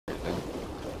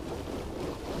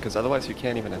because otherwise you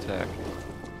can't even attack.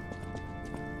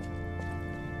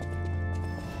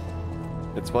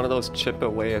 It's one of those chip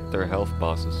away at their health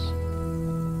bosses.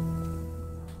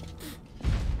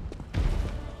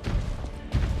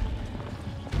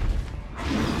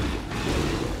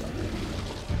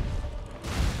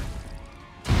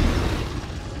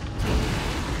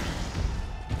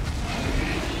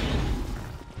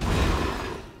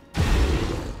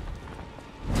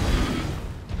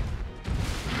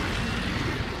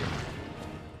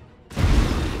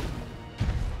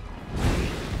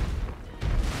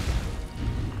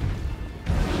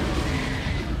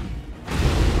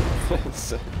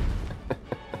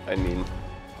 I mean...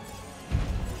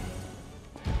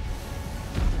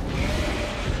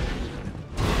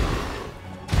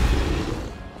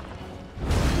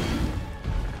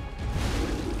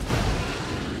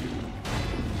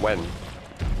 When?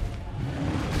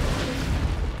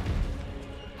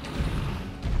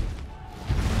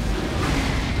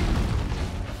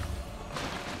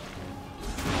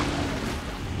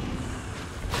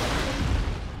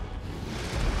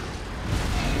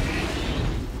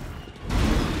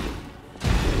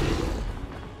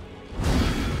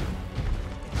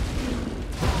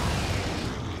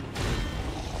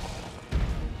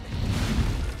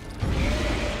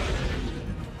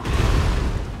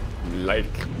 Like,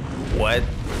 what?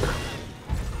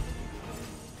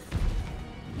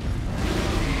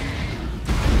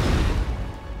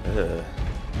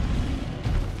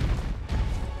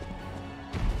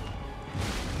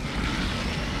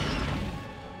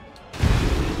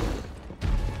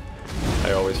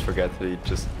 I always forget that he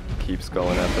just keeps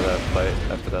going after that fight,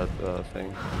 after that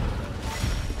thing.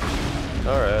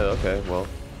 Alright, okay, well.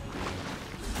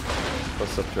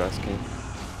 What's up, Drasky?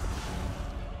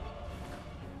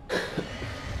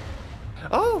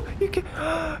 Oh,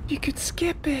 you could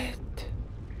skip it.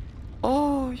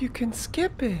 Oh, you can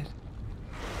skip it.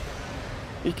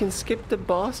 You can skip the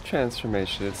boss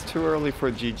transformation. It's too early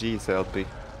for GG's, LP.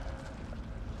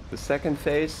 The second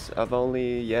phase I've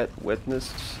only yet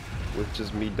witnessed with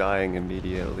just me dying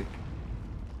immediately.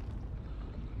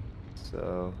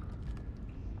 So...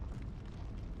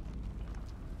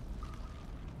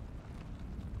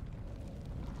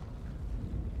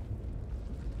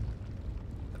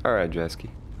 Alright, Dresky.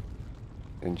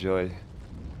 Enjoy.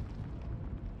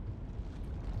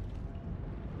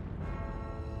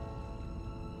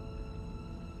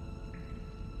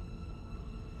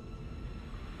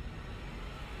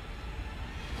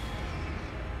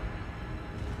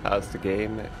 How's the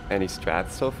game? Any strats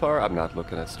so far? I'm not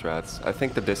looking at strats. I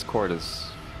think the Discord is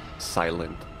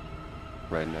silent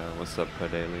right now. What's up,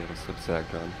 Predalien? What's up,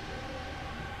 Zagron?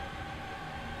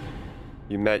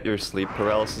 You met your sleep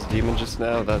paralysis demon just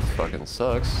now? That fucking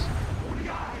sucks.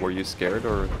 Were you scared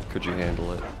or could you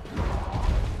handle it?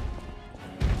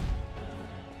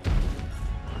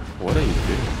 What are you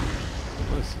doing?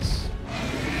 What is this?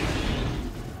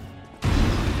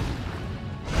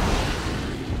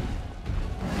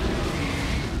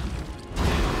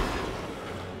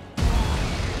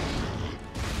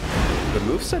 The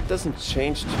moveset doesn't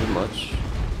change too much.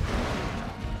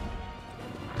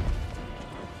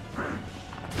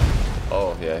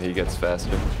 Oh, yeah, he gets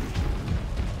faster.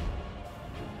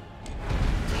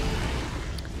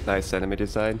 Nice enemy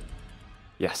design.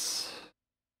 Yes.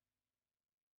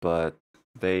 But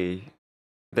they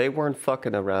weren't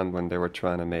fucking around when they were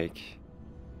trying to make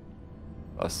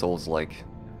a Souls-like.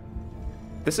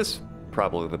 This is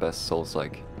probably the best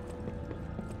Souls-like.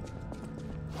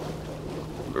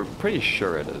 We're pretty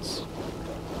sure it is.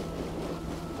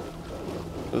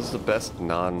 This is the best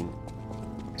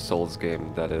non-Souls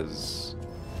game that is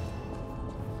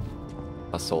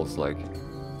a Souls-like.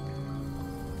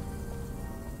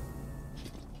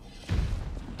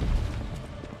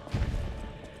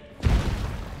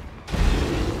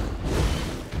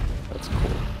 That's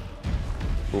cool.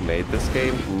 Who made this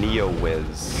game?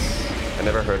 NeoWiz. I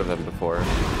never heard of them before.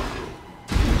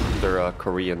 They're a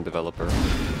Korean developer.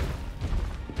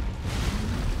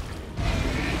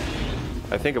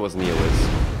 I think it was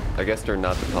NeoWiz. I guess they're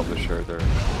not the publisher, they're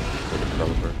the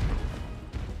developer.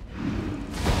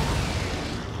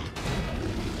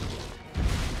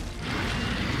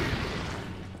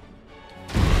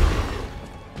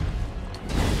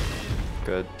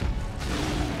 Good.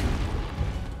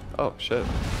 Oh, shit.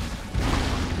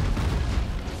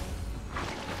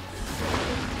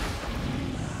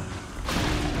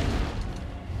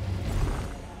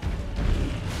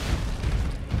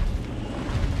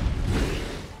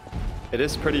 It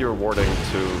is pretty rewarding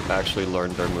to actually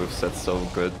learn their moveset so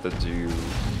good that you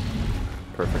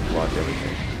perfect block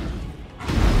everything.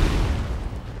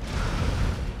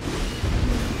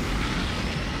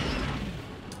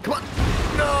 Come on!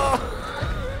 No!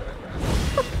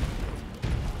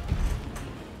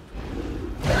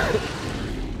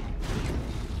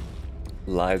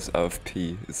 Lies of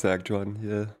P. Zagdron,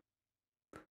 yeah.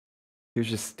 He was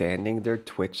just standing there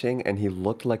twitching and he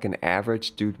looked like an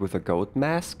average dude with a goat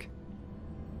mask?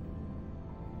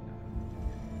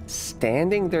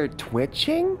 Standing there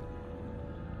twitching?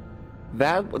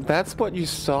 That's what you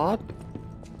saw?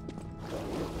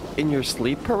 In your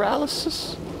sleep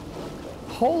paralysis?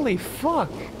 Holy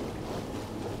fuck!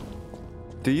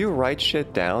 Do you write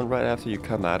shit down right after you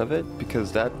come out of it?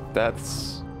 Because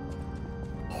that's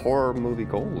horror movie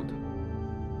gold.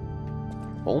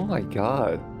 Oh my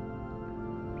god.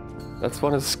 That's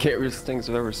one of the scariest things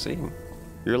I've ever seen.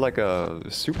 You're like a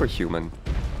superhuman.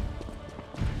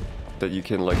 That you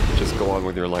can like just go on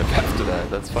with your life after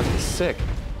that. That's fucking sick.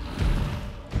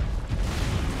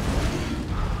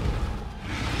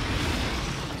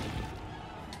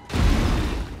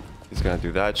 He's gonna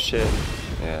do that shit.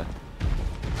 Yeah.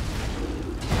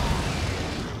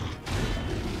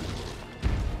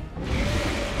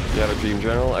 You have a dream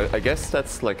journal? I guess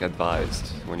that's like advised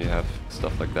when you have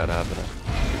stuff like that happening.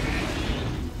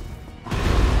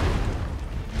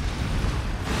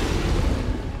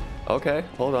 Okay,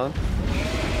 hold on.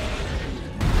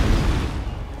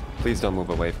 Please don't move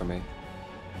away from me.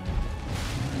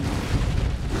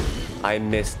 I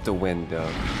missed the window.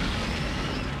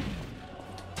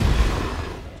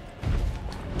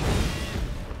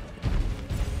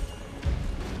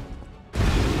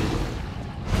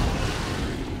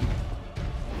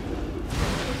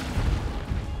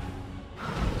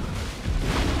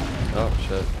 Oh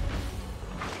shit.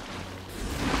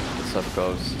 What's up,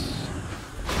 ghosts?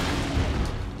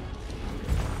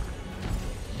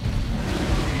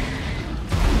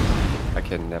 I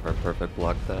can never perfect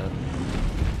block that.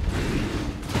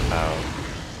 Ow.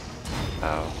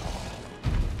 Ow.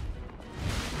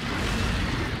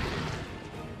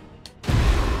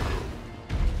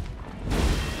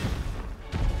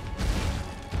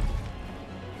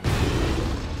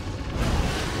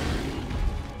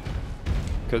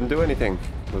 Couldn't do anything.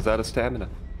 Was out of stamina.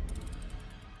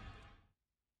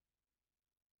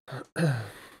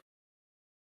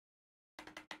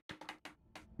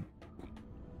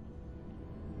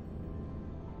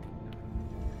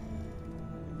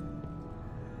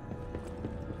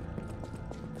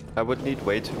 I would need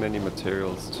way too many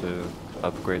materials to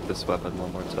upgrade this weapon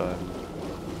one more time.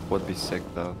 Would be sick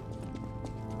though.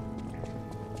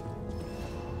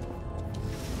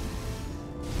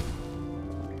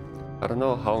 I don't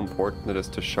know how important it is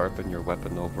to sharpen your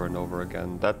weapon over and over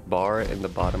again. That bar in the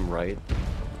bottom right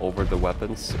over the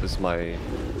weapons is my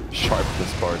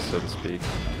sharpness bar, so to speak.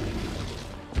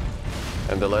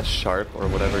 And the less sharp or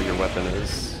whatever your weapon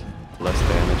is, the less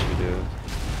damage you do.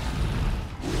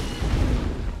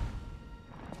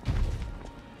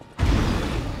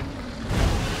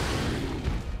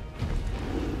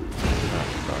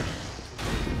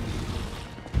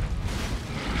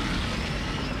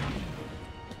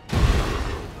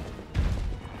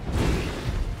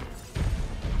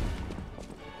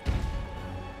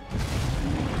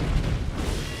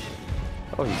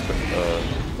 Oh,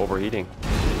 he's overheating.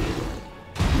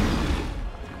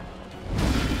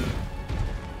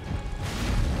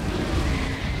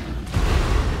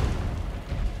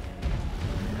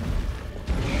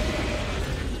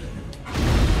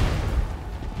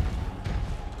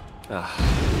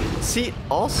 See,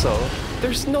 also,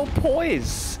 there's no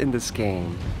poise in this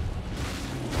game.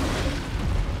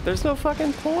 There's no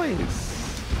fucking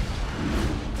poise.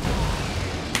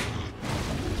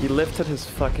 He lifted his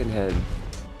fucking head.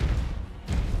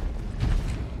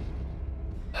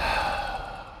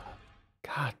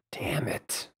 God damn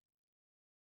it.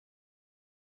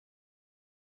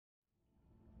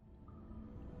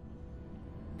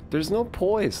 There's no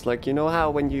poise. Like, you know how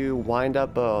when you wind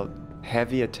up a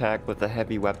heavy attack with a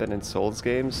heavy weapon in Souls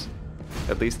games,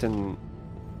 at least in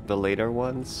the later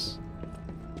ones,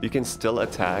 you can still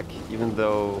attack even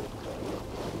though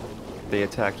they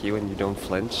attack you and you don't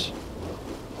flinch?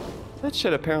 That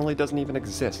shit apparently doesn't even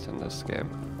exist in this game.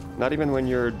 Not even when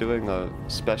you're doing a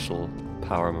special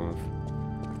power move.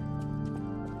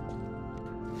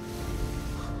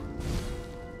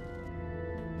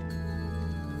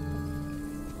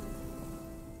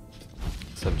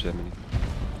 What's up, Gemini?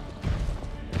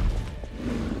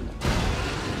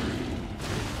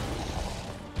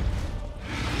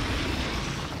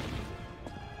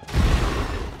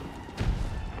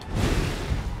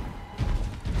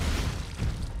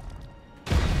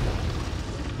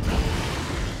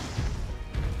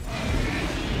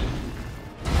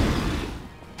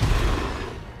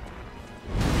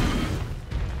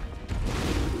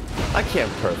 I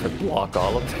can't perfect block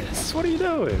all of this. What are you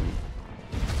doing?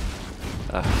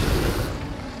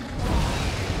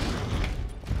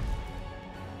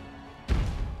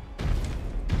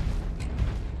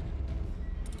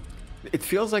 It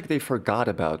feels like they forgot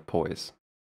about poise.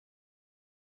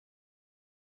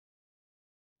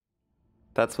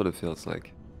 That's what it feels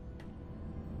like.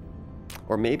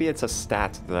 Or maybe it's a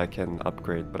stat that I can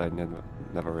upgrade, but I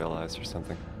never realized or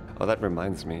something. Oh, that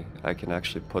reminds me. I can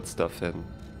actually put stuff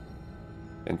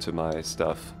into my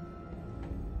stuff.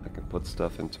 I can put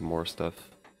stuff into more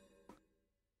stuff.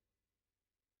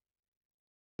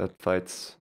 That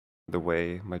fights the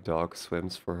way my dog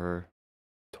swims for her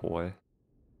toy.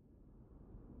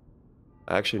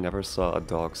 I actually never saw a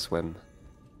dog swim.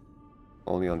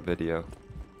 Only on video.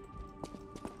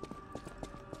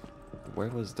 Where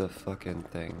was the fucking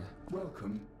thing?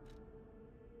 Welcome.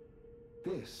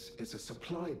 This is a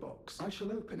supply box. I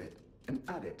shall open it and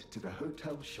add it to the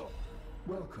hotel shop.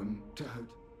 Welcome to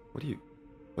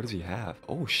What does he have?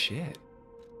 Oh shit.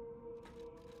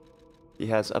 He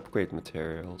has upgrade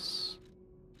materials.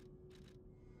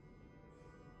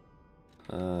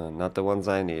 Not the ones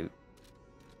I need.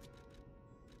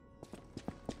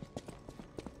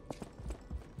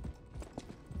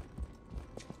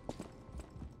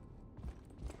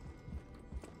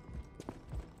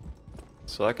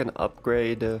 So I can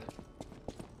upgrade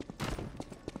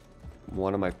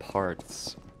one of my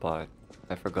parts, but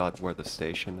I forgot where the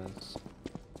station is.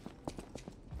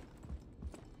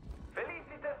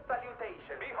 Felicitas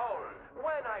salutation. Behold,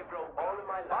 when I brought all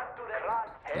my back to the class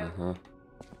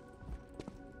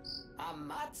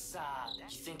Amatsa!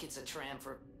 You think it's a tram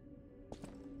for...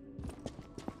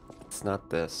 It's not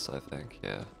this, I think,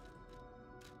 yeah.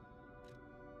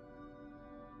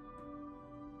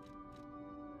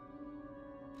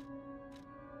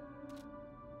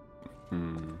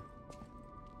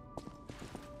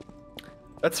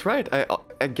 That's right.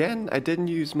 I didn't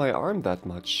use my arm that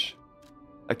much.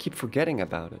 I keep forgetting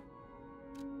about it.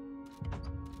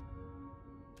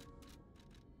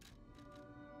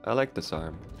 I like this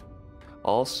arm.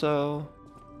 Also,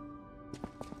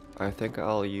 I think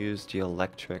I'll use the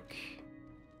electric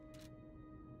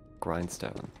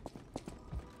grindstone.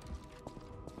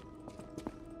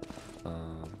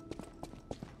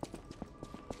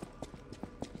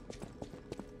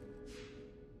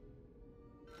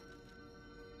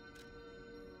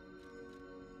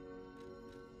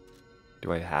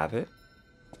 Do I have it?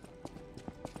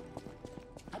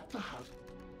 At the house.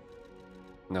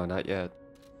 No, not yet.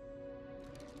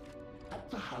 At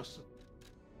the house.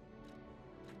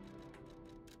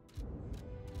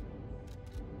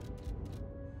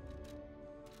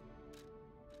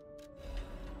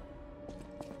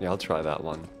 Yeah, I'll try that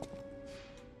one.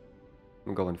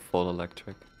 I'm going full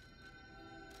electric.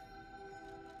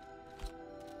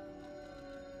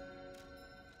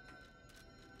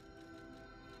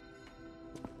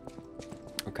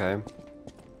 Okay.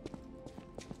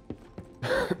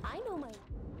 I know my...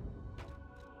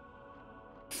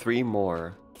 Three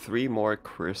more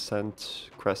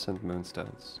crescent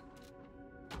moonstones.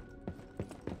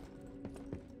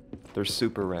 They're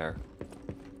super rare.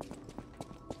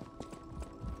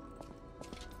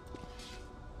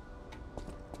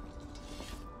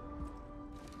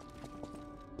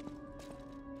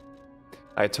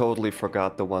 I totally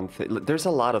forgot the one thing. There's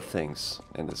a lot of things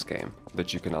in this game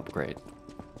that you can upgrade.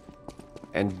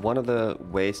 And one of the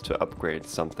ways to upgrade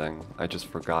something, I just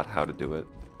forgot how to do it.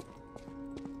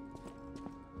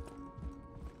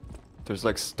 There's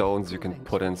like stones you can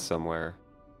put in somewhere.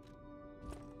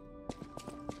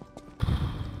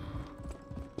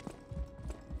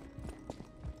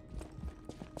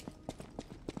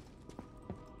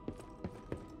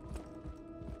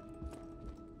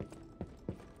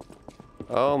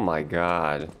 Oh my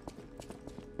god.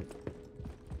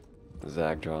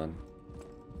 Zagdron.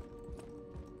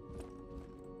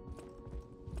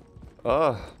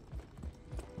 Oh.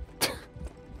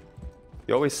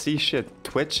 You always see shit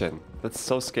twitching. That's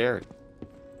so scary.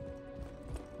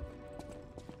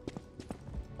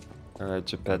 Alright,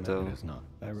 Geppetto. It's not.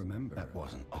 I remember. That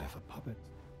wasn't but if a puppet.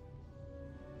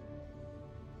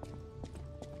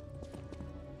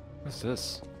 What's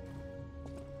this?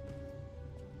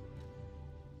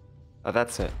 Oh,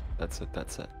 that's it. That's it.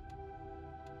 That's it.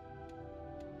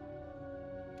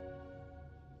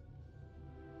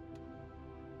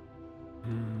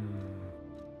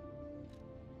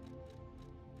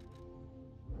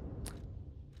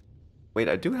 Wait,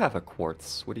 I do have a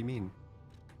quartz. What do you mean?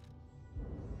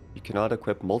 You cannot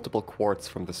equip multiple quartz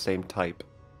from the same type.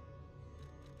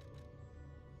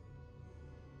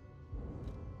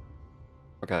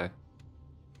 Okay.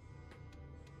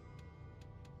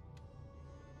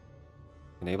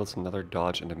 Enables another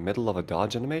dodge in the middle of a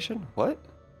dodge animation? What?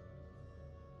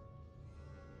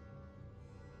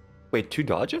 Wait, 2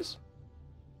 dodges?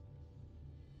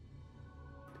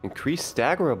 Increase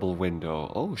staggerable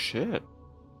window. Oh shit.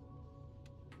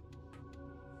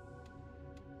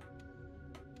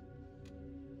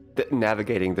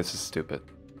 Navigating this is stupid.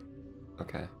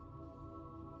 Okay.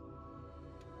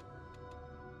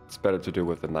 It's better to do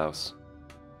with the mouse.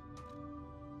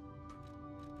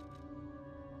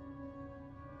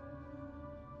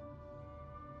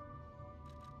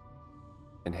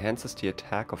 Enhances the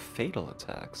attack of fatal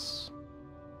attacks.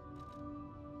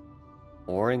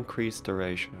 Or increase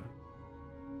duration.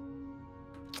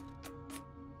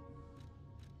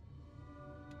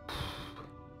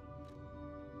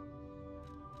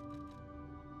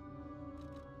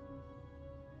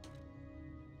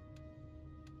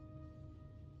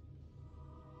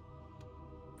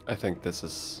 I think this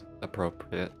is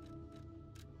appropriate.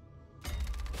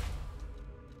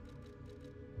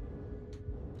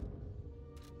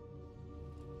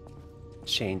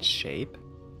 Change shape?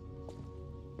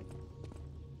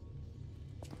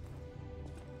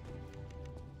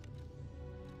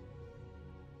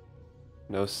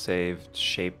 No saved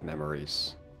shape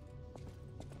memories.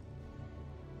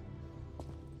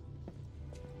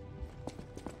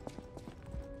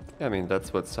 Yeah, I mean,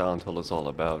 that's what Silent Hill is all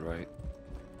about, right?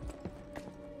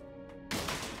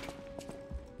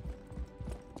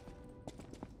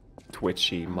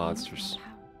 Twitchy monsters.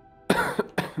 I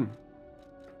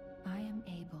am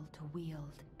able to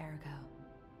wield ergo.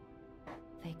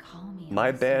 They call me.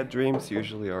 My bad dreams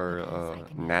usually are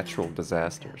natural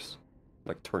disasters,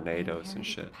 like tornadoes and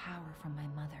shit. Power from my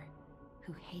mother,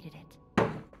 who hated it,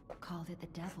 called it the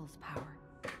devil's power.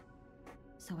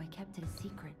 So I kept it a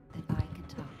secret that I could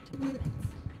talk to puppets.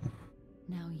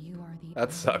 Now you are the.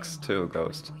 That sucks only too, one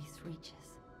Ghost. my voice reaches.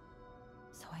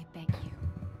 So I beg you,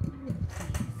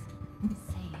 please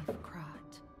save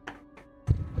Krat.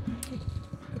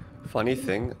 Funny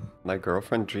thing, my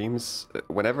girlfriend dreams.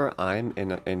 Whenever I'm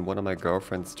in one of my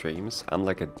girlfriend's dreams, I'm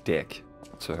like a dick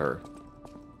to her,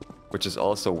 which is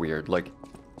also weird. Like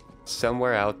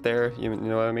somewhere out there, you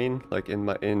know what I mean? Like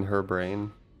in her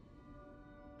brain,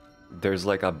 there's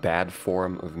like a bad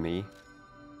form of me.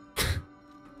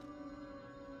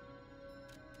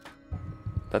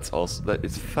 That's also that.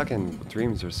 It's fucking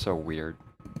dreams are so weird.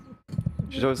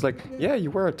 She's always like, "Yeah,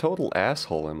 you were a total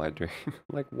asshole in my dream." I'm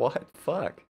like, what?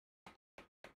 Fuck.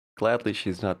 Gladly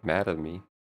she's not mad at me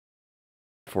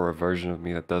for a version of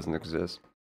me that doesn't exist.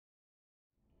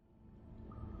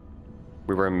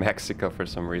 We were in Mexico for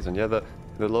some reason. Yeah, the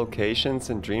locations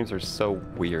and dreams are so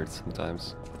weird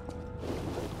sometimes.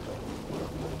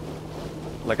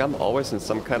 Like I'm always in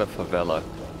some kind of favela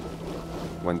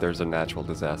when there's a natural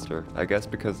disaster. I guess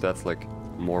because that's like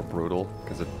more brutal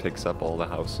because it picks up all the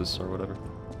houses or whatever.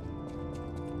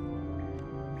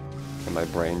 And my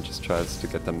brain just tries to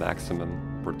get the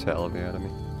maximum brutality out of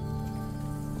me.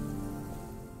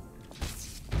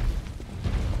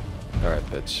 Alright,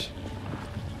 bitch.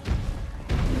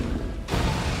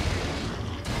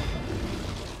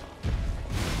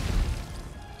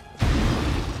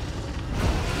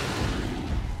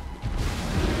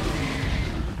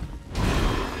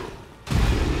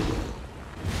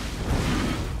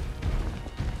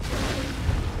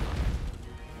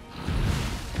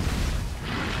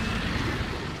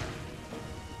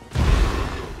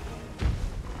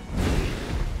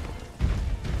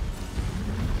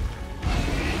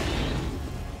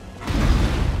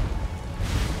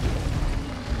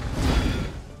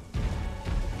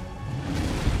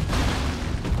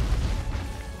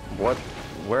 What?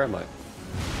 Where am I?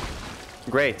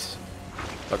 Great.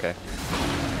 Okay.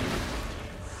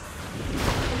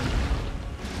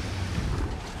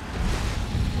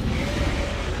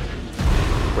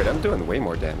 Wait, I'm doing way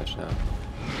more damage now.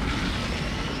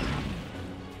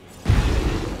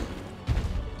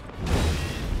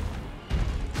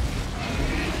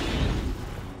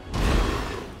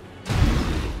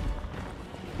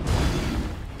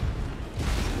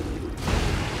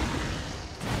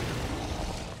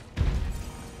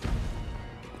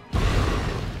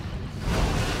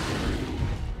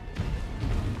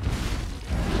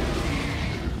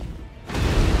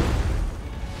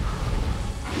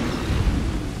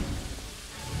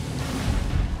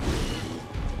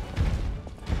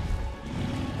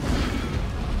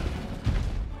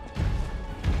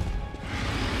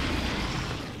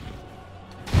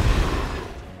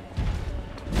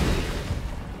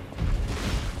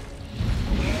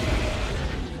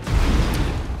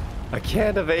 I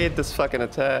can't evade this fucking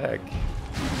attack.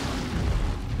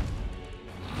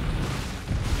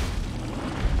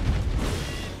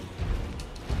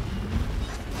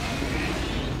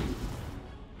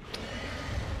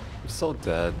 so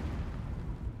dead.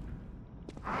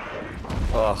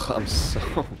 Ugh, I'm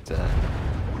so dead.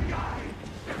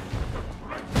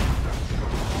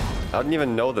 I didn't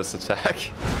even know this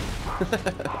attack.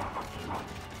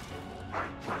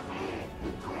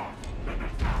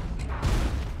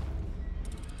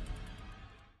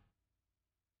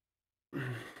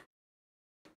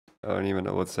 I don't even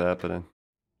know what's happening.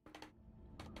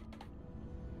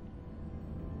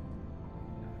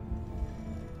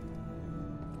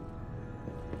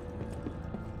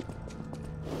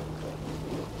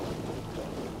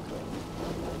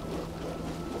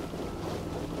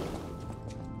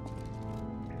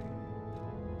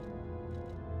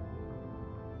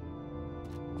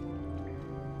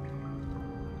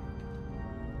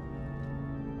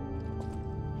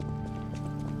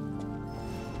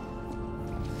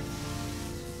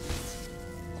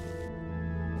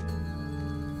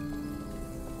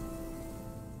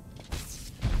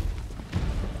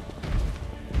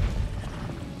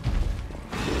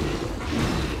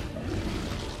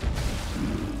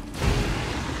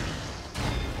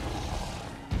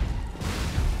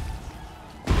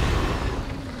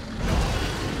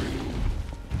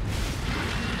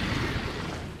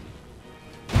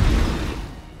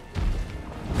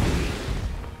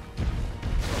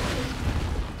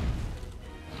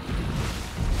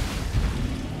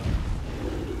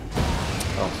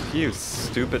 You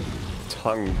stupid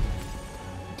tongue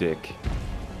dick.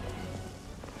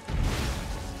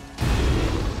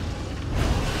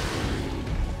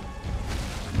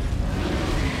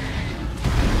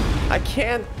 I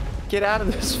can't get out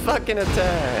of this fucking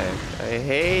attack. I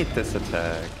hate this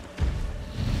attack.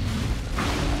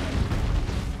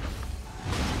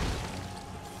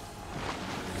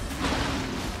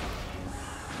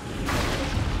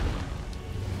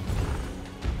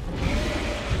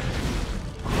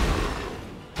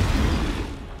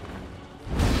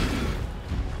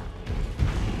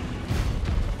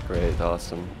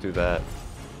 Awesome, do that.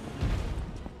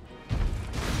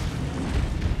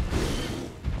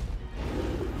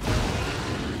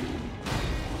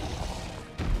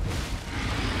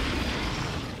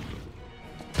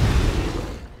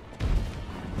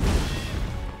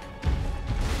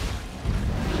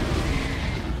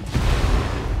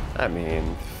 I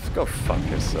mean, go fuck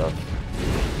yourself.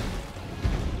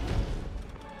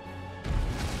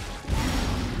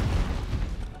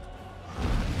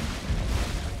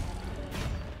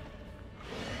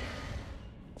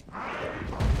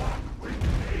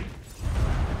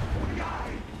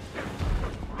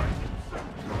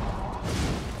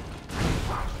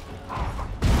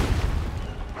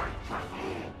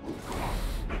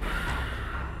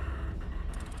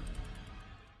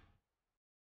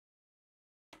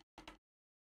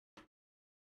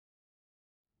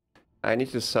 I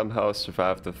need to somehow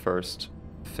survive the first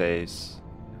phase.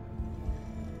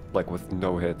 Like with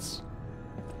no hits.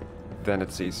 Then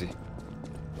it's easy.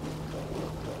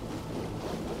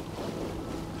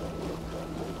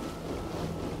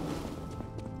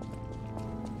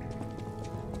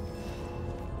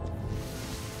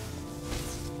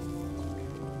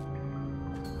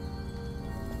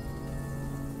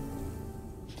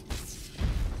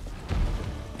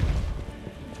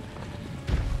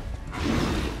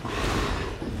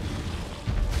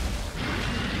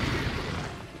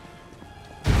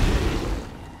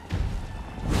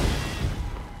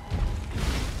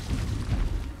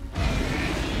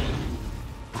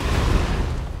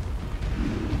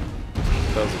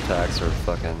 Those attacks are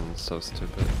fucking so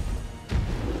stupid.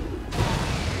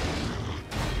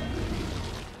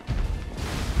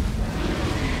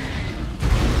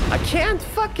 I can't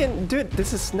fucking... Dude,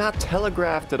 this is not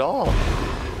telegraphed at all.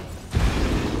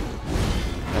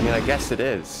 I mean, I guess it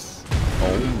is.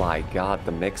 Oh my god,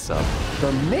 the mix-up.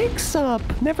 The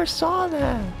mix-up! Never saw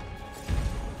that!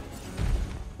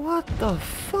 What the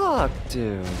fuck,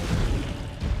 dude?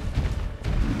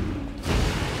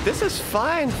 This is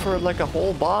fine for like a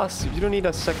whole boss. You don't need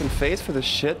a second phase for this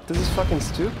shit. This is fucking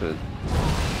stupid.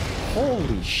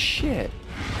 Holy shit.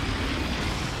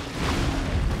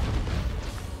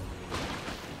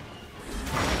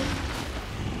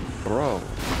 Bro.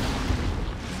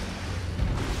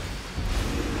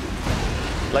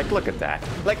 Like, look at that.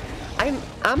 Like,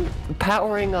 I'm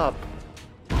powering up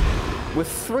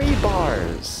with 3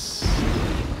 bars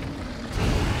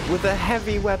with a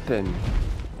heavy weapon.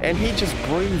 And he just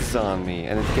breathes on me,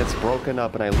 and it gets broken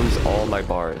up, and I lose all my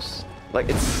bars. Like,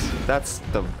 that's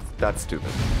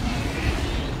stupid.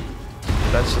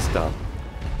 That's just dumb.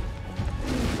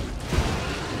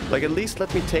 Like, at least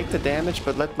let me take the damage,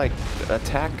 but let my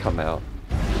attack come out.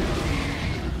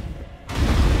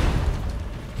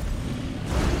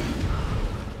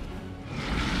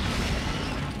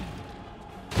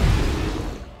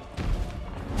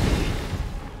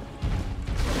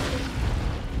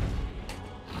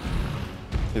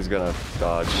 He's gonna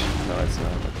dodge. No, it's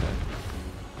not. Okay.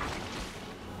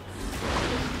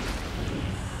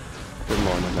 Good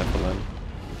morning, Nephilim.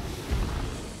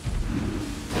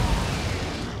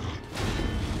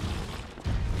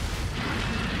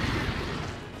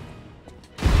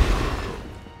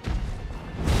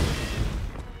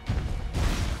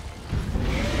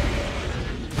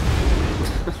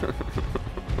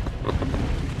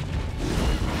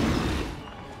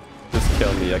 Just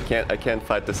kill me. I can't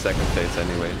fight the second phase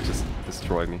anyway. Just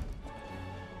destroy me.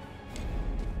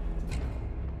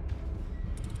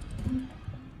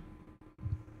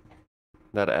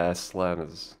 That ass slam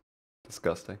is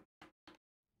disgusting.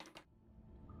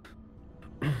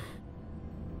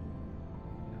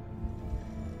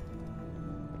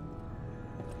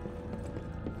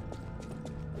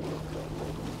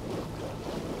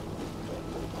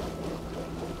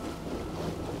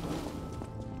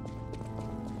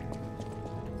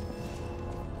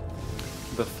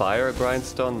 The fire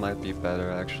grindstone might be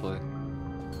better, actually.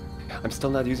 I'm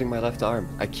still not using my left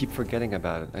arm. I keep forgetting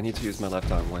about it. I need to use my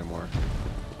left arm way more.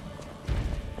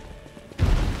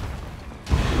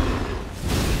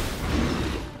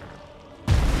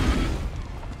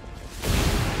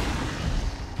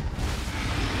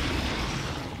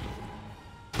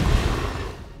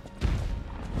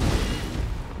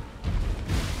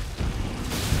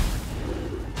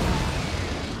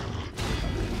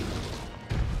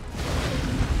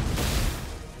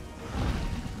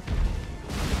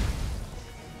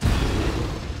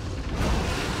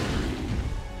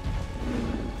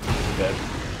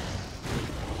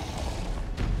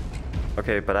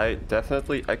 Okay, but I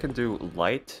can do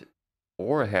light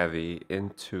or heavy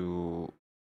into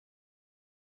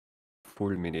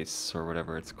Fulminis or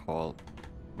whatever it's called.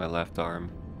 My left arm.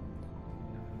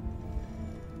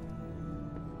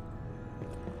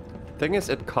 Thing is,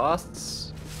 it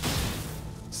costs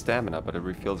stamina, but it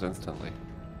refills instantly.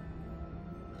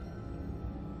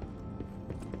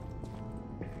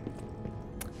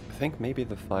 I think maybe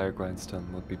the fire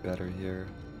grindstone would be better here.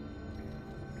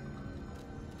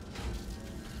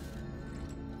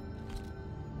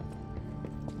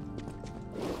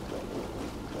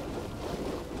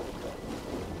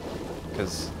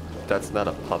 Because that's not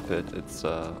a puppet, it's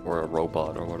or a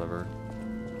robot or whatever.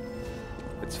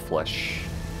 It's flesh.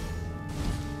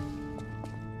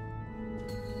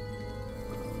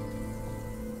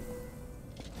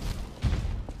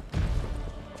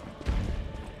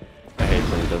 I hate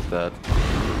when he does that.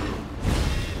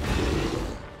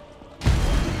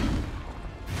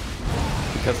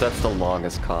 Because that's the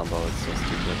longest combo, it's so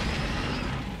stupid.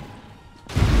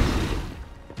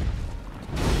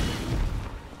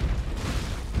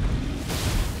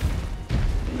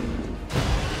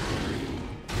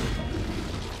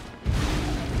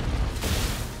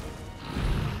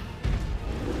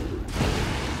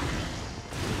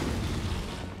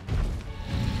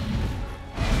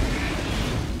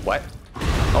 What?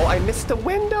 Oh, I missed the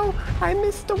window! I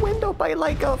missed the window by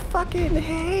like a fucking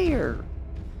hair!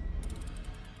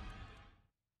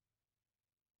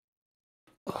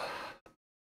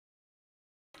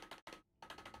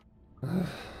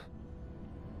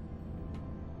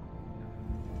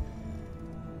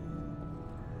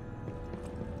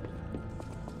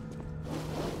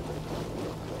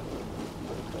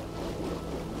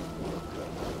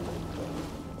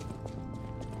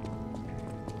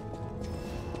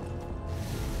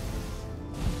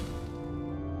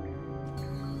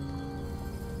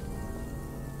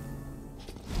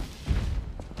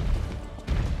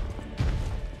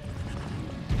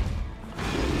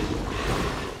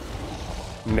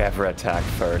 Never attack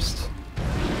first.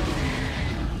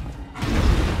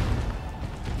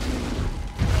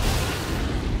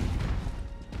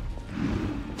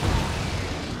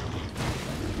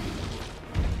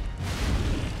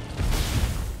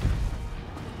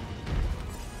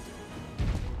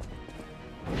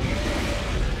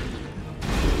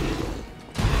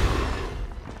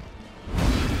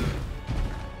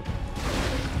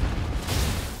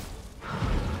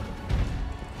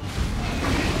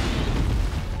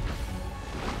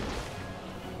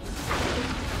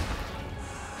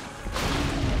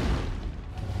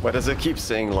 Why does it keep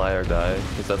saying lie or die?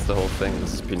 Because that's the whole thing,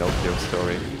 this is Pinocchio's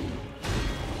story.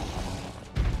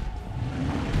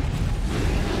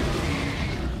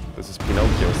 This is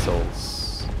Pinocchio's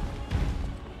souls.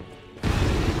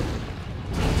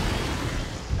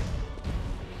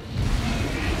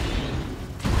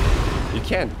 You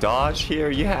can't dodge here,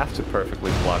 you have to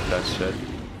perfectly block that shit.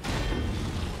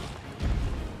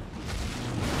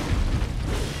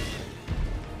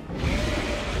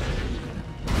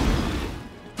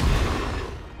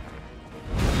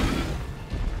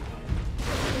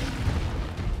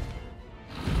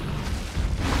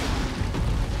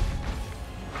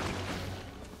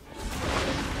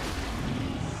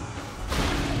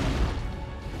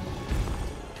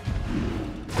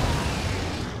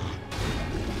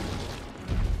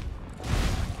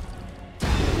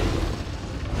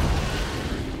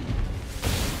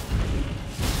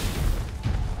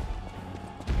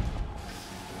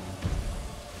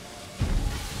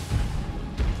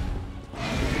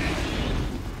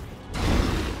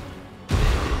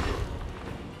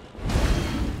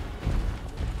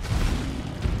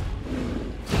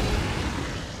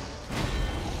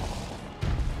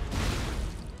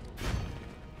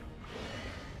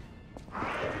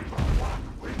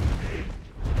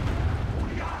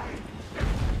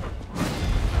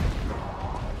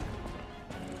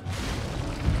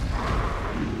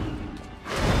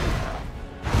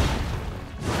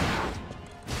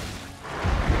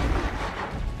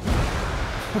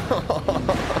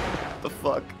 The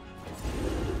fuck?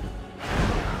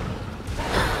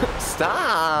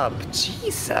 Stop!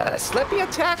 Jesus! Let me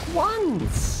attack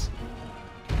once!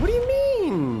 What do you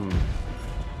mean?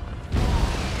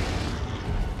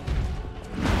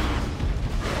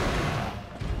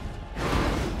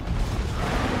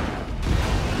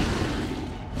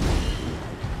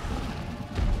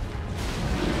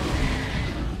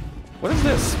 What is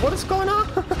this? What is going on?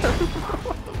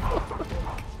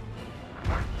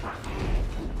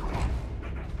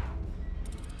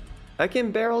 I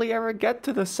can barely ever get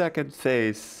to the second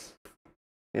phase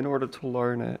in order to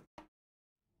learn it.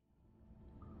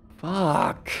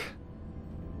 Fuck.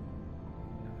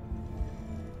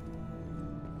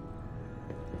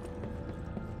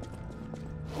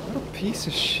 What a piece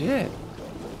of shit.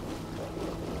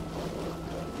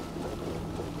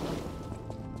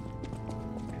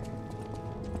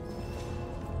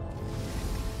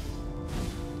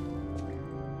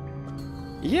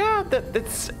 Yeah,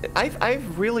 that's... I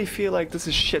really feel like this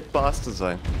is shit boss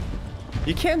design.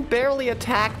 You can barely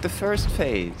attack the first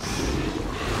phase.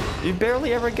 You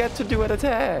barely ever get to do an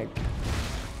attack.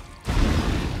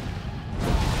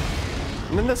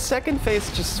 And then the second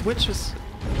phase just switches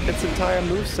its entire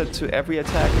moveset to every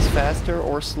attack is faster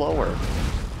or slower.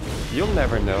 You'll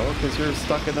never know, because you're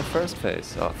stuck in the first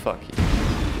phase. Oh, fuck you.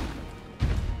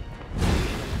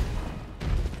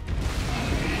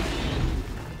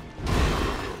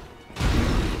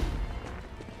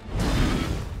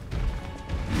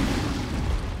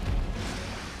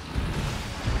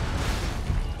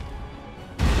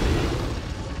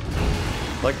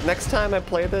 Like, next time I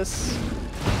play this,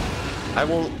 I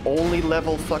will only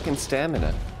level fucking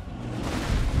stamina.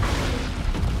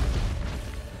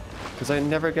 Because I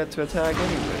never get to attack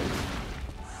anyway.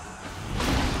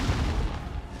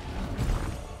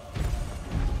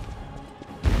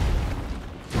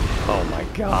 Oh my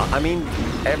god. I mean,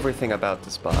 everything about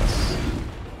this boss.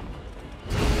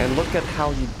 And look at how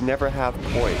you never have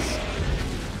poise.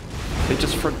 They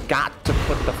just forgot to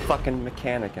put the fucking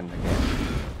mechanic in the game.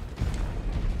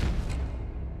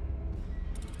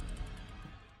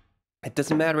 It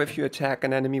doesn't matter if you attack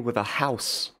an enemy with a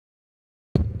house.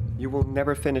 You will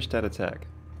never finish that attack.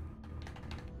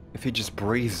 If he just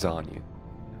breathes on you.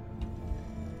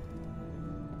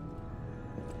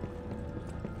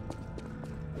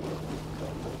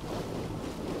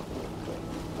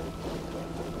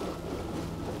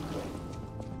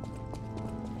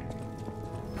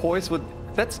 Poise would...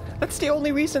 That's the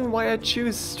only reason why I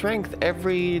choose strength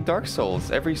every Dark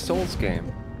Souls, every Souls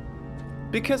game.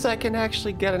 Because I can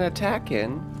actually get an attack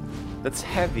in that's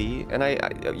heavy, and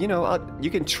you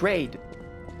can trade.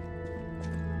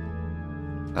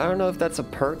 I don't know if that's a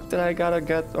perk that I gotta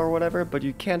get or whatever, but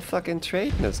you can't fucking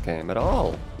trade in this game at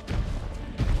all.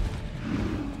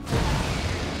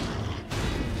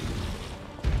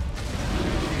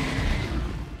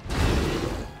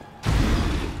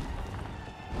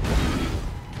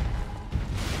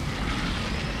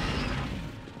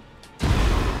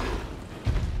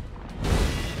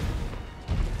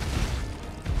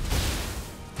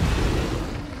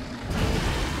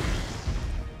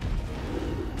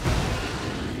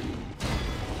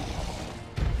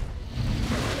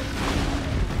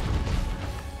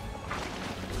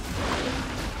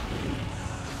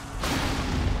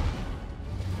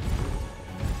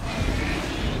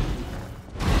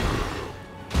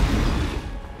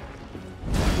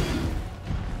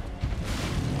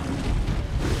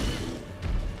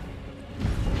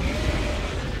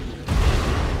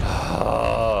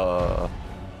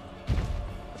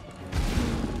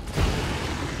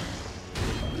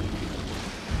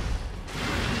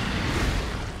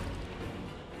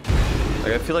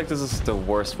 I feel like this is the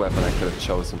worst weapon I could have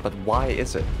chosen, but why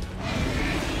is it?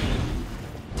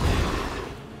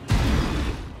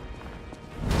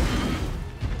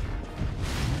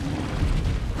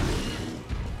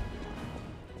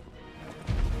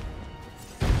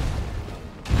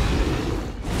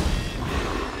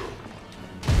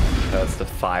 That's the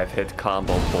 5-hit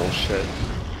combo bullshit.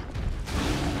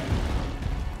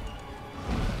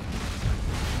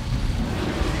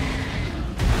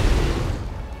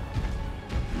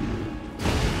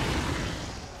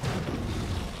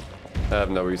 I have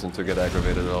no reason to get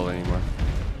aggravated at all anymore.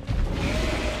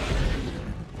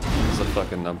 It's a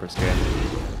fucking numbers game.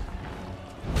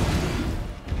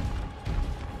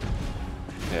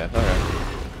 Yeah, alright.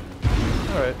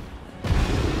 Alright.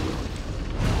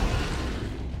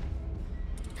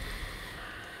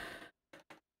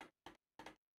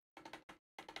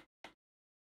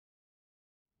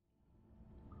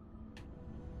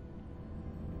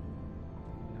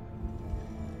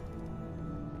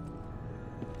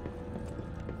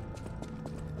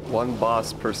 One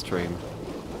boss per stream.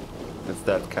 It's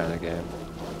that kind of game.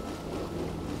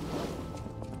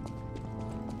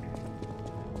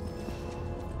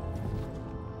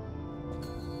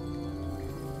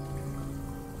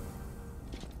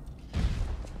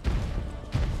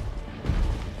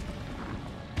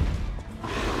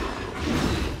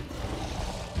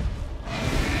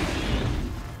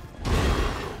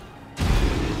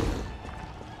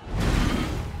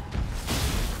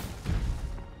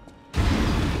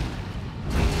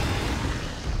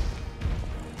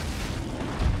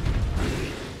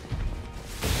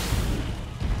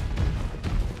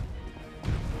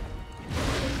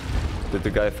 Did the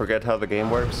guy forget how the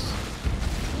game works?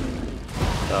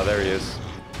 Oh, there he is.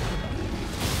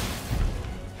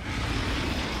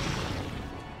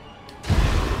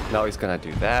 Now he's gonna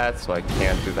do that, so I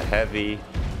can't do the heavy.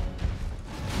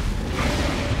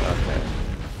 Okay.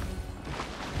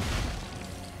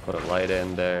 Put a light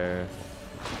in there.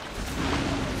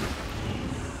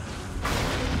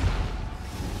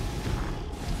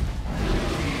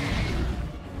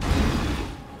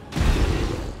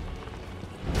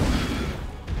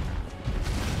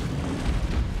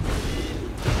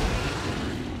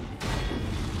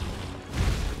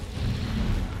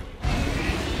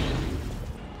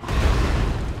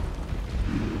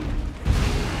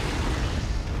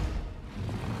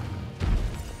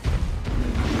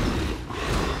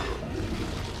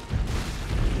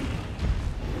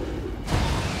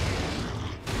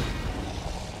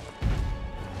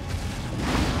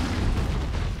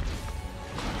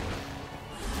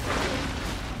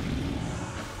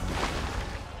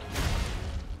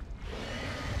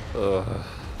 Ugh.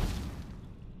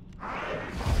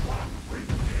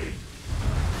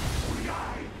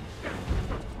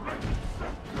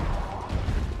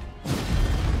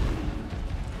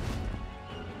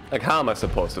 Like, how am I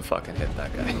supposed to fucking hit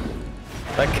that guy?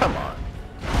 Like, come on.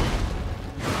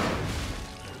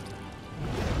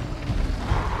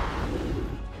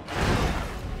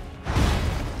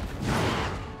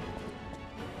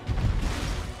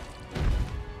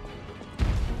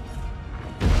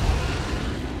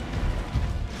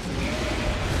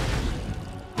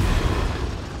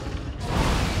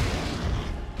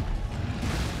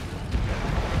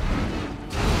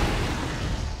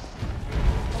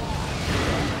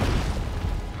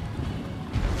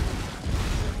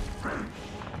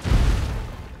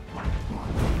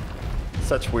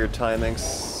 Such weird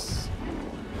timings.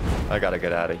 I gotta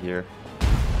get out of here.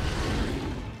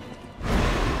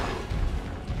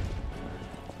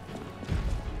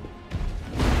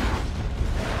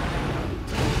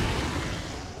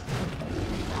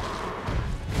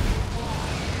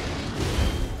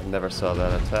 I never saw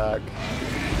that attack.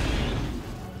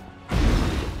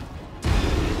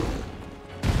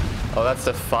 Oh, that's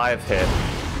a 5 hit.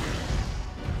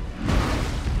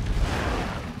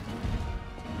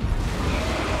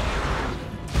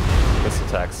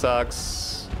 Attack sucks.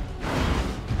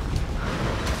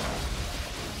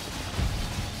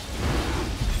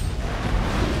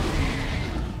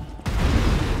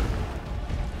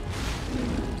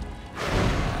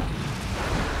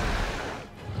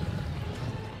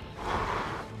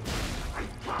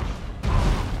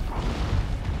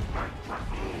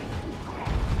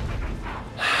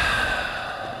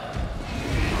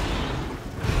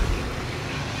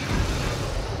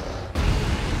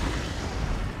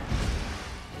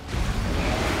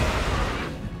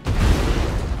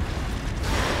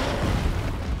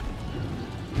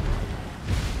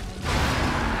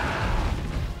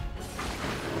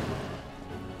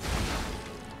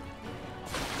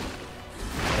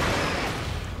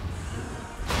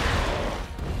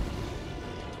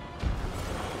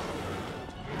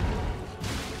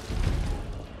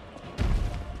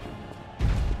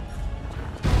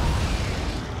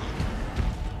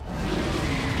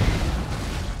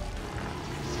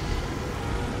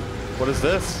 What is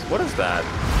this? What is that?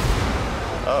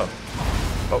 Oh.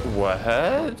 Oh, what?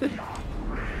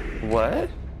 What?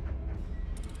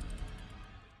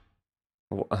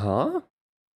 Huh?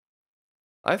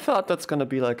 I thought that's gonna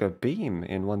be like a beam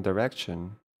in one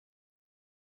direction.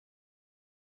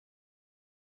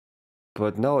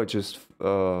 But no, it just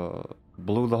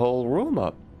blew the whole room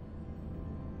up.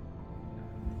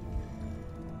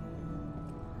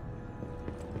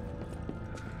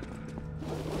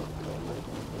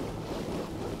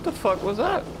 What the fuck was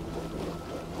that?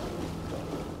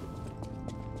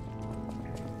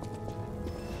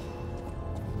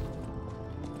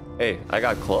 Hey, I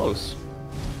got close.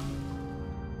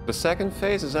 The second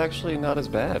phase is actually not as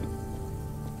bad.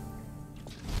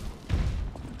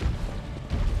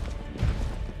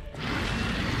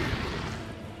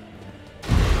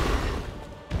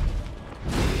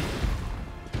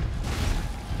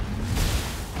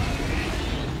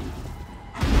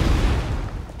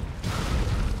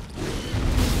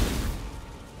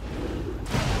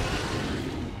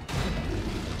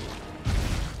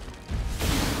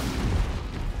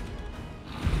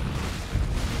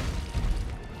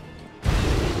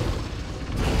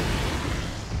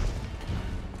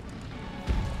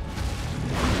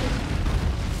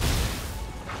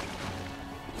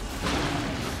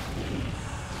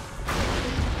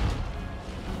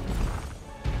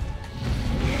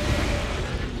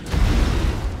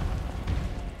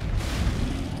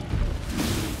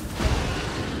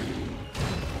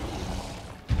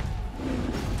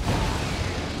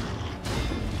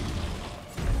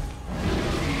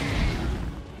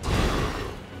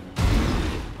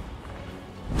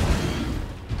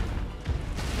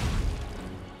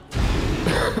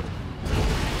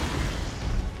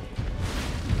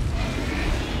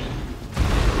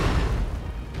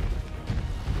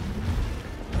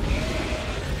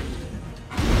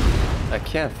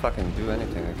 can't fucking do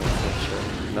anything against that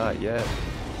shit. Not yet.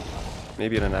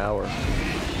 Maybe in an hour.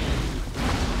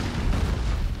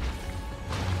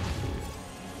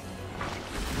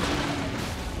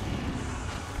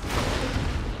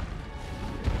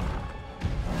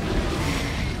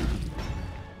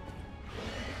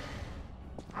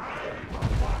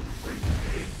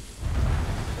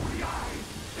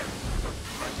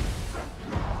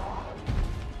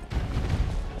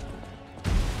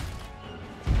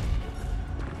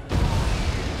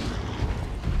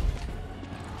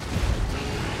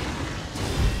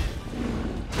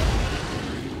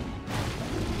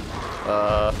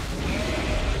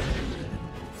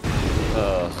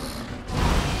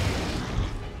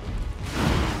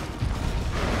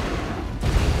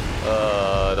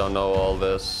 I don't know all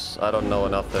this. I don't know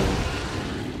nothing.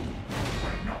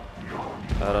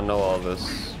 I don't know all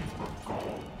this.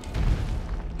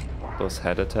 Those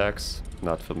head attacks,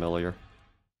 not familiar.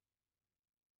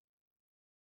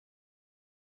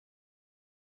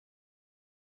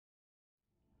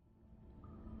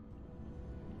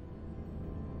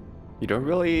 You don't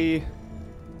really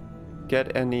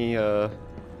get any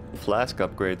flask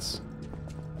upgrades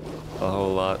a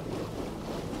whole lot.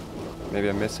 Maybe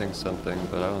I'm missing something,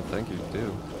 but I don't think you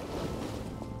do.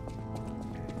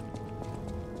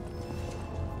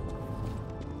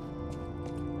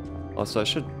 Also, I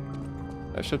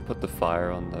should put the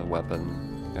fire on the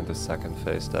weapon in the second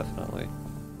phase, definitely.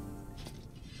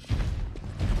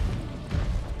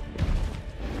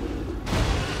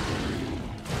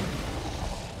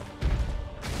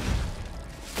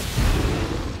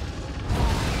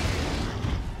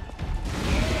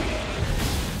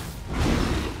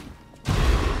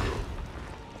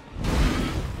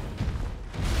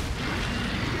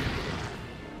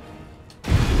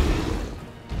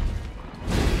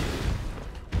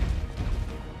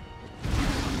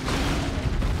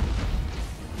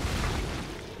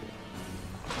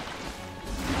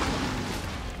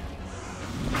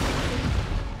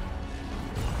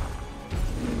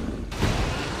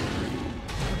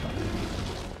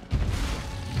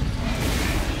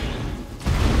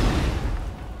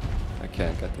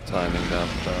 Can't get the timing down.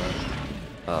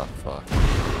 Oh, fuck.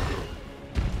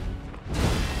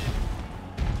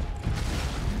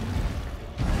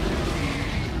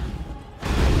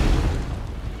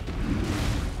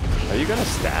 Are you gonna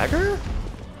stagger?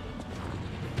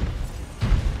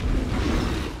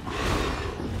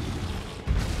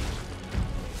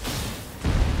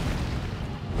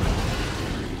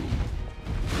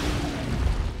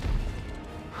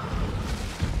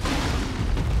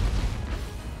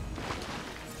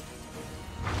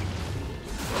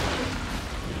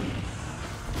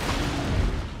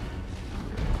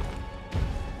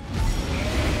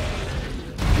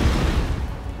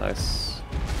 Nice.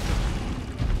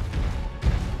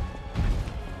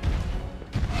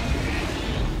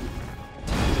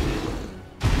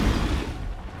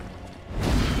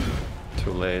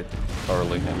 Too late.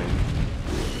 Early, I mean.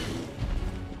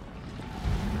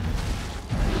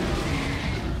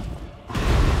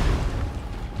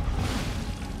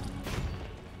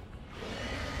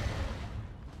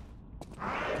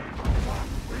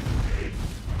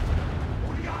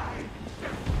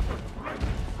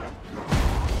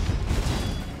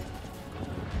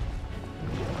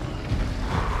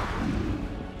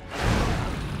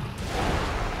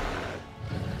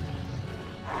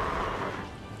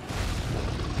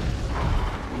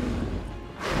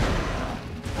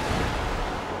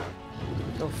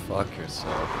 Go fuck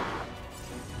yourself.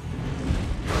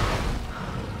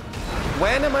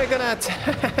 When am I gonna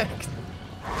attack?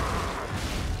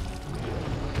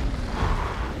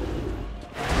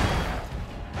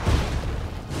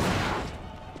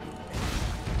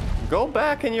 Go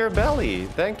back in your belly.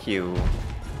 Thank you.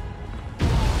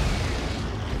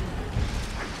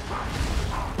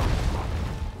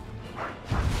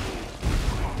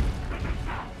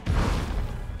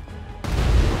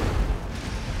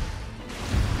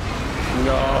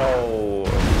 No.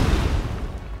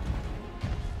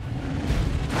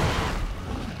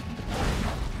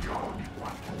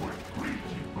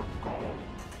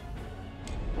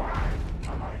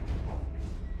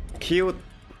 Cute.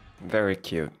 Very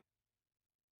cute.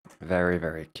 Very,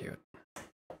 very cute.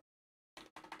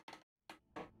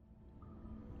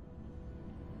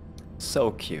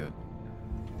 So cute.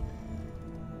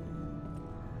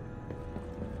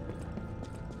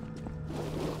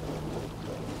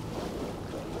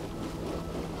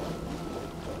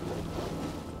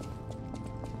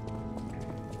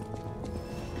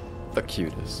 The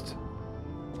cutest.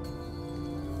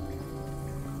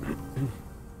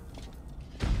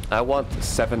 I want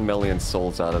 7 million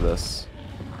souls out of this.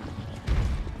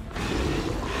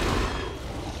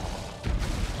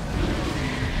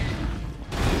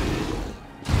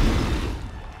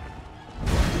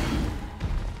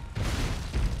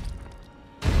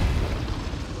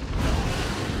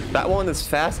 That one is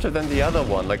faster than the other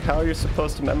one. Like, how are you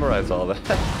supposed to memorize all that?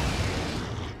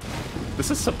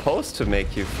 This is supposed to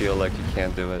make you feel like you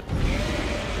can't do it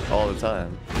all the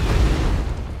time.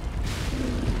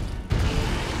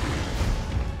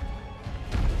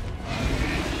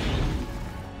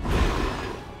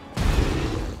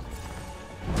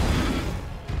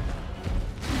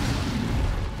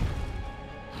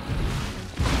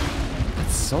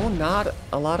 It's so not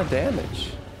a lot of damage.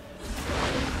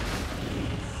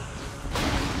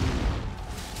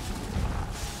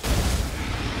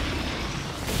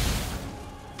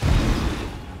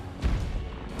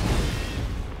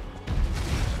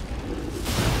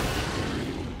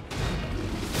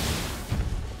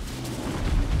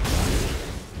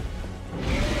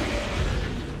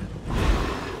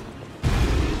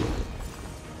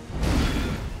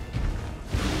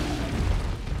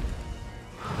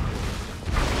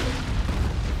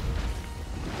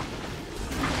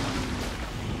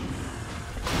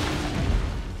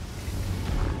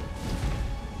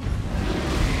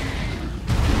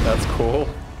 That's cool.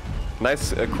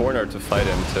 Nice corner to fight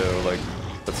into. Like,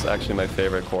 that's actually my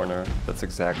favorite corner. That's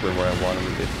exactly where I want to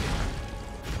be.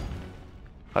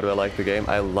 How do I like the game?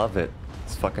 I love it.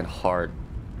 It's fucking hard.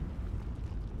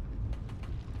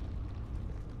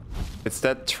 It's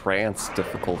that trance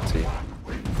difficulty.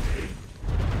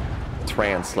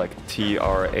 Trance, like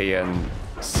T-R-A-N-C-E,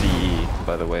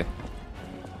 by the way.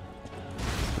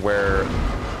 Where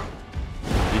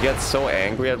you get so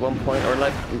angry at one point, or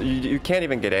like, you can't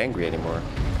even get angry anymore.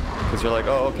 Because you're like,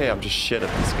 oh, okay, I'm just shit at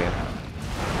this game.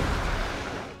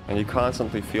 And you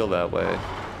constantly feel that way.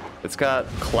 It's got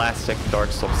classic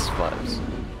Dark Souls vibes.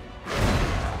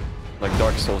 Like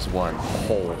Dark Souls 1.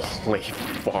 Holy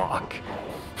fuck.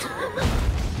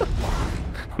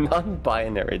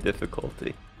 Non-binary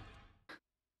difficulty.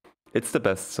 It's the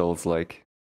best Souls-like,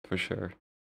 for sure.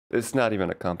 It's not even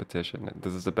a competition.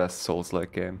 This is the best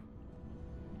Souls-like game.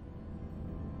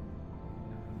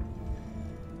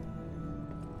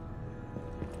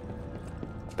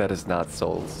 That is not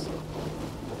Souls.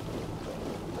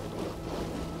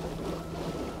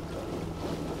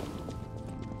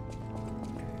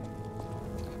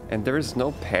 And there is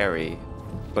no parry,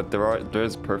 but there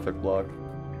is perfect block,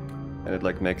 and it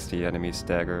like makes the enemy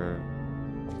stagger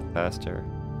faster.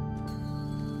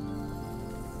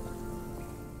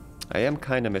 I am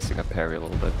kind of missing a parry a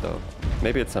little bit though.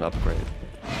 Maybe it's an upgrade.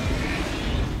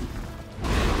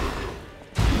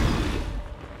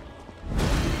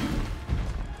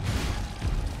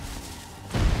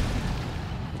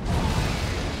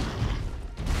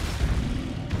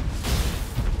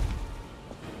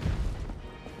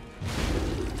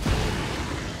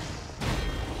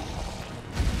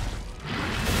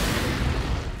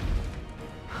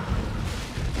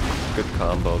 Good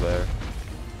combo there.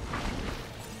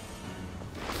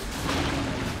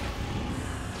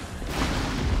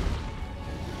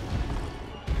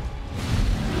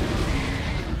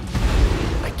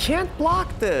 I can't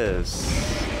block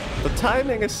this! The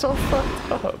timing is so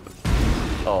fucked up.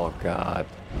 Oh god.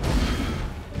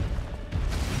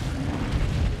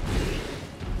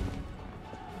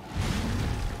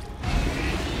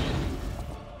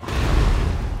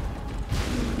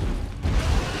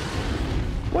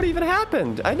 What even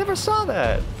happened? I never saw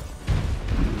that.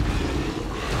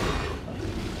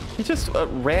 He just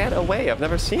ran away. I've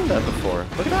never seen that before.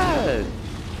 Look at that.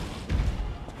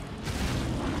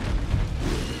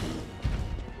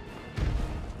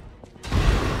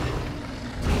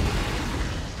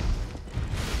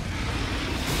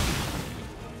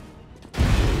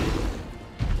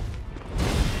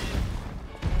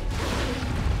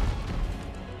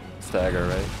 Stagger,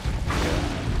 right? Yeah.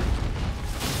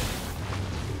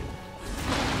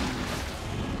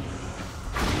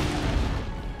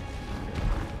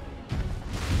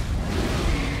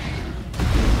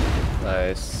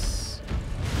 Nice.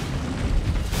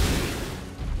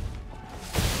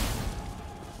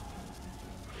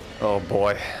 Oh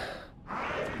boy.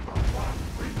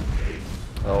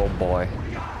 Oh boy.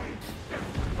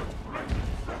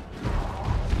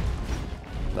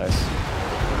 Nice.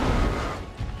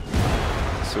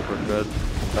 Super good.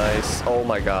 Nice. Oh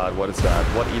my god, what is that?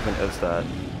 What even is that?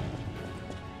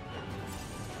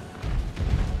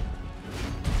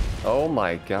 Oh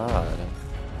my god.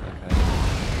 Okay.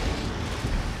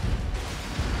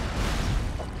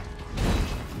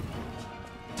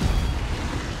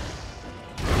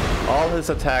 All his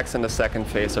attacks in the second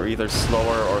phase are either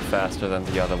slower or faster than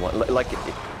the other one. Like,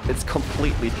 it's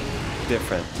completely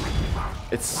different.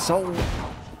 It's so...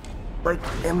 Like,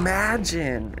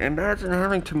 imagine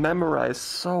having to memorize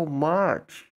so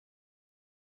much.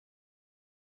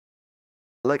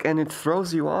 Like, and it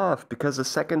throws you off because the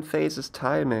second phase's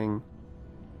timing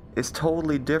is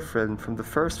totally different from the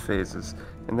first phases.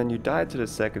 And then you die to the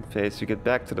second phase, you get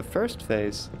back to the first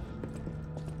phase,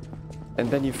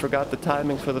 and then you forgot the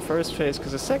timing for the first phase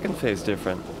because the second phase is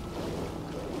different.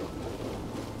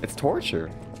 It's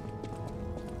torture.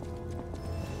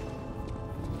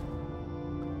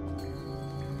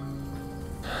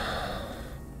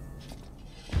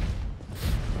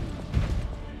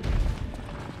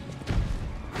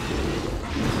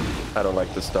 I don't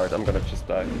like the start. I'm gonna just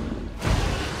die.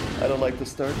 I don't like the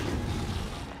start.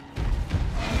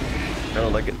 I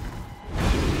don't like it.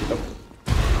 Nope.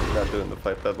 Not doing the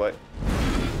fight that way.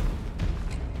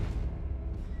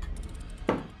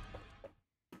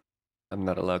 I'm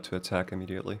not allowed to attack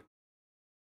immediately.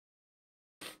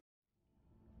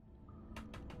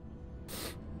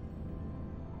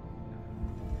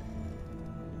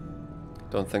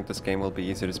 Don't think this game will be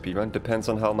easy to speedrun. Depends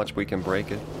on how much we can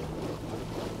break it.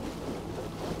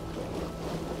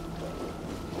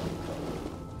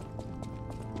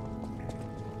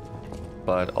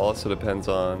 But also depends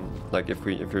on, like, if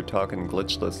you're talking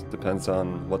glitchless, depends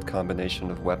on what combination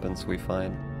of weapons we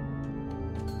find.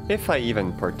 If I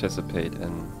even participate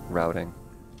in routing.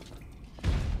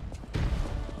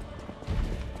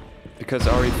 Because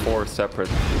RE4 Separate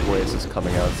Ways is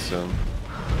coming out soon.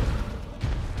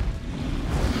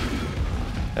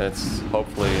 And it's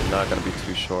hopefully not gonna be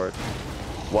too short.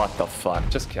 What the fuck?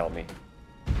 Just kill me.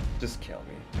 Just kill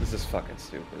me. This is fucking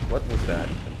stupid. What was that?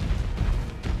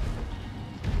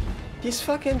 He's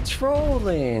fucking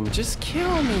trolling! Just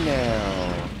kill me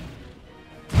now!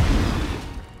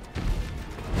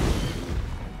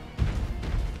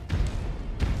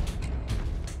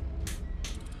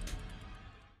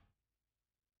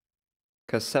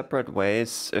 Cause Separate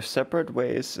Ways, if Separate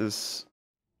Ways is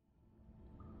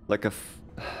like I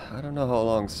don't know how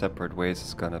long Separate Ways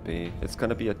is gonna be. It's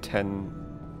gonna be a $10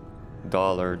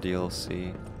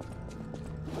 DLC.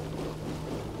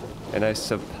 And I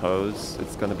suppose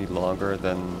it's gonna be longer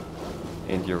than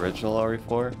in the original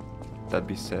RE4. That'd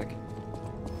be sick.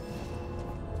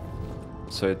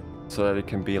 So that it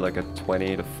can be like a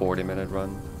 20 to 40 minute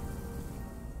run.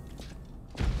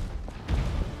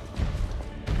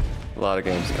 A lot of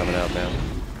games coming out, man.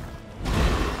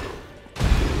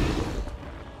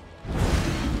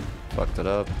 Fucked it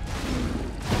up.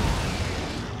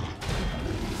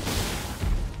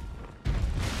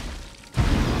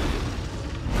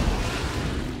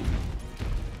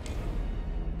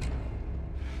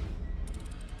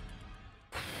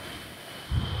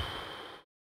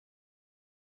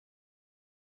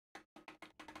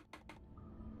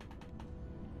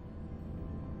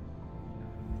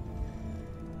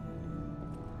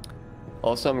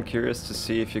 Also, I'm curious to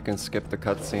see if you can skip the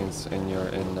cutscenes in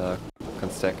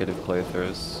consecutive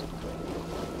playthroughs.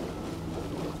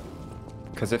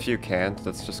 Because if you can't,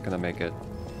 that's just gonna make it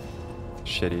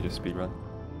shitty to speedrun.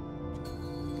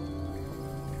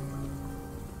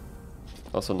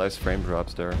 Also, nice frame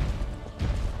drops there.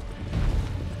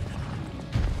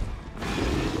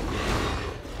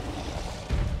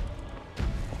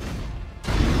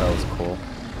 That was cool.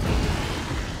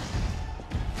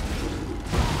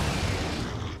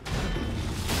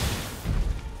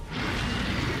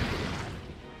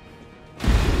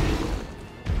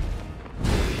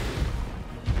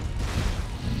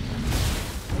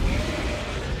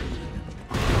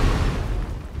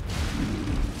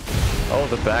 Oh,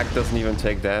 the back doesn't even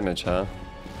take damage, huh?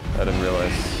 I didn't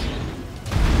realize.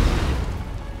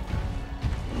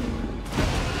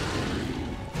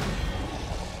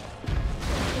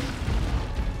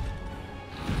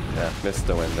 Yeah, missed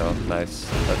the window. Nice.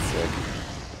 That's sick.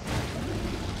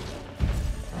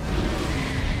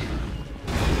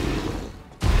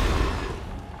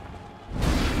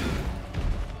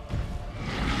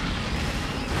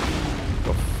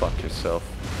 Go fuck yourself.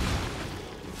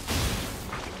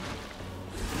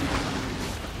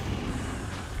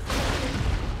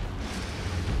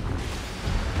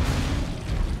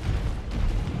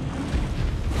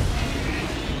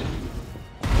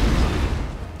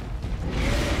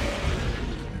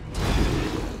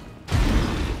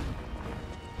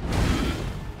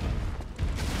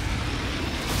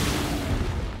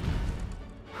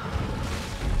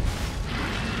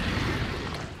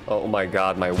 Oh my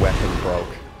god, my weapon broke.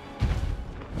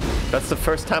 That's the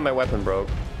first time my weapon broke.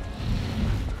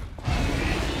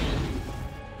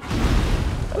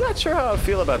 I'm not sure how I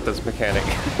feel about this mechanic.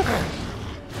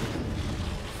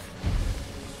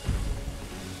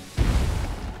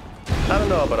 I don't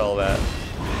know about all that.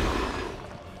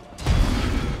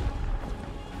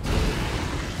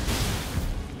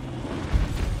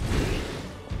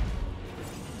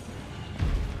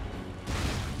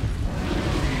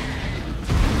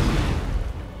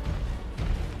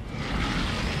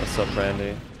 up,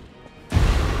 Randy?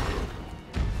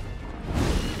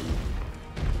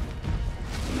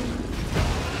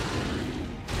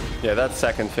 Yeah, that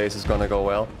second phase is gonna go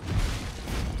well.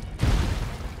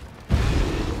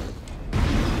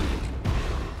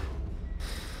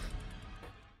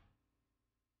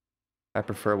 I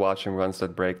prefer watching runs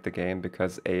that break the game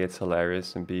because A, it's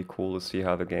hilarious, and B, cool to see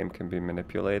how the game can be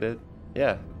manipulated.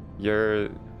 Yeah,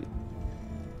 you're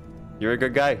a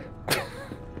good guy.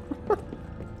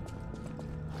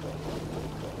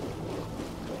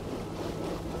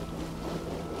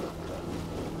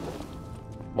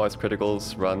 Moist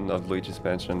Critical's run of Luigi's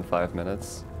Mansion in 5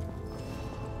 minutes.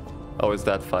 Oh, is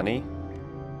that funny?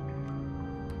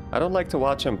 I don't like to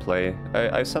watch him play.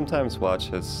 I sometimes watch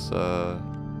his,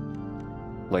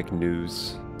 like,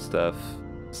 news stuff.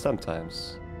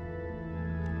 Sometimes.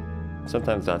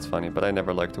 Sometimes that's funny, but I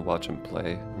never like to watch him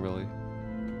play, really.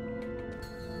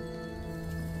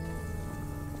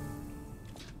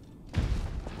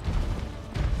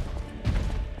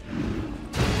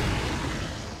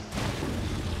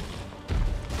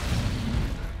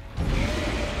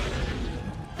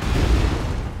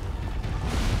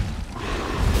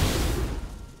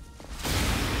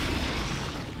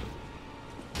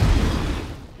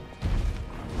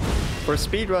 For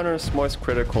speedrunners, Moist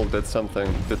Critical did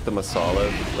them a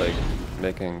solid, like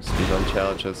making speedrun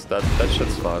challenges. That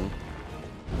shit's fun.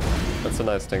 That's a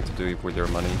nice thing to do with your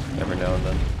money every now and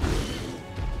then.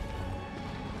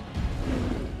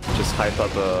 Just hype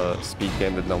up a speed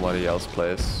game that nobody else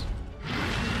plays.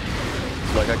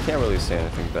 Like, I can't really say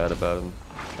anything bad about him.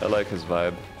 I like his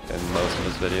vibe in most of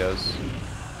his videos.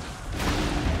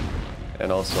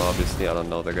 And also, obviously, I don't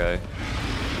know the guy.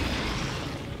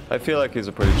 I feel like he's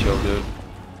a pretty chill dude.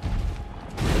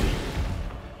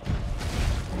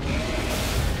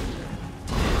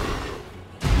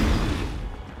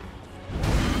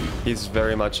 He's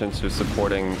very much into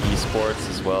supporting esports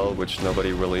as well, which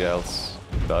nobody really else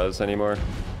does anymore.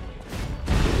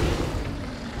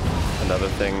 Another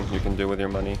thing you can do with your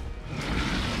money.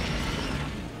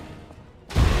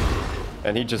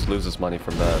 And he just loses money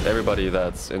from that. Everybody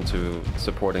that's into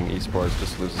supporting esports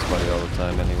just loses money all the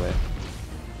time anyway.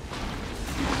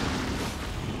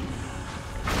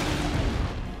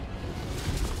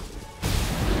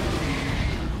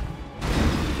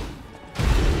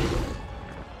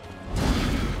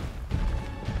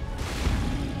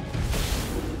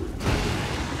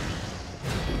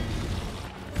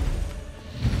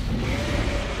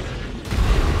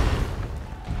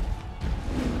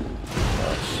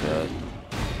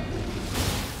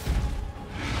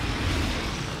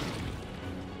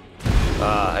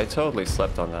 I totally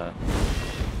slept on that.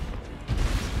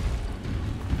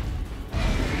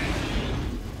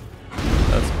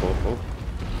 That's cool.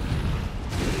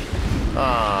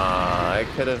 Ah, I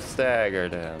could have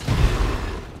staggered him.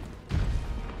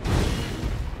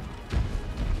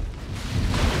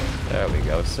 There we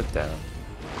go, sit down.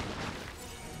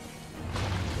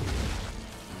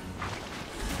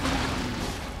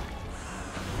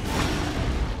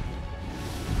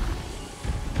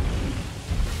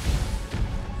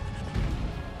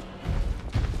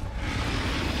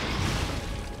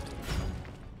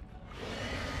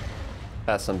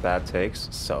 Has some bad takes,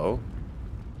 so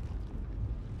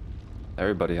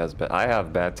everybody has I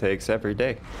have bad takes every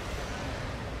day.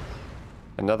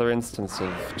 Another instance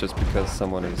of just because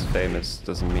someone is famous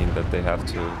doesn't mean that they have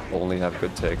to only have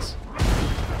good takes.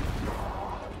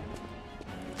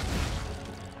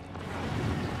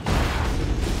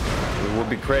 It would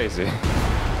be crazy.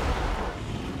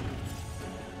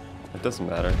 It doesn't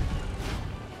matter.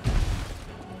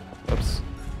 Oops.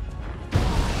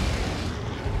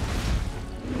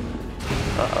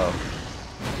 Uh-oh.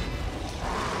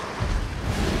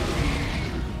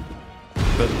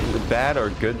 But the bad or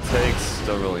good takes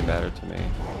don't really matter to me.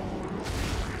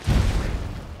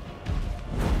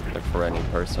 Like for any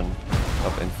person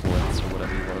of influence or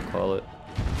whatever you want to call it.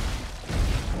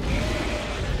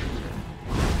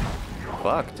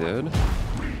 Fuck, dude.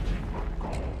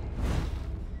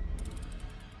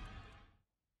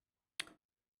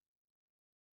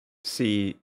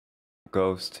 See,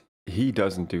 Ghost, he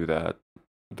doesn't do that.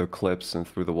 The clips and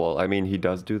through the wall. I mean, he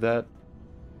does do that,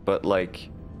 but like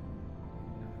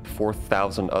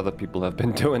 4,000 other people have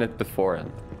been doing it before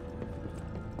him.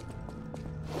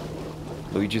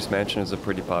 Luigi's Mansion is a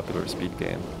pretty popular speed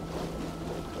game,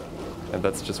 and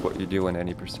that's just what you do in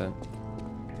any percent.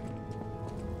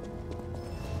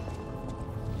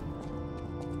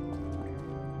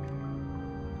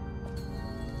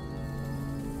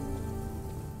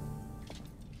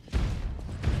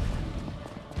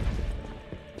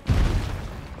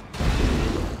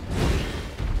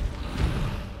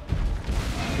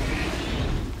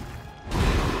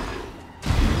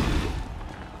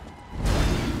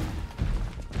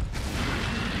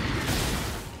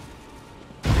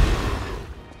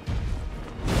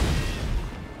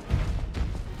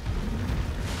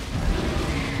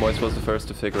 Moist was the first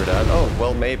to figure it out. Oh,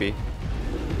 well, maybe.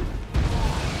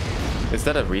 Is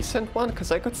that a recent one?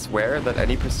 Because I could swear that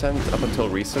any percent up until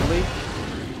recently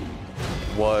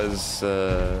was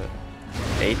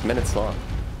 8 minutes long.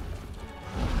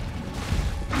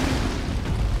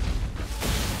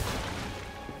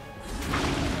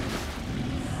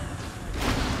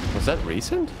 Was that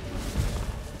recent?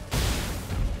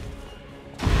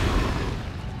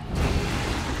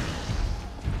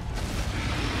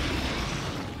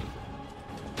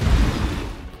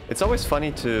 It's always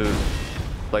funny to,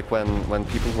 like, when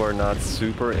people who are not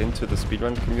super into the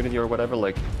speedrun community or whatever,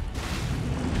 like,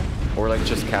 or like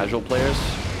just casual players,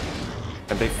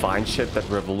 and they find shit that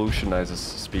revolutionizes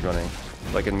speedrunning.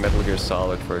 Like in Metal Gear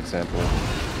Solid, for example,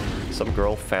 some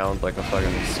girl found like a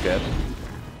fucking skip,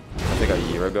 I think a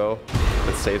year ago,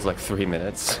 that saves like 3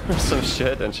 minutes or some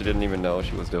shit, and she didn't even know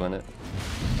she was doing it.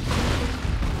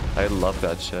 I love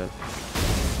that shit.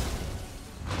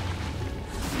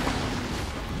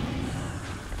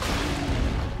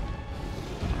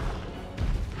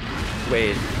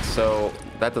 Wait, so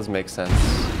that doesn't make sense.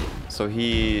 So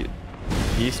he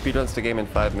speedruns the game in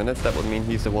 5 minutes? That would mean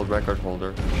he's the world record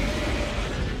holder.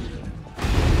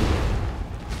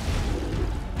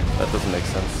 That doesn't make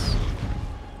sense.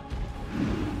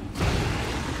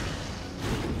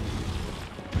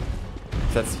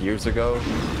 That's years ago.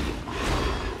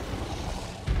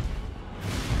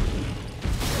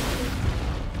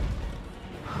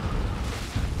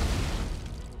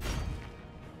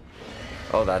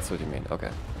 Oh, that's what you mean. Okay.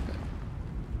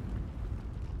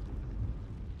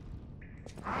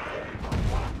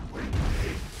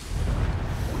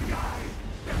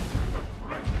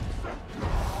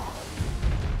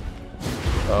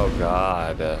 Oh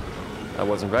god, I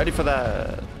wasn't ready for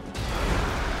that.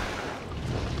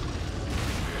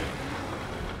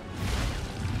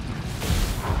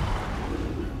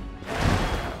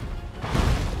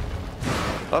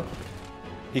 Oh,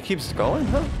 he keeps going,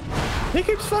 huh? He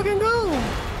keeps fucking going!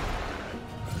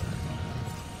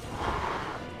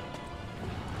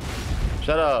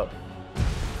 Shut up.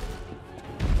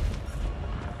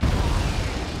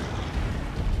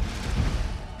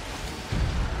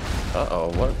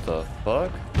 Uh-oh, what the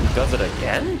fuck? He does it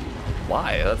again?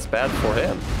 Why? That's bad for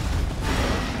him.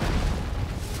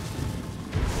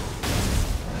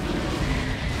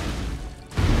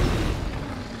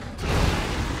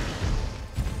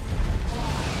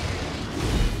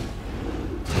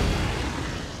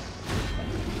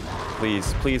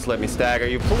 Please, please let me stagger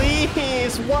you.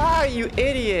 Please! Why, you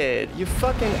idiot? You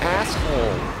fucking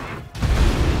asshole.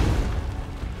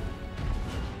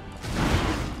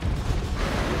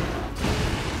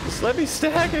 Just let me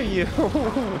stagger you.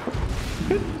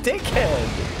 You dickhead.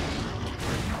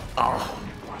 Oh.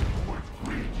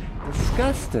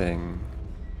 Disgusting.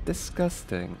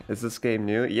 Disgusting. Is this game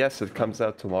new? Yes, it comes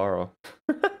out tomorrow.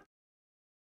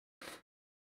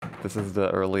 This is the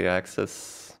early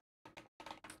access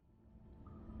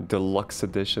deluxe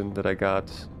edition that I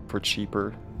got for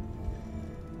cheaper.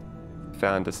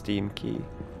 Found a Steam key.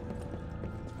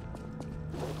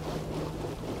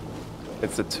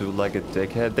 It's a two-legged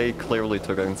dickhead. They clearly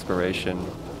took inspiration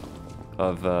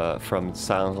of from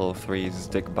Silent Hill 3's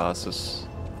dick bosses.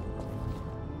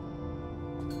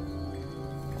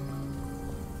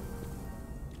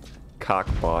 Cock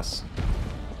boss.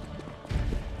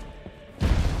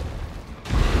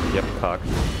 Yep, cock.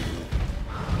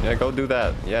 Yeah, go do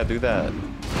that. Yeah, do that.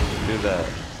 Do that.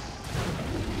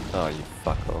 Oh, you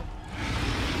fucko.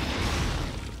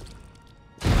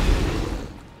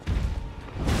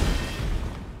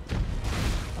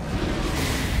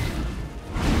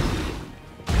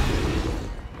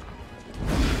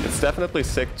 It's definitely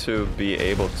sick to be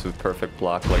able to perfect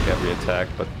block like every attack,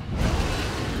 but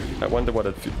I wonder what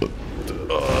it feels.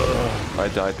 I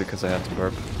died because I had to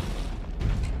burp.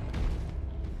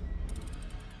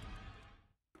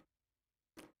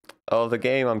 Oh, the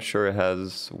game, I'm sure,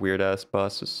 has weird-ass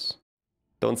bosses.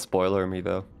 Don't spoiler me,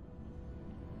 though.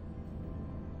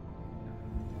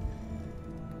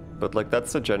 But, like,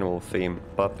 that's the general theme.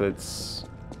 Puppets,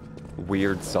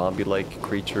 weird zombie-like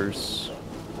creatures,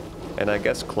 and I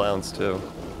guess clowns, too.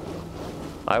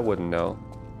 I wouldn't know,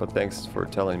 but thanks for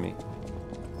telling me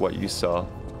what you saw.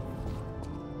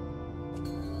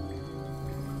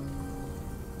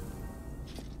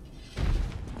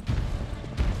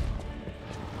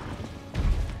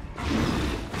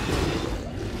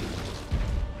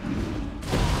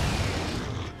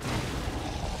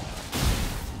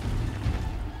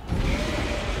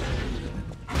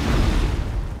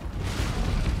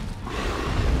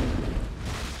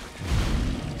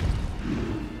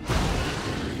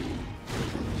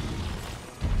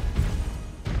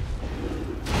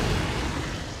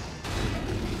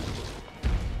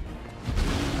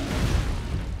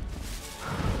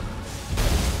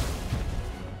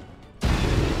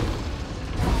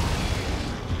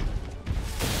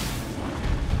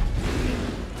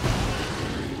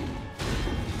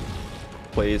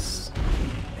 please.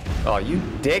 Oh, you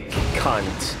dick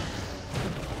cunt.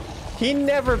 He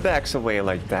never backs away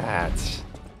like that.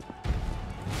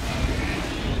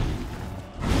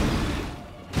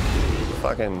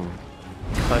 Fucking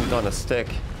cunt on a stick.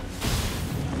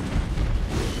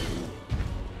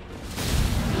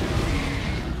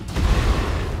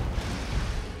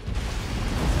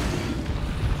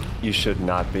 You should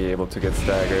not be able to get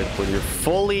staggered when you're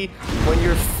fully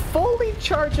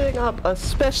charging up a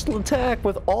special attack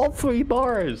with all 3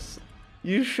 bars.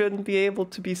 You shouldn't be able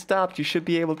to be stopped. You should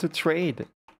be able to trade.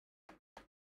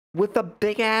 With a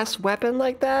big ass weapon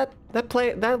like that?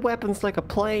 That weapon's like a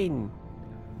plane.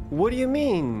 What do you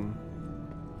mean?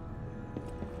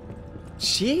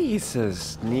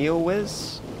 Jesus,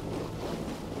 Neo-Wiz.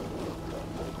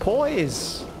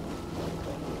 Poise.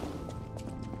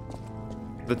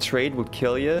 The trade would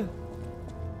kill you?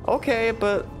 Okay,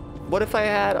 but what if I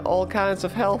had all kinds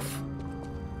of health?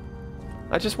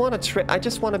 I just want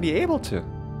to be able to.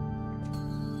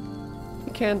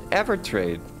 You can't ever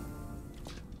trade.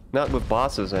 Not with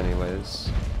bosses anyways.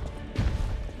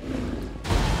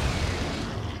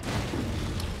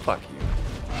 Fuck you.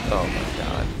 Oh my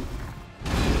god.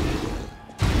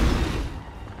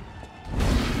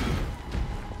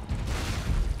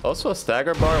 Also a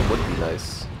stagger bar would be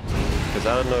nice. Because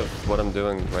I don't know if what I'm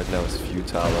doing right now is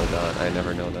futile or not. I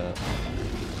never know that.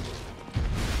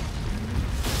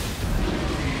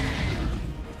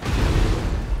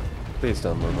 Please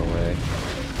don't move away.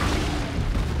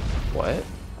 What?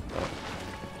 Oh.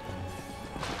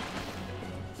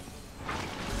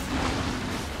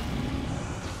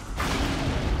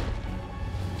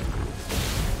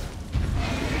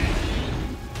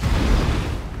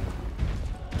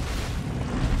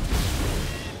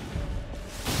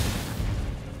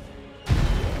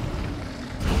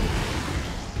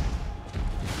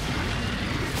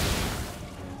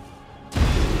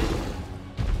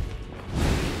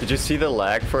 Did you see the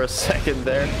lag for a second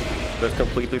there? That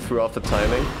completely threw off the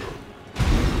timing.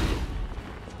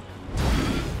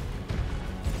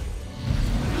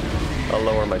 I'll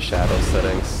lower my shadow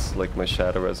settings, like my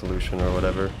shadow resolution or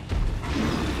whatever.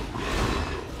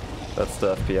 That's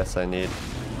the FPS I need.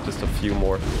 Just a few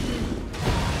more.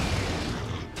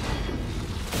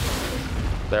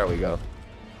 There we go.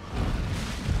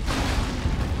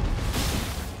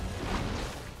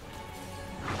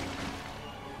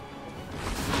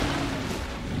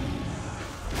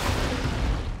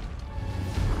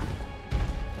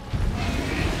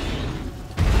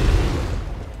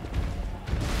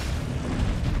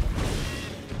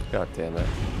 God damn it.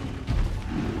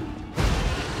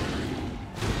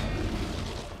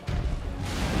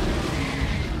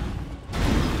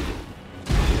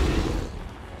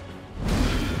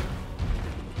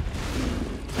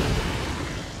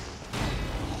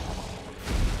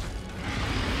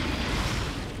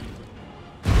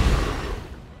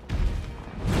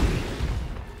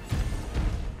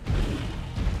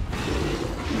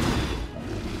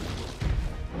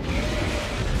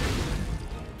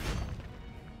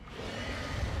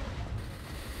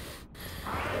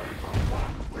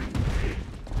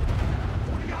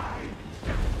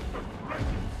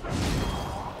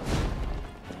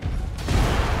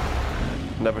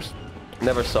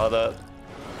 Never saw that.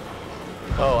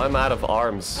 Oh, I'm out of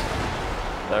arms.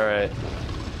 Alright.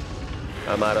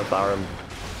 I'm out of arm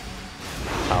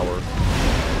power.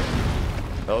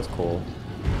 That was cool.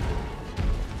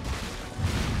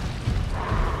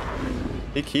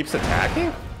 He keeps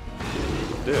attacking?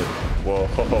 Dude.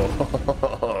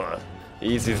 Whoa.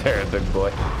 Easy there, big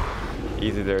boy.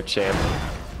 Easy there, champ.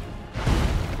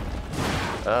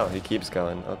 Oh, he keeps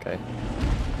going. Okay.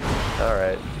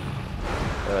 Alright.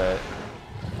 Alright.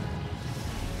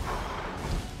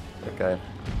 Okay.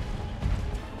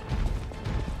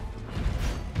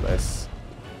 Nice.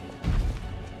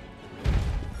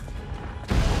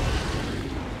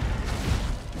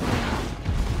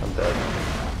 I'm dead.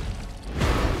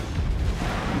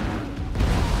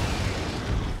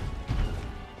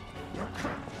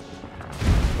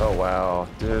 Oh wow,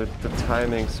 dude, the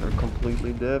timings are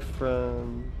completely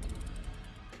different.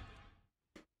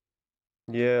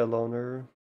 Yeah, loner.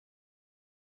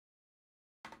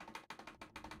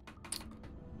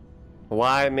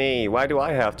 Why me? Why do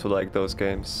I have to like those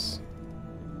games?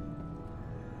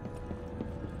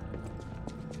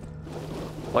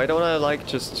 Why don't I like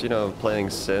just, you know, playing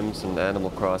Sims and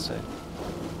Animal Crossing?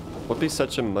 Would be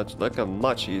such a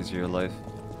much easier life.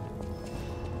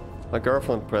 My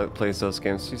girlfriend plays those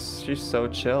games. She's so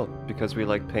chill because we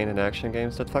like paint and action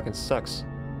games. That fucking sucks.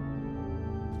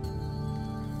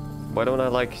 Why don't I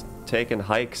like taking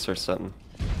hikes or something?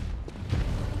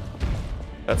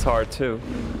 That's hard too.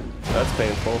 That's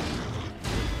painful.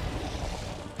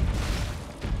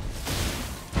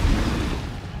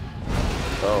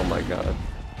 Oh my god.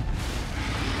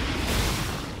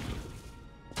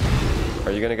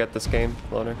 Are you gonna get this game,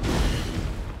 Loner?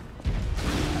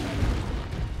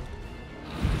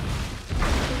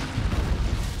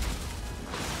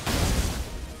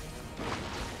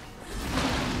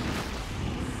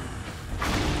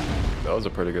 That was a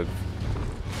pretty good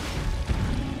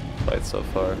fight so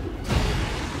far.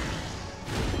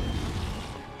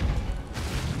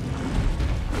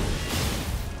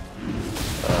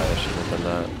 I shouldn't have done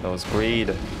that. That was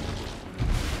greed.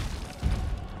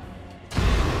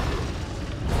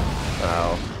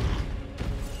 Ow.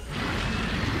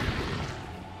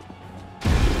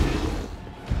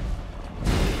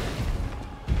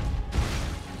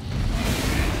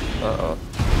 Uh-oh.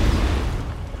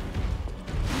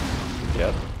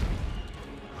 Yep.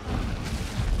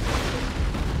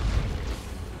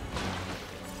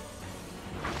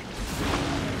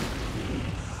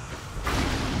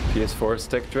 PS4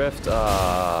 stick drift?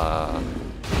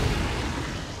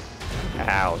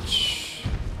 Ouch.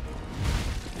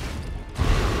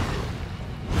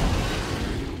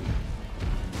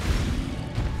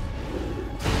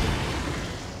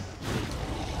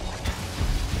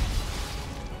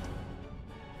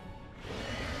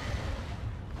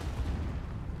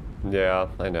 Yeah,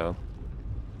 I know.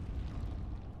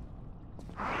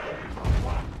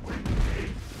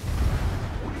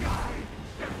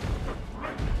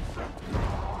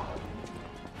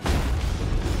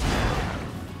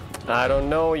 I don't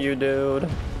know you, dude.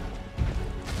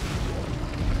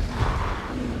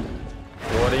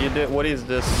 What are you doing? What is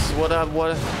this? What? I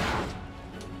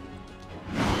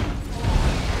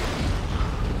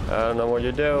don't know what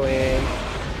you're doing.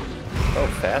 Oh,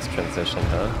 fast transition,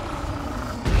 huh?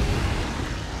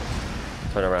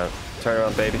 Turn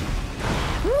around, baby.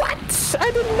 What?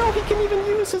 I didn't know he can even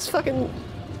use his fucking...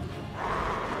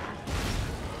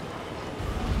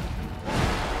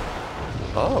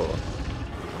 Oh.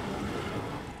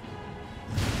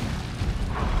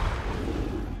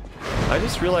 I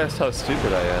just realized how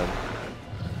stupid I am.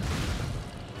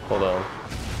 Hold on.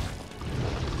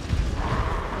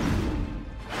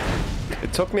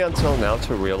 It took me until now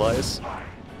to realize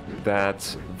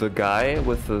that the guy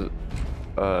with the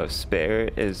spare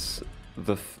is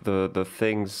the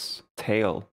thing's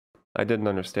tail. I didn't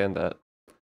understand that.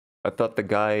 I thought the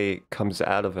guy comes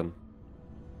out of him.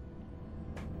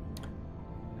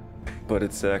 But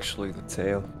it's actually the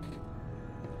tail.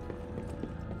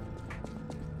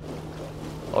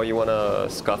 Oh, you want a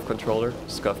SCUF controller?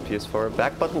 SCUF PS4?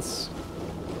 Back buttons,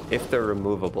 if they're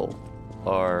removable,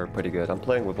 are pretty good. I'm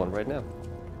playing with one right now.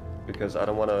 Because I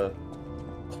don't want to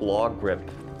claw grip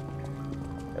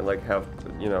and like have,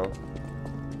 you know,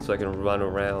 so I can run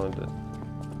around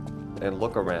and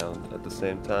look around at the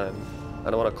same time. I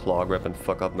don't want to claw grip and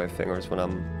fuck up my fingers when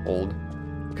I'm old.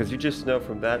 Because you just know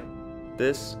from that,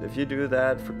 if you do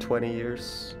that for 20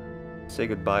 years, say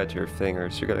goodbye to your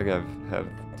fingers. You're gonna have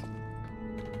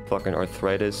fucking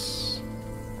arthritis.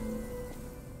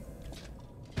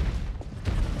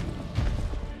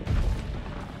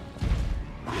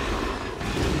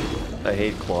 I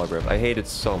hate claw grip. I hate it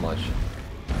so much.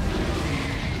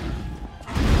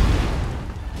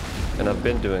 And I've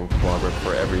been doing claw grip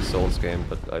for every Souls game,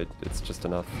 but it's just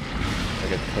enough. I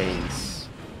get pains.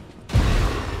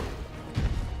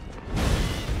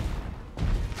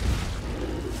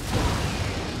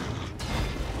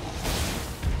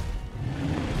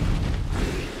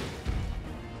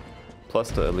 Plus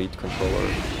the Elite controller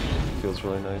feels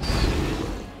really nice.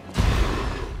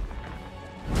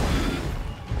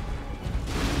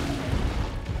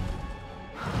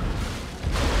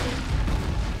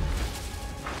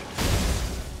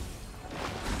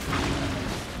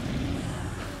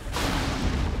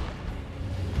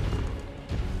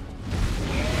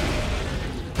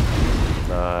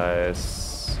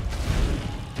 Nice.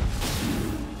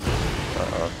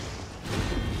 Uh-oh.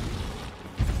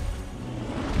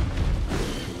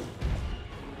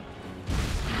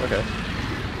 Okay.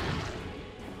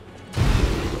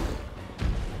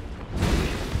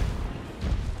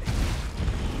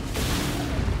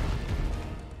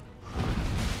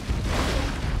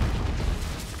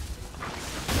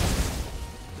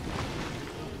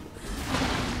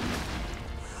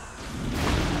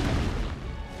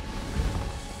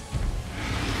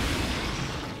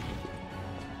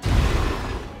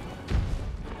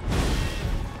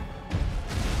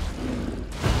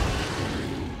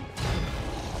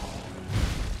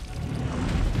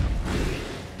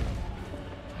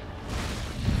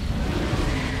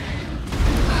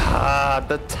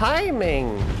 The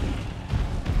timing!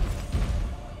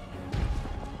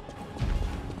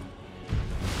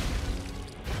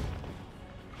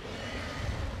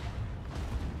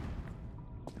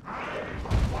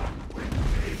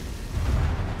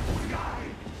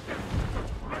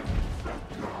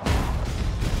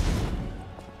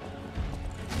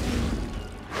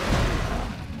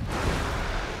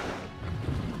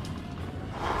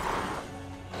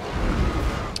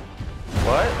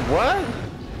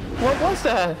 is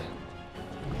that?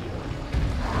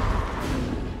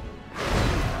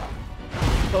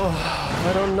 Oh,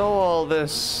 I don't know all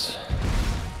this.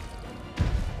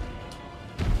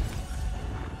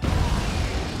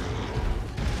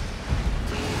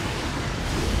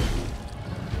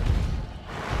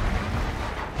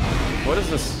 What is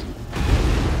this?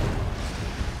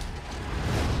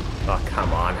 Oh,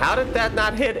 come on. How did that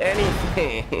not hit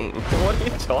anything? What are you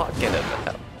talking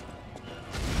about?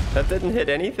 That didn't hit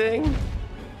anything?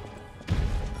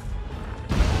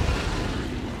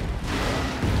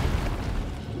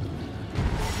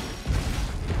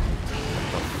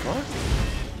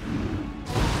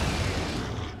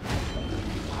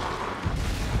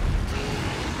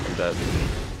 That.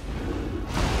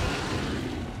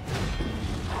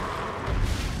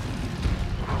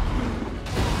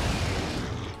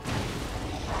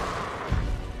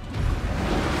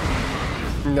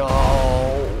 No.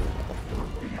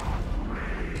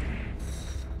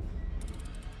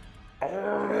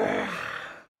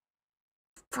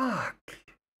 Fuck.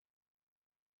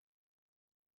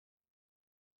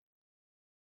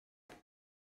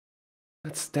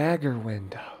 That stagger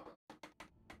window.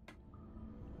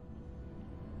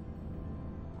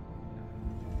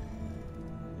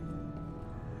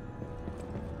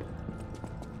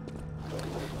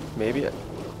 Maybe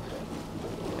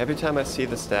every time I see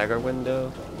the stagger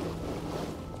window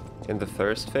in the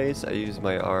first phase, I use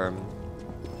my arm.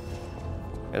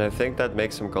 And I think that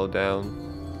makes him go down.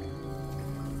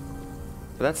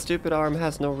 But that stupid arm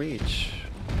has no reach.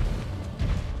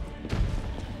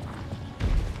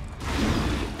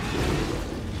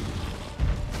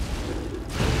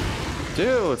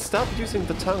 Dude, stop using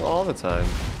the tongue all the time.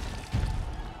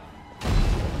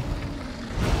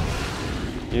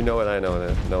 You know it, I know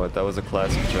it. Know it. That was a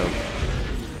classic joke.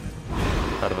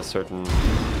 Out of a certain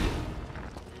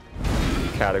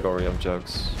category of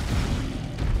jokes.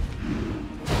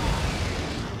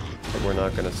 But we're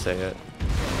not gonna say it.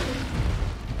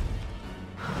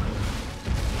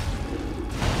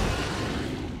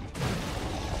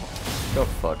 Go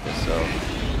fuck yourself.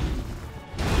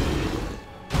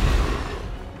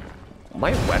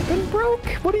 My weapon broke?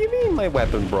 What do you mean my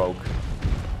weapon broke?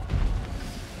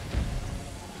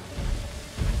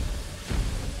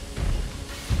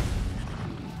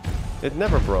 It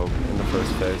never broke in the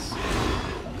first phase.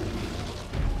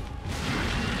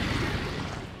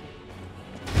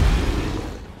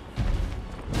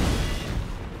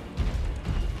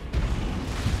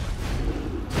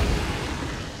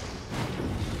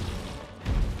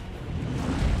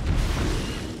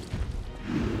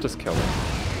 Just kill him.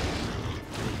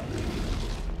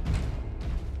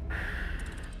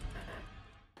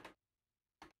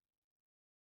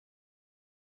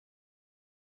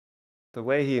 The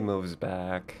way he moves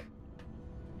back.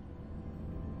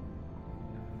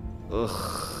 Ugh.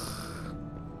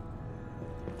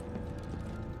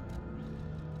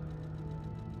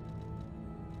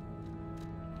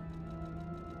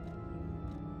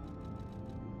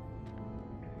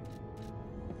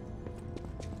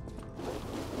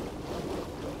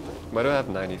 Why do I have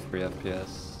 93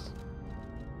 FPS?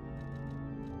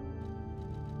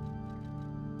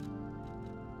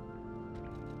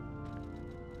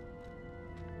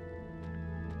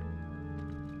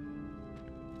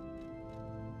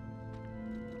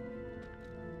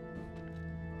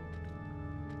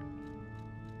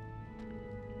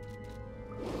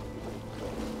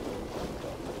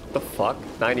 The fuck?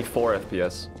 94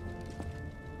 FPS.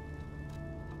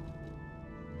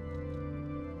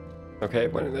 Okay,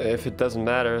 if it doesn't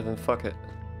matter, then fuck it.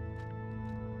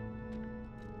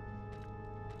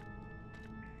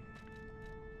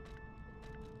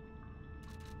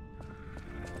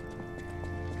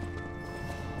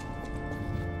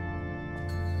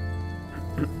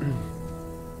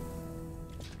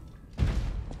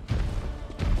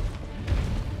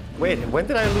 Wait, when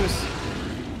did I lose?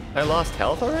 I lost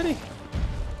health already?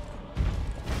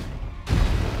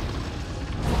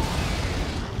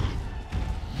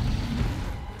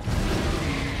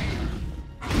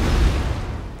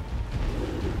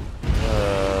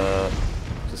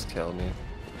 Just kill me.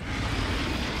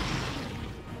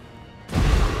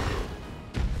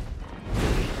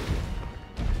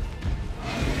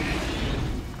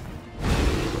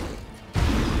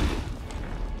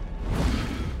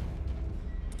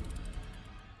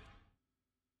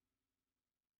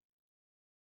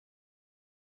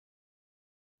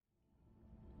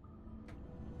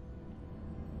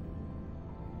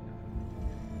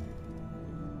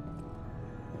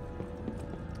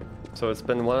 So it's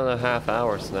been 1.5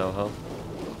 hours now, huh?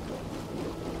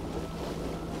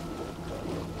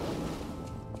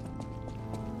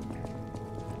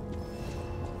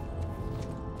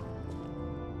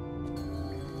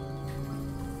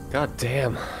 God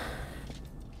damn.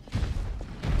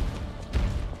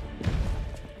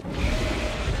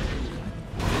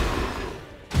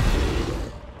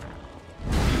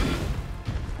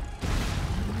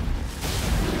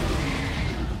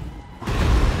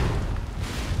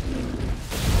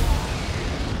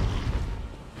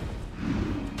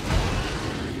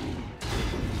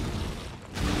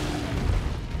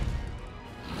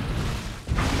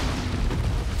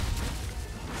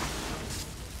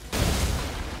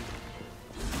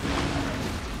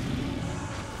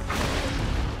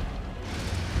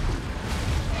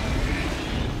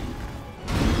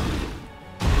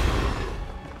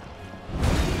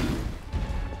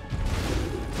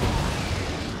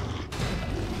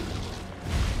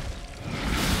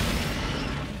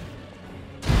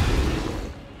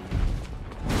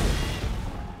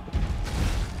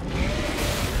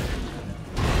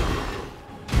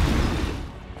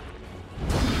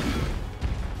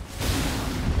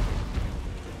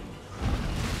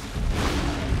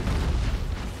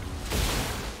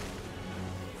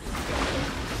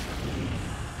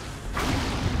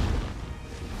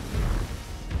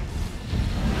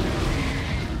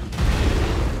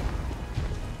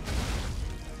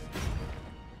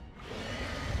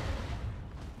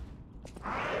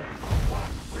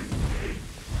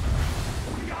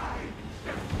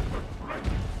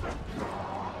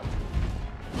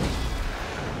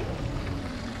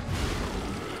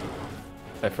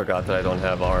 I forgot that I don't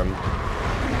have arm.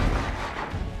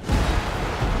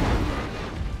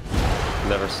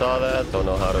 Never saw that, don't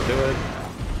know how to do it.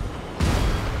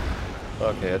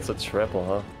 Okay, it's a triple,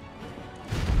 huh?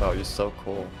 Wow, you're so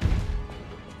cool.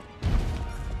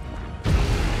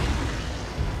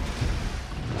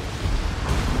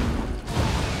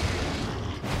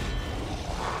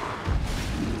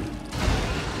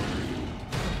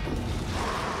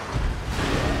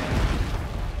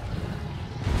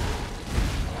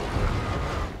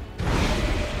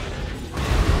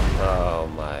 Oh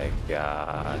my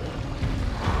god.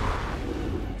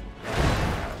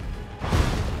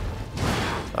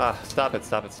 Ah, stop it,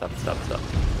 stop it, stop it, stop it, stop it.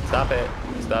 Stop it,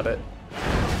 stop it.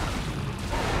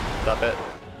 Stop it,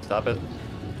 stop it.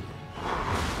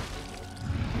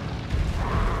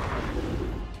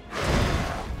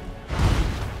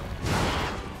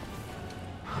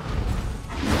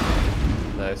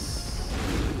 Nice.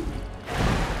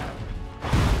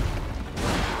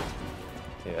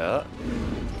 Yeah.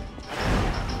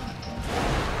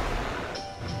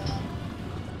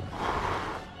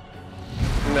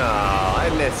 No,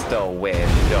 I missed the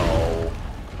window.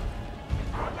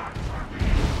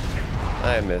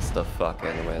 I missed the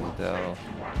fucking window.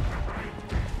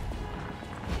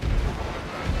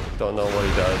 Don't know what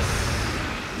he does.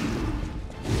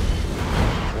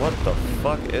 What the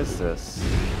fuck is this?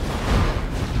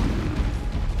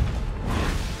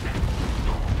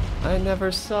 I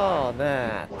never saw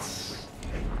that.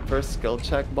 First skill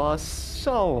check boss,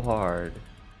 so hard.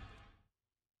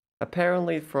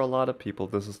 Apparently, for a lot of people,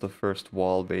 this is the first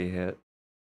wall they hit.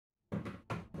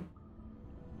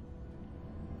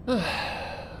 This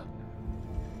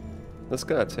is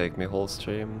gonna take me whole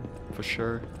stream, for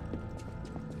sure.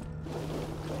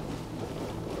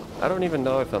 I don't even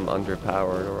know if I'm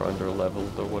underpowered or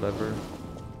underleveled or whatever.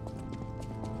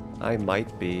 I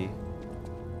might be.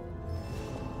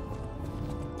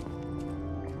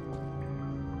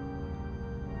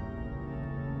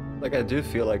 Like, I do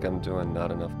feel like I'm doing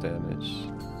not enough damage.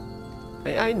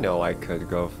 I know I could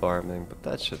go farming, but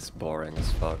that shit's boring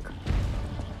as fuck.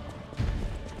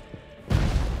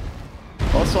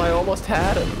 Also, I almost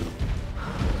had him.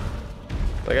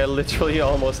 Like, I literally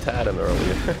almost had him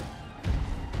earlier.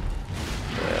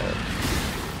 Yeah.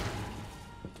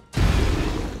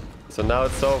 So now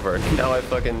it's over. Now I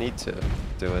fucking need to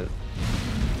do it.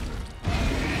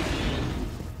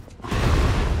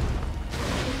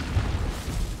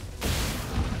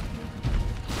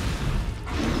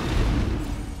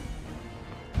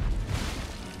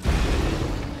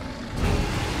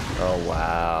 Oh,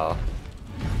 wow.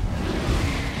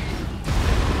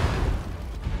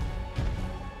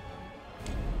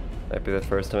 Might be the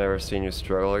first time I've ever seen you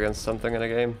struggle against something in a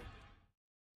game.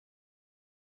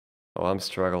 Oh, I'm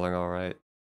struggling alright.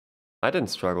 I didn't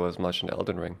struggle as much in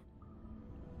Elden Ring.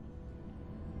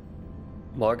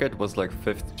 Margit was like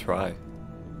 5th try.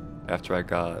 After I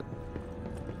got...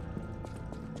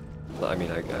 I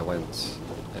mean, I went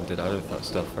and did other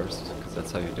stuff first, because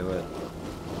that's how you do it.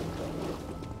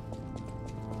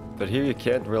 But here you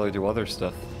can't really do other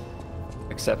stuff,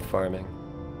 except farming.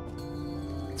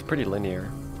 It's pretty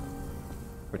linear,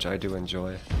 which I do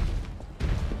enjoy.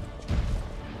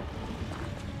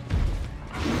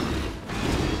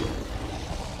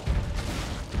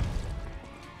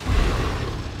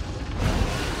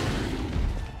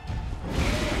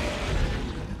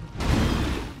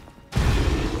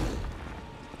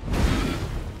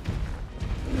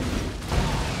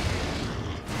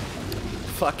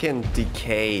 Fucking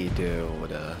decay,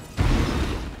 dude.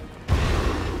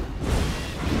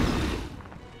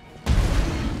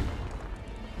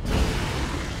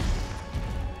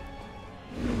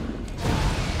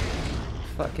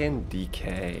 Fucking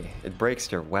decay. It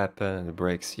breaks your weapon, it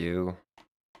breaks you.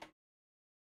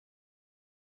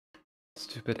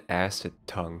 Stupid acid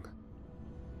tongue.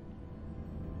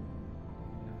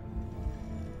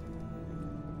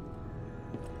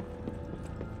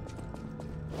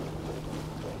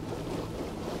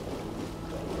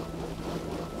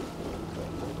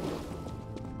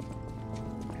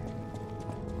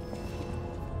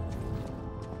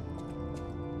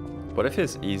 What if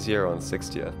it's easier on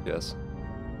 60 FPS?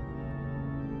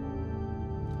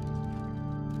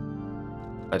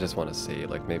 I just want to see,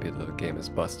 like, maybe the game is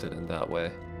busted in that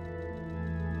way.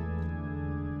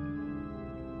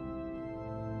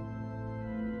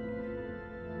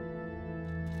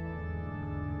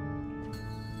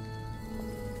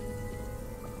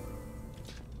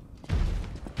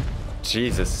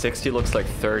 Jesus, 60 looks like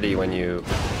 30 when you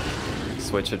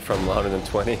switch it from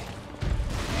 120.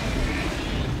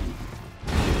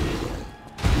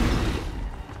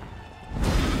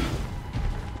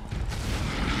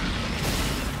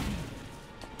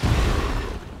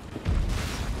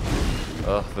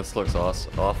 Oh, this looks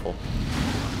awful.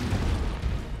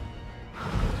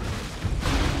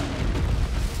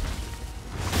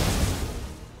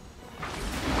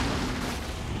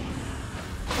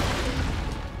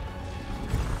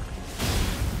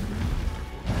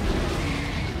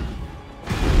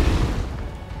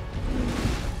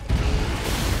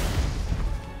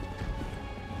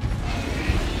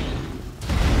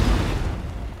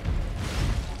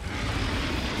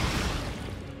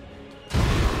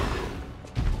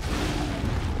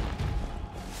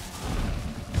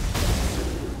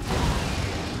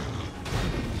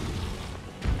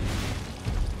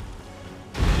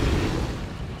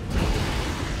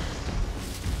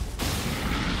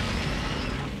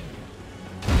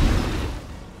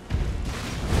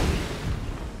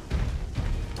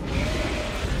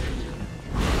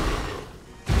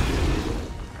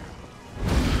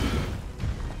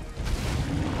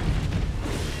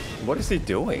 What is he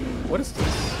doing? What is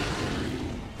this?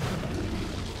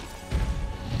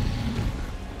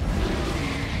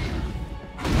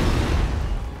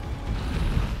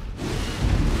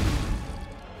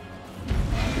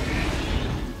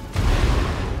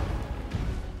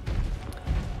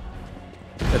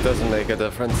 It doesn't make a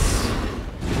difference.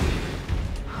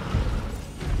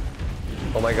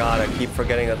 Oh my god, I keep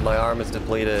forgetting that my arm is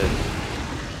depleted.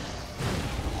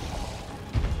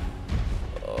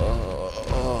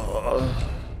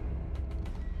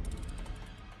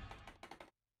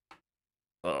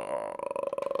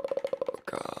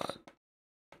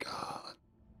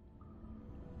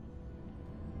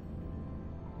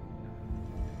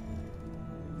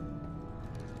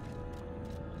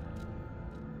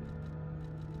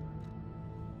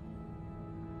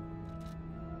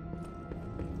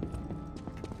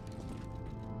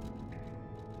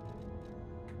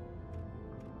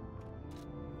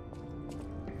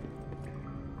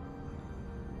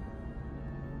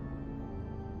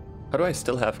 How do I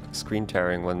still have screen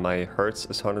tearing when my hertz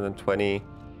is 120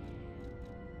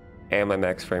 and my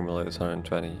max frame rate is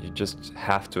 120? You just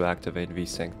have to activate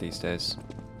VSync these days.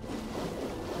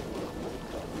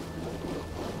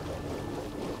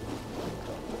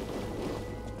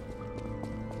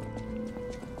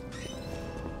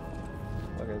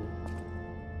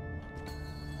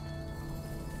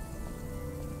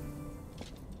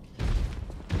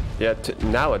 Yeah,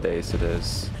 nowadays it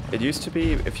is. It used to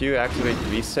be, if you activate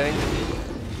VSync,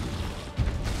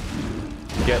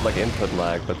 you get like input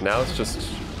lag, but now it's just,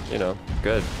 you know,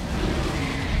 good.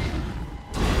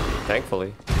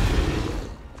 Thankfully.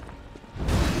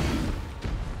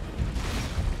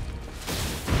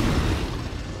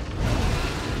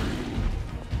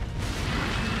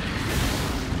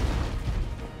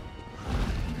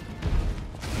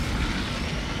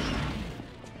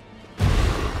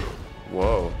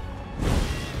 Whoa.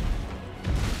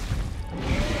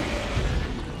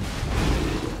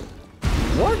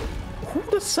 What? Who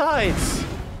decides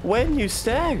when you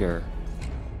stagger?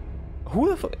 Who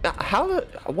the fuck? How the?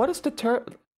 What is the term?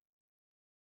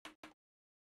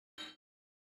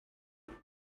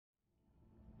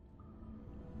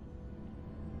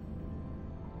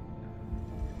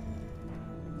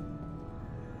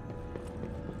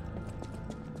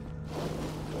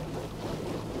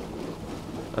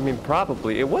 I mean,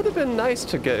 probably. It would have been nice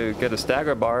to get a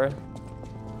stagger bar.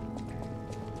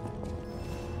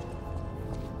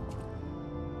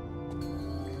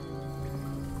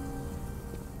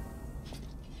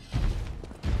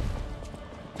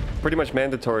 pretty much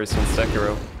mandatory since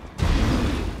Sekiro.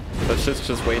 That shit's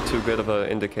just way too good of an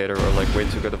indicator, or like way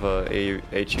too good of a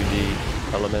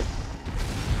HUD element.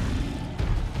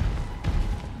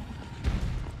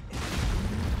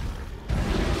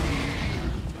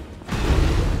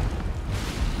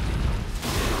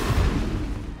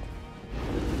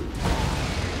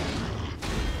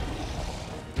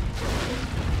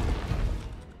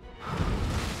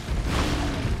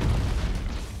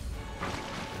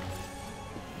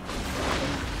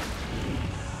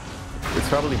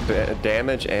 Probably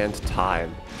damage and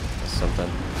time or something.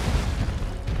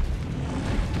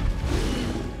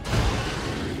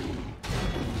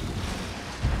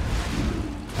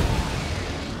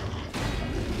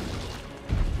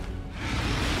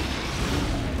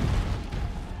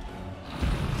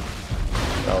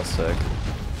 That was sick.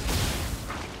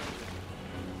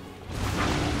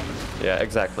 Yeah,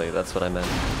 exactly. That's what I meant.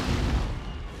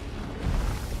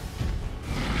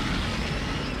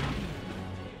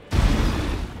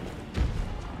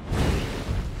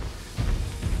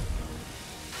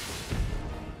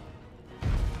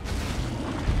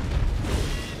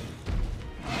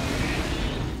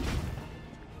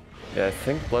 Yeah, I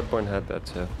think Bloodborne had that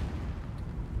too.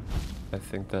 I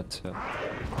think that too.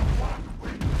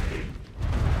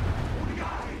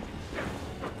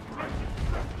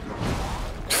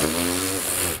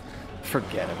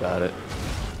 Forget about it.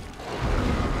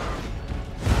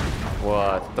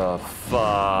 What the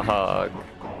fuck?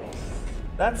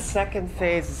 That second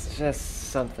phase is just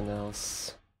something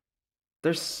else.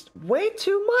 There's way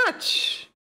too much!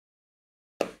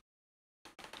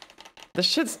 The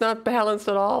shit's not balanced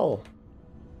at all.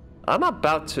 I'm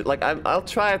about to, like, I'll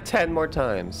try it 10 more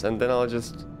times, and then I'll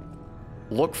just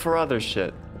look for other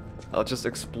shit. I'll just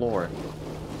explore.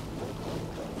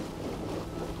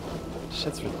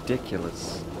 Shit's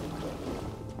ridiculous.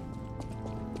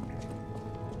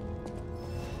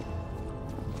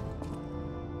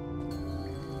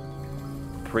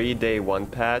 Pre-day 1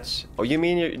 patch? Oh, you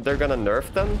mean they're gonna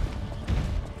nerf them?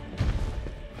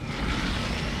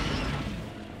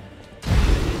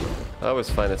 I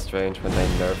always find it strange when they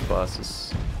nerf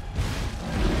bosses.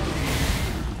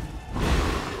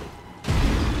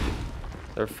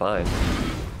 They're fine.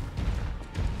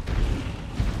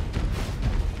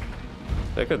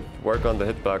 They could work on the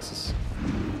hitboxes.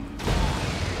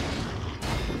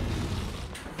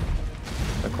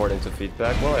 According to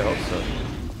feedback, well, I hope so.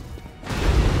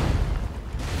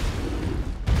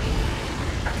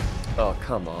 Oh,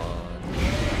 come on.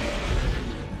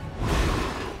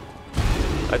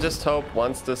 I just hope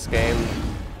once this game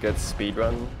gets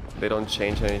speedrun, they don't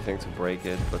change anything to break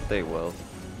it, but they will.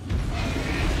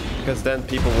 Because then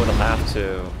people would have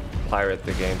to pirate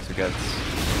the game to get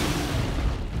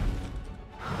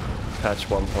patch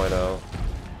 1.0.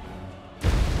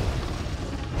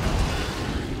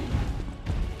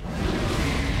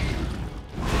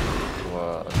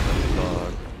 What the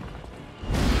fuck?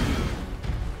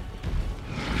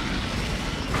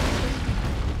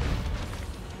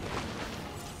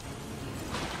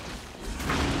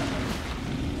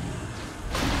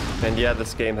 And yeah,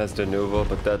 this game has de novo,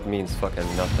 but that means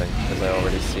fucking nothing, because I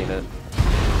already seen it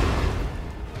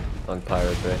on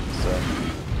Pirate Bay, so...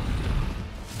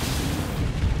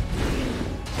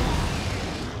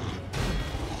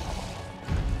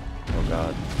 Oh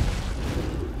god.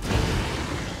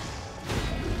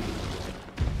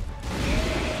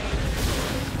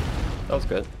 That was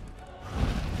good.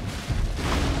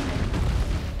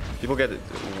 People get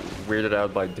weirded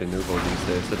out by de novo these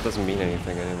days. It doesn't mean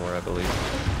anything anymore, I believe.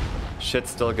 Shit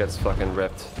still gets fucking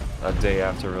ripped a day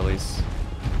after release.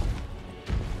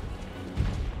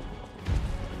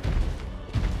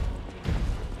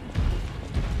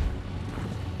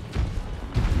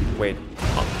 Wait,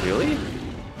 oh, really?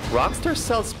 Rockstar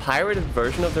sells pirated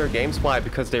version of their games? Why?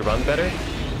 Because they run better?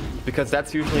 Because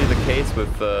that's usually the case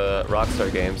with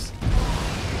Rockstar games.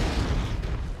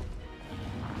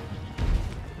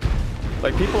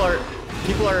 Like people are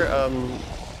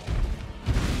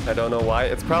I don't know why,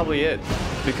 it's probably it.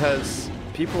 Because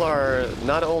people are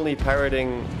not only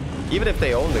pirating, even if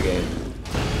they own the game,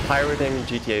 pirating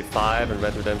GTA 5 and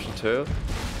Red Redemption 2,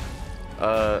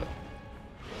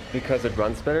 because it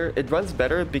runs better. It runs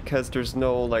better because there's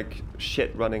no like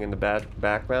shit running in the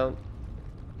background,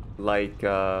 like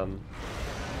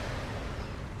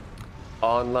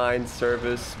online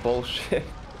service bullshit,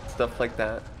 stuff like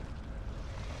that.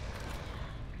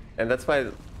 And that's why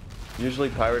usually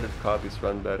pirated copies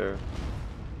run better.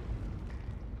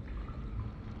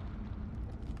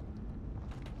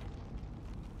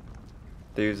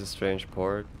 They use a strange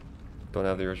port, don't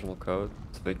have the original code,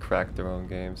 so they crack their own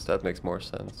games. That makes more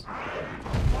sense.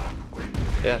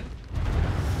 Yeah.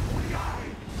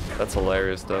 That's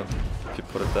hilarious though, if you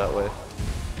put it that way.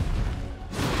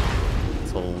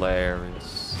 It's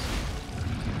hilarious.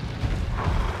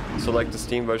 So like the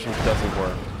Steam version doesn't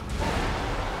work.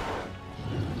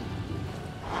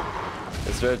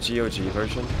 Is there a GOG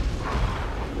version?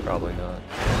 Probably not.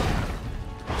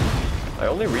 I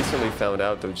only recently found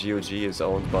out that GOG is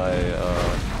owned by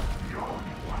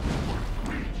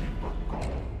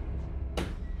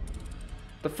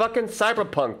the fucking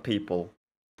Cyberpunk people.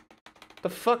 The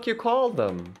fuck you call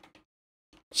them?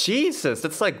 Jesus,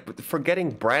 that's like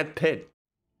forgetting Brad Pitt.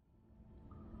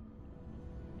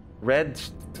 Red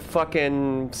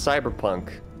fucking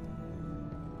Cyberpunk.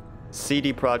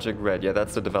 CD Projekt Red, yeah,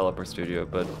 that's the developer studio,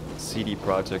 but CD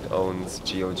Projekt owns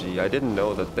GOG. I didn't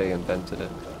know that they invented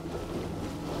it.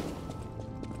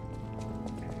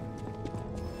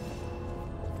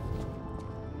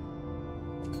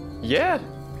 Yeah,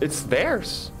 it's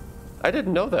theirs. I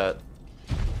didn't know that.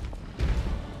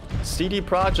 CD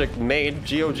Projekt made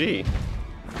GOG.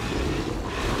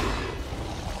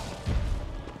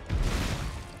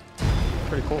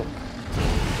 Pretty cool.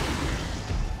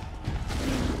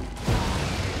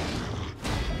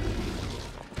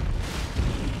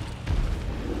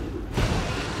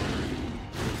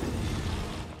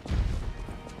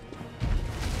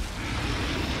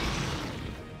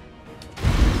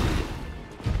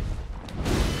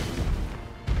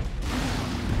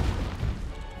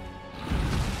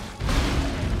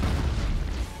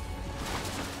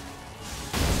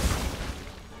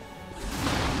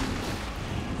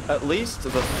 At least the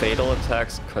fatal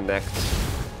attacks connect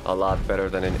a lot better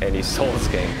than in any Souls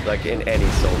game. Like in any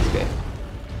Souls game.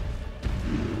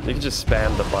 You can just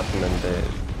spam the button and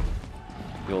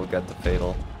you'll get the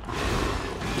fatal.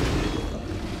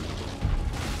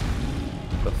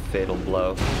 The fatal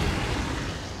blow.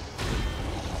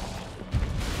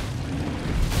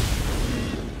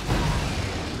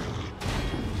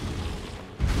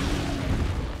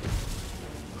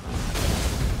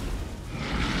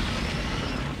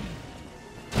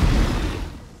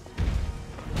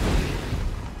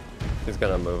 He's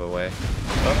gonna move away.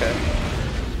 Okay.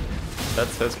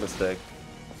 That's his mistake.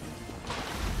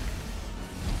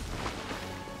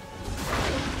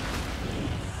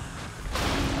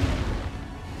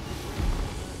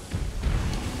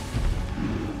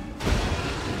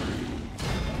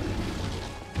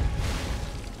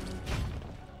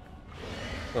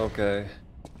 Okay.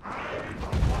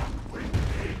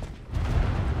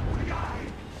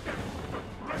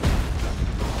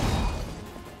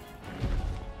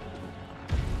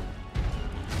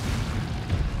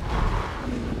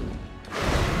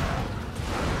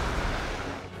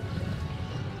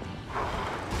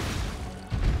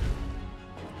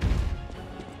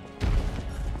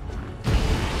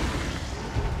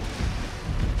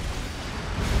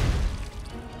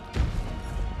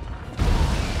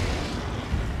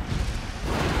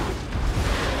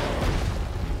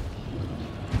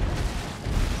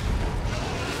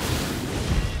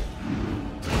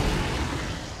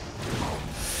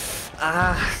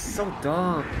 Ah, so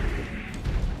dumb.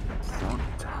 So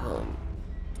dumb.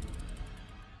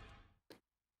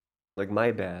 Like,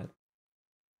 my bad.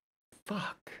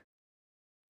 Fuck.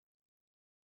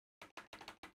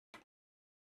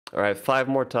 Alright, 5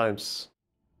 more times.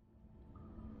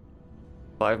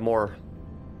 5 more.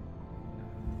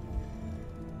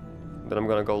 Then I'm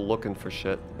gonna go looking for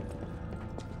shit.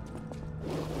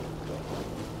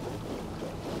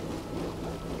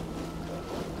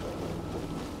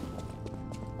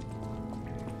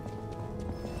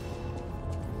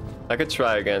 I could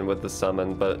try again with the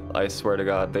summon, but I swear to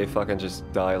God, they fucking just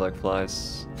die like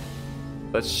flies.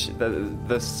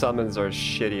 The summons are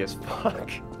shitty as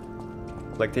fuck.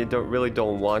 Like, they really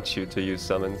don't want you to use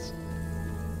summons.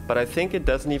 But I think it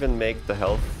doesn't even make the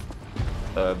health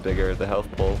bigger, the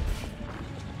health pool.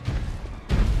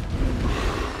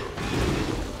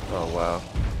 Oh, wow.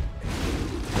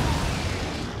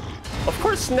 Of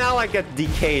course, now I get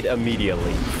decayed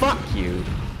immediately. Fuck you.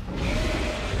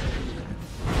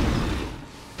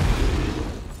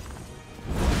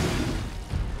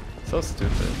 So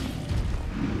stupid.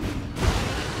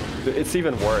 It's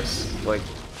even worse. Like,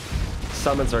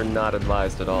 summons are not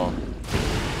advised at all.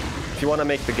 If you want to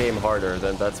make the game harder,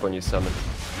 then that's when you summon.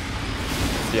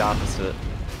 It's the opposite.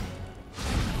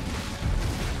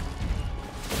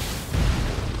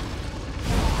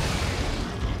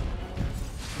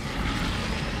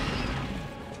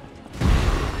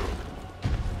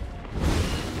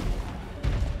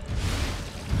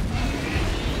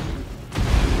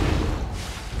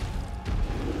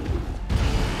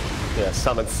 Yeah,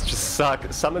 summons just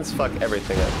suck. Summons fuck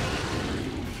everything up.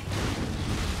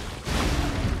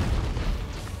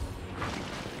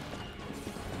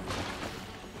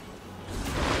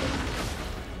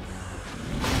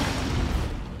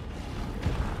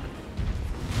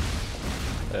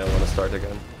 start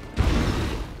again.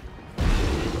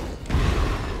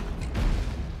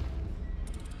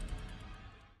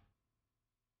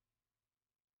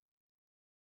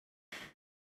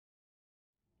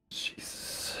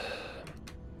 Jesus.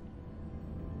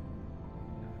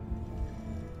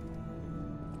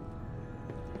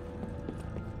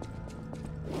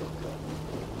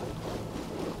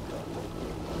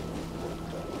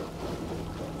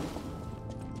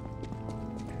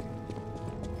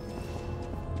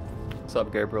 What's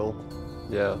up, Gabriel?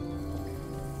 Yeah.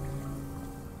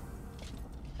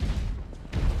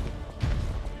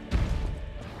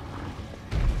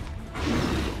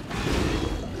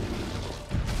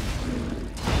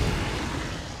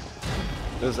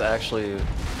 It was actually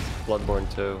Bloodborne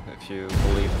 2, if you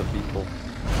believe the people.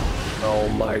 Oh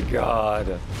my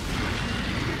god.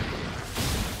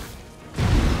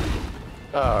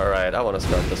 Alright, I want to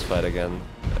start this fight again.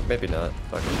 Maybe not.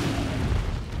 Fuck it.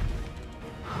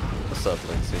 What's up,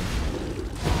 Lindsay?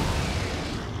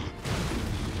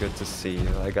 Good to see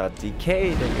you. I got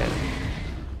DK'd again.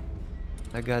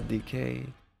 I got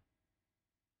DK'd.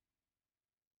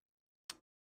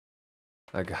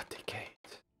 I got DK'd.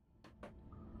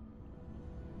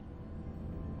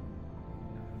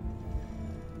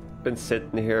 Been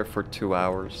sitting here for 2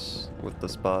 hours with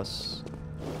this boss.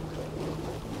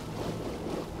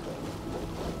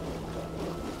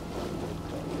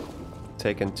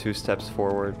 Taking 2 steps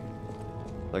forward,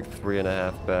 like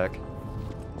 3.5 back.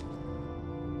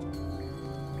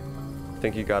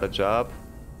 Think you got a job?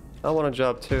 I want a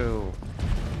job too.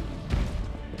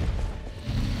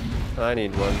 I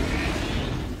need one.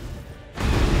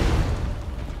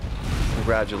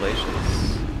 Congratulations.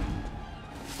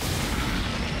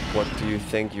 What do you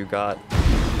think you got?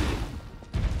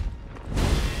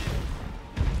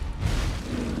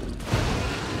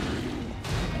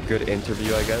 Good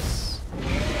interview, I guess.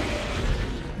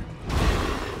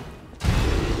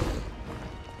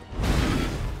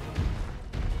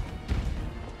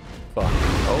 Fuck.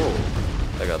 Oh,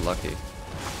 I got lucky.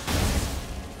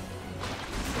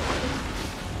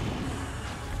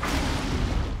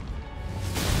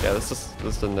 Yeah, this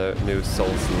is the new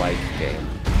Souls-like game.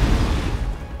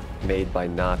 Made by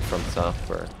not From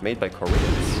Software. Made by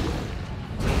Koreans.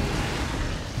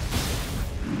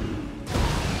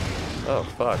 Oh,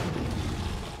 fuck.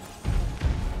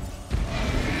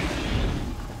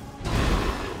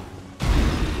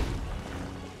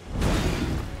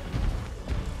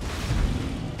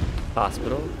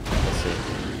 Hospital? Let's see.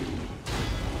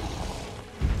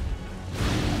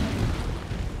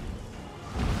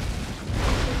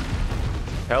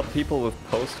 Help people with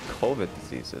post-COVID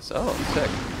diseases. Oh, sick.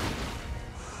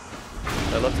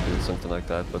 I'd love to do something like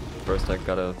that, but first I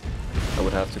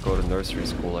would have to go to nursery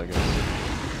school, I guess.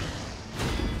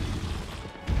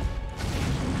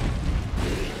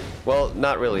 Well,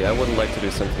 not really. I wouldn't like to do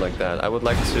something like that. I would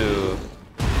like to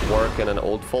work in an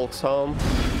old folks home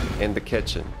in the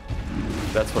kitchen.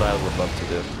 That's what I would love to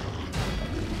do.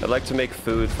 I'd like to make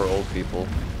food for old people.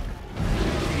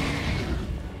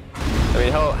 I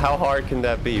mean, how hard can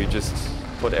that be? You just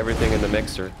put everything in the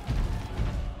mixer.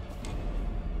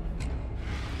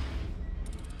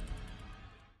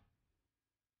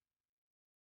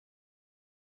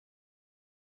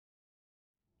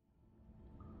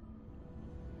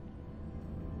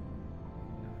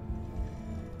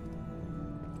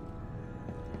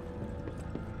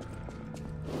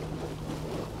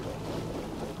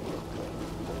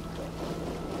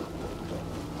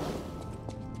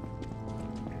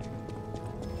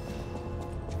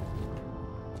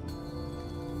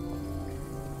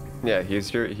 Yeah,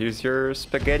 here's your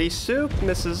spaghetti soup,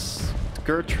 Mrs.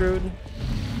 Gertrude.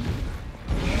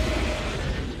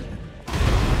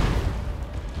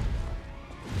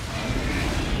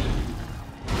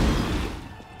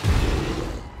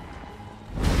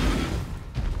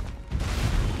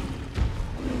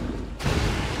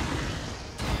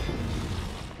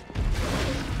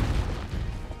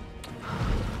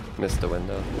 Missed the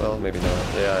window. Well, maybe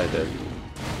not. Yeah, I did.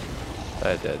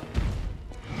 I did.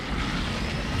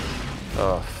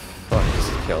 Oh, fuck,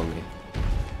 just kill me.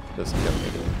 Just kill me,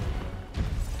 dude.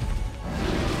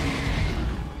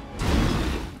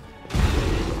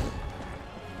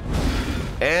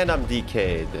 And I'm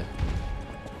DK'd.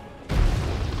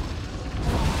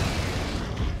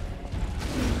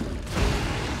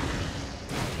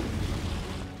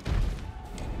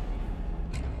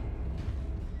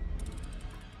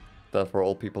 Not for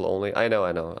old people only. I know.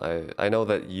 I know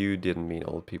that you didn't mean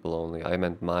old people only. I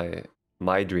meant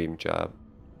my dream job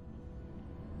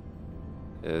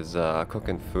is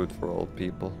cooking food for old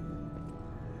people.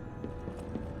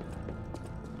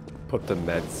 Put the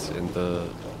meds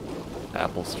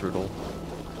Apple strudel.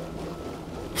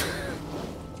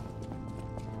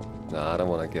 Nah, I don't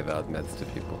want to give out meds to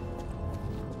people.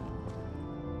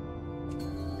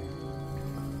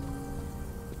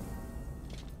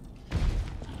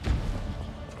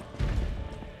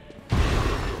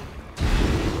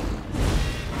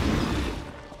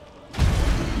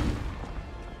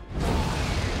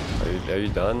 Are you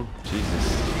done?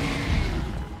 Jesus.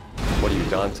 What are you,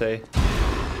 Dante?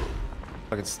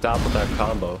 I can stop with that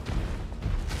combo.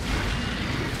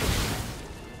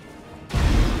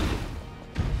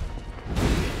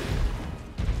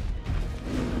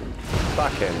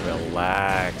 Fucking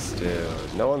relax, dude.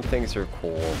 No one thinks you're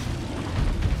cool.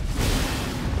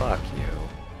 Fuck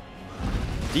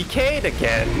you. Decayed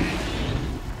again!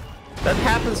 That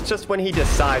happens just when he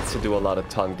decides to do a lot of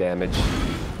tongue damage.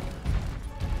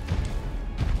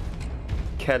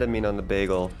 Ketamine on the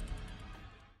bagel.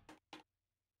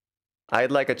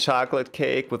 I'd like a chocolate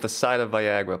cake with a side of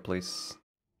Viagra, please.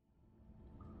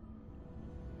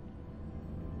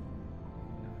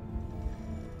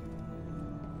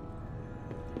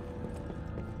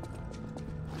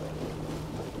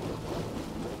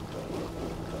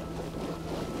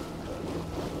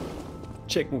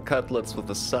 Chicken cutlets with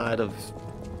a side of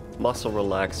muscle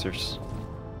relaxers.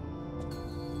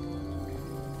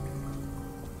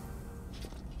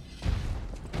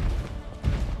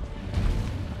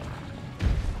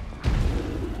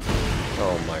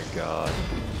 Oh my god.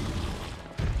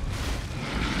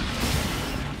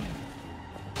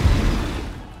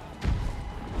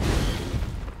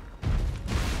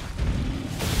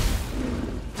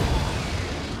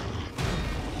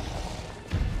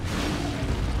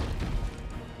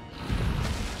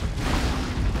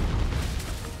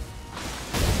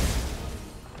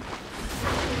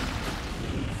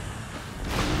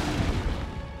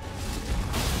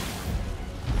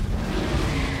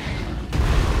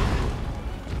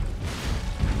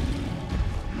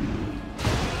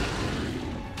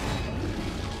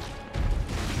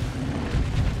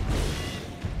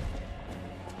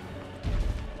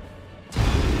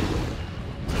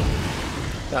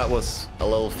 That was a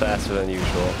little faster than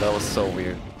usual. That was so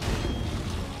weird.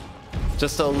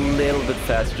 Just a little bit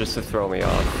faster just to throw me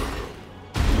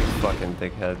off. You fucking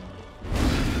dickhead.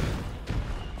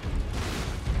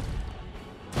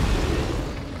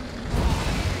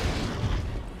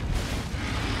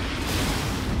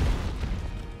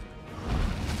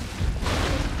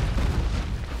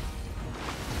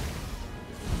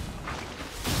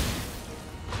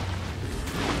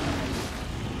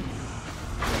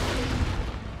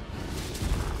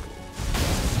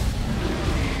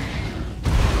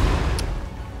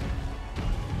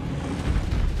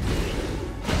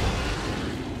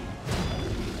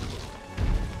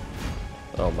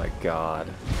 Oh my god.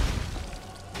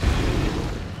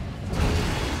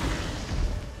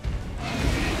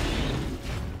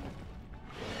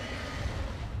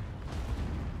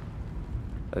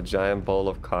 A giant bowl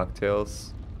of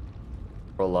cocktails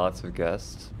for lots of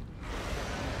guests.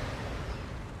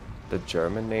 The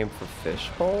German name for fish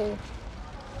bowl?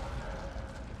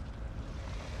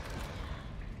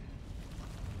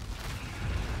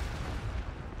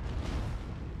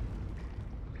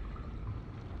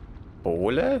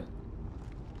 Bowle?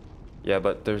 Yeah,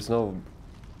 but there's no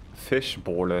fish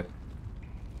bowle.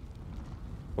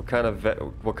 What kind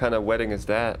of wedding is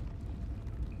that?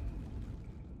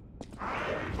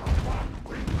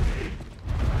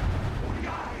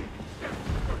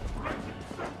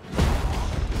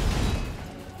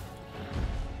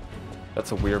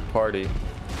 That's a weird party.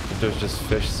 There's just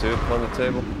fish soup on the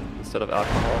table instead of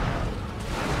alcohol.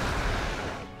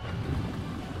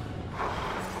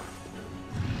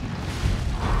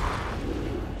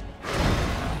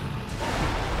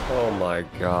 Oh my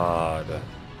god.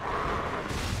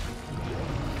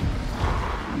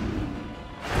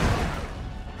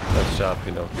 That shot,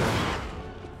 Pinocchio.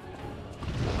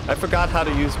 I forgot how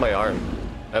to use my arm.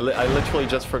 I literally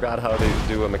just forgot how to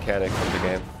do a mechanic in the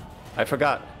game. I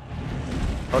forgot.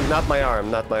 Oh, not my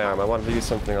arm, not my arm. I wanted to use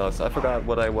something else. I forgot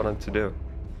what I wanted to do.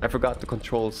 I forgot the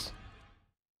controls.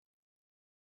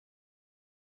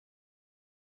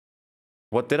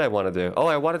 What did I want to do? Oh,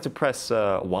 I wanted to press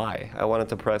Y. I wanted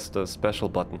to press the special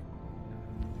button.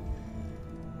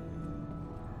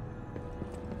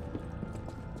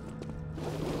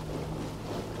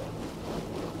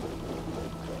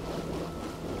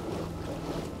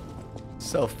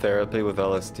 Self-therapy with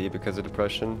LSD because of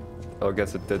depression. Oh, I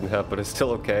guess it didn't help, but it's still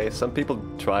okay. Some people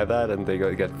try that and they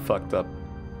get fucked up.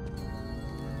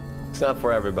 It's not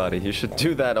for everybody. You should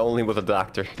do that only with a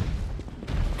doctor.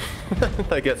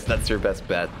 I guess that's your best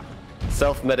bet.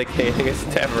 Self-medicating is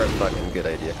never a fucking good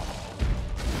idea.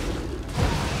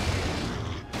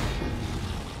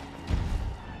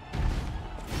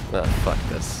 Ah, fuck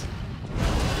this.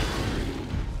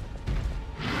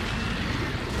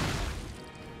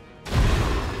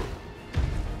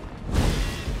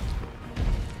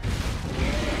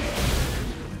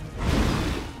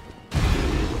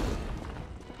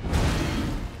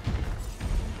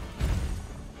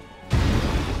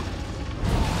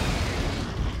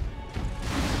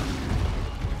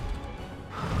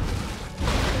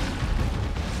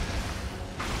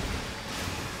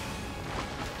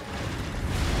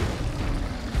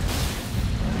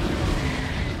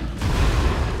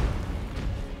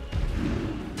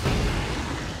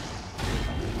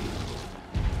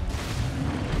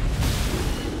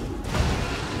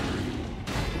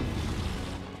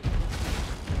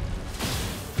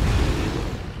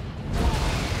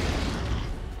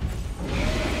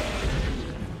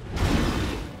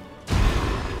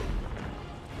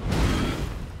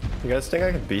 You guys think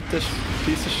I can beat this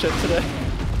piece of shit today?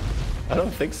 I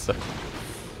don't think so.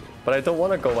 But I don't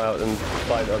want to go out and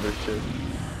find other shit.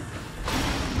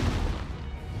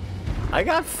 I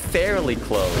got fairly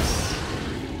close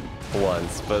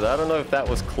once, but I don't know if that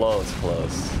was close.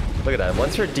 Look at that.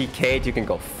 Once you're decayed, you can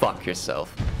go fuck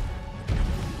yourself.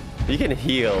 You can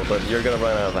heal, but you're gonna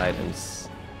run out of items.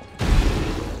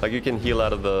 Like, you can heal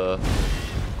out of the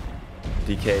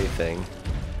decay thing.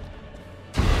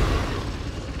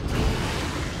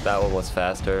 That one was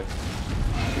faster.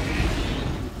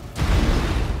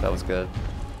 That was good.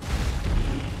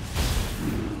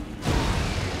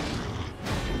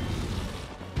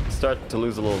 Starting to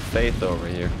lose a little faith over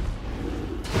here.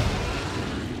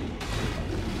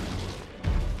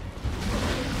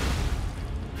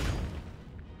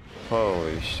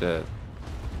 Holy shit.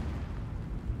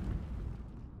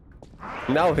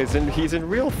 Now he's in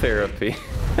real therapy.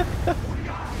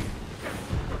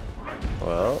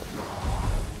 Well.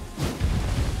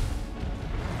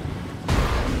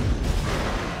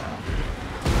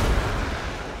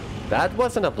 That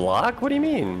wasn't a block? What do you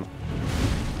mean?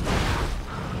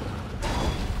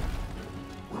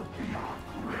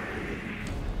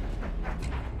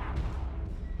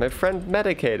 My friend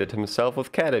medicated himself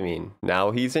with ketamine.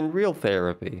 Now he's in real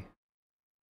therapy.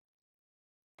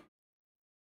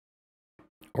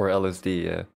 Or LSD,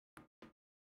 yeah.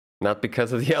 Not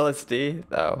because of the LSD?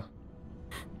 No.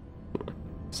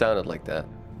 Sounded like that.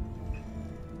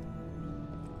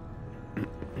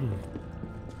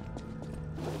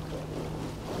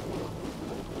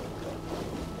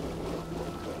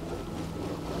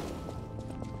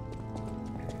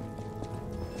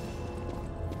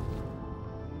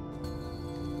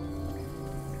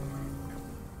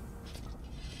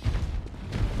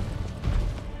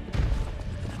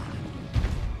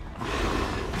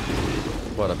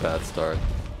 What a bad start.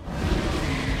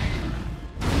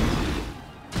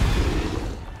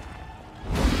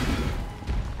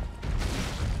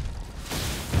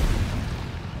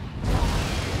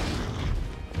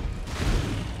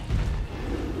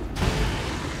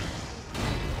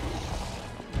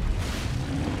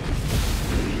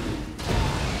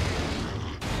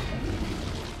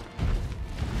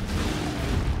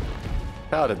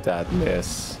 How did that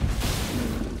miss?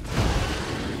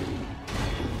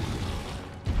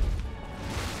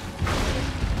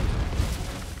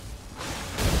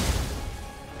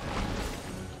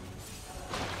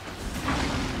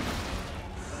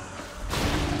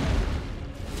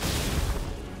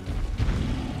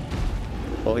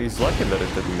 Well, he's lucky that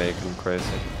it didn't make him crazy.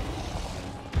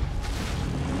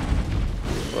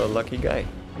 What a lucky guy.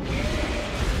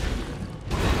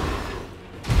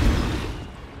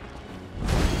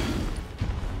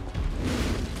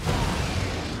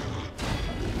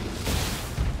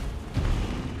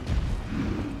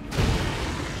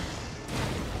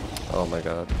 Oh my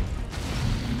god.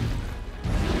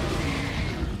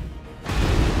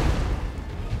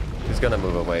 He's gonna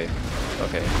move away.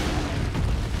 Okay.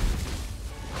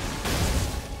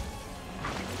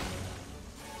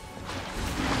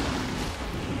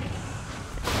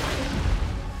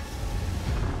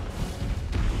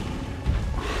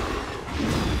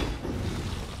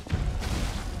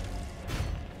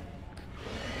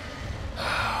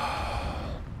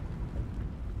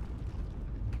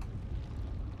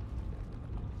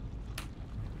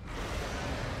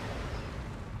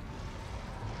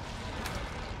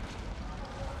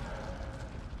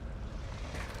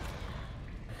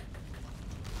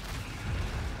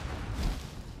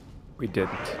 We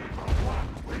didn't.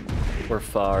 We're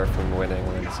far from winning,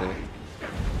 Lindsay.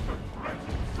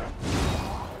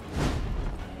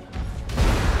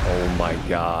 Oh my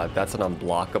god, that's an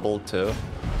unblockable too?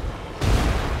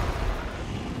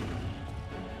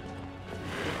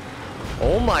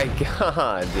 Oh my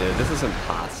god, dude, this is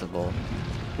impossible.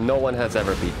 No one has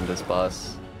ever beaten this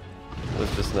boss.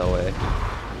 There's just no way.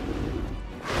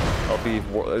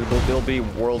 It'll be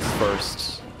world's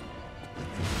first.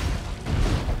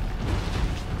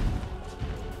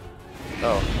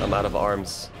 Oh, I'm out of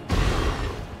arms.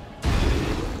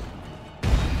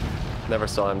 Never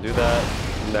saw him do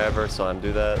that. Never saw him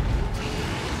do that.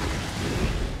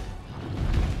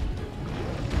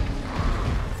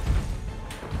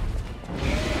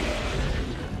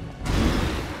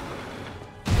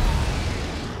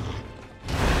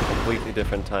 Completely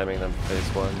different timing than phase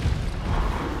 1.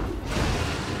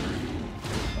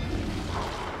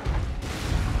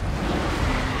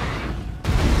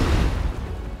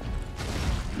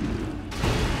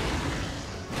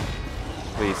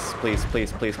 Please,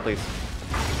 please, please, please, please.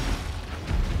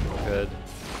 Good.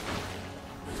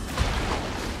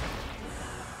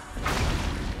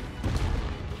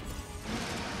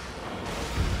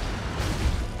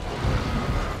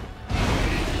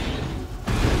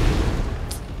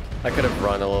 I could have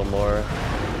run a little more.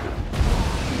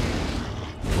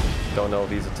 Don't know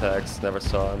these attacks, never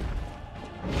saw him.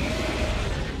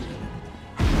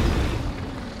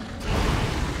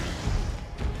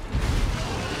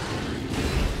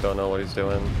 Don't know what he's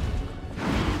doing.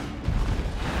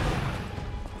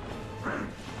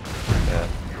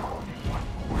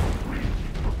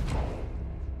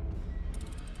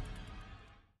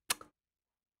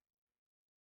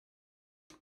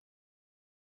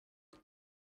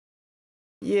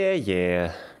 Yeah.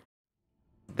 Yeah.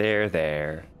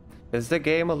 There. Is the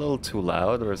game a little too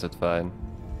loud or is it fine?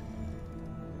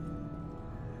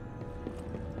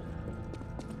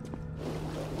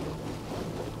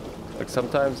 Like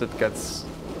sometimes it gets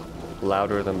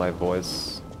louder than my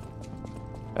voice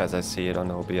as I see it on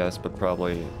OBS, but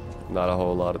probably not a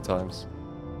whole lot of times.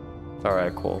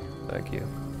 Alright, cool. Thank you.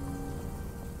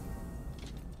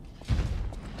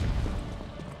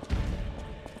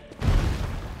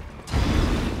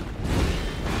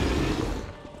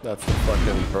 That's the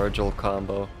fucking Virgil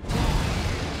combo.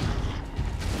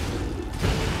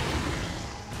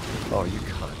 Oh, you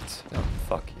cunt. No,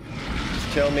 fuck you.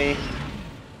 Just kill me.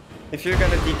 If you're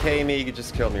gonna DK me, you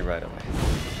just kill me right away.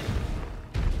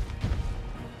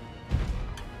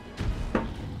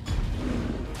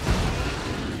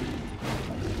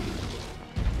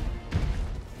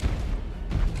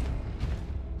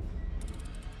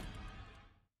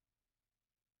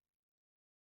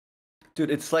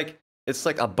 Dude, it's like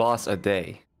a boss a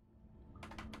day.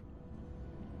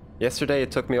 Yesterday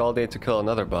it took me all day to kill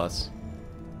another boss.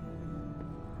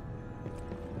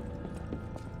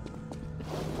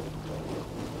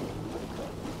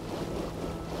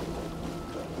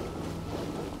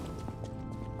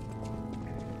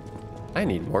 I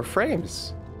need more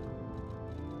frames.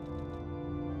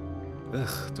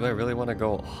 Ugh, do I really want to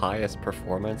go highest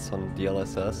performance on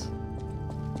DLSS?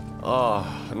 Oh,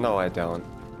 no I don't.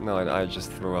 No, I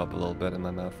just threw up a little bit in my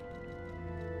mouth.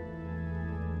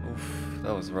 Oof,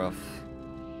 that was rough.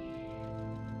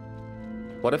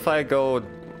 What if I go...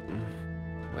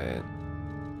 Wait.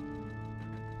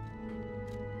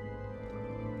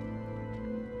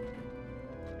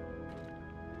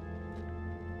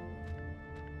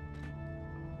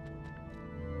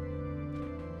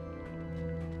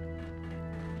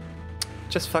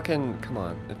 Just fucking... Come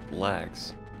on, it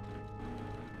lags.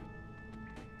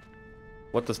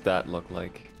 What does that look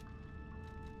like?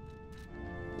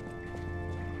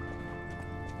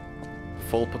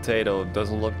 Full potato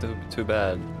doesn't look too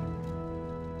bad.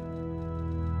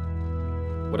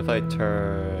 What if I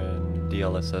turn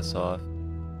DLSS off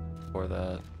for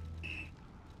that?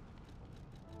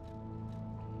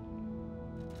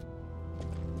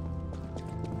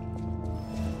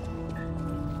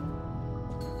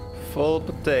 Full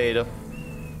potato.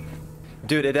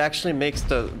 Dude, it actually makes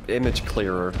the image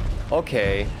clearer.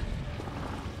 Okay.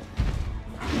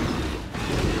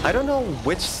 I don't know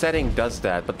which setting does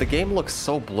that, but the game looks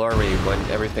so blurry when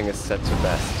everything is set to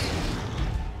best.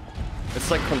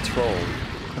 It's like Control.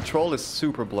 Control is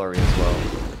super blurry as well.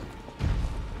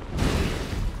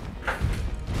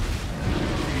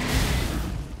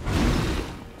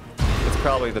 It's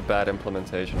probably the bad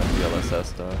implementation of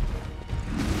DLSS though.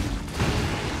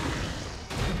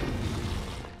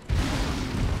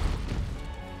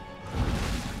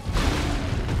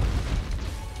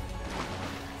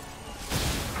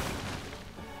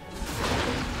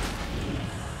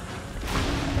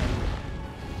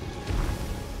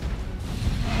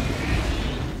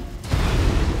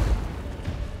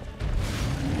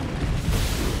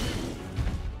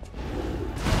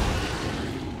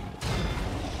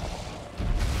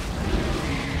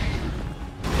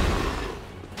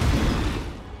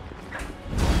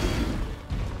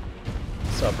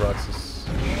 up, Roxas?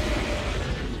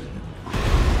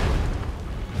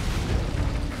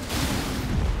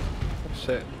 Oh,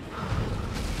 shit.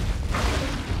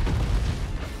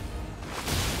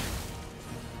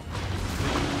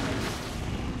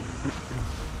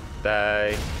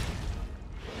 Die.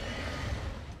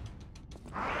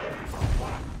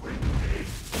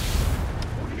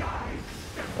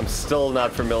 I'm still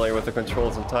not familiar with the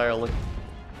controls entirely.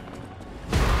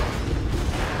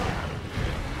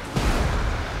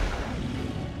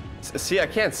 See, I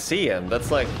can't see him.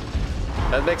 That's like...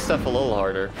 that makes stuff a little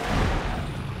harder.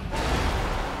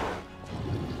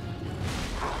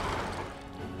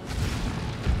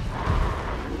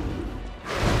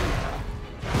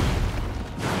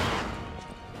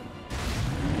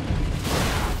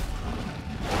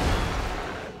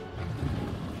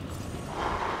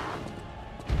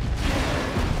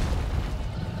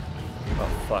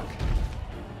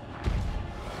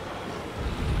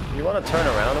 Turn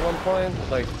around at one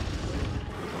point? Like,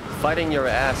 fighting your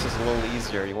ass is a little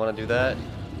easier. You want to do that?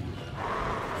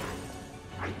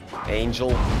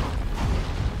 Angel.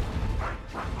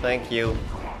 Thank you.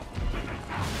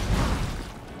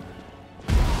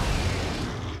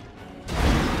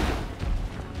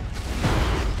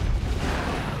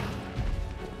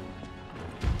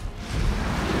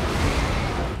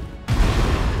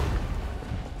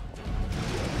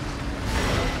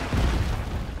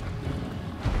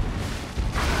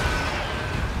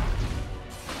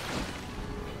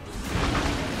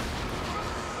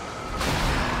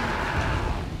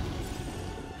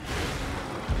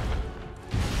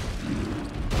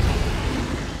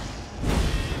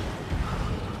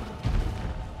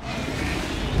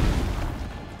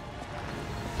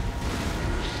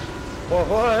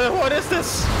 What is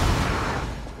this?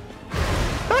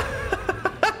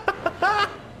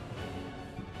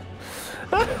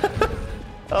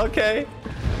 Okay.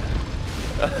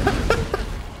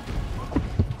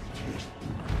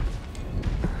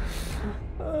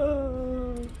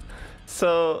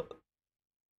 So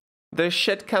there's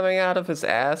shit coming out of his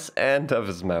ass and of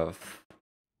his mouth.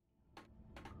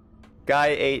 Guy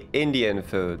ate Indian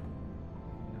food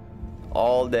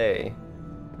all day.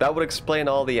 That would explain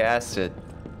all the acid.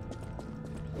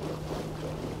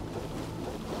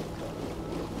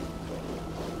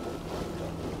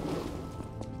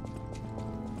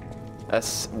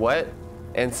 What?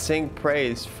 And sing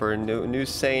praise for new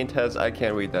saint has... I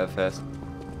can't read that fast.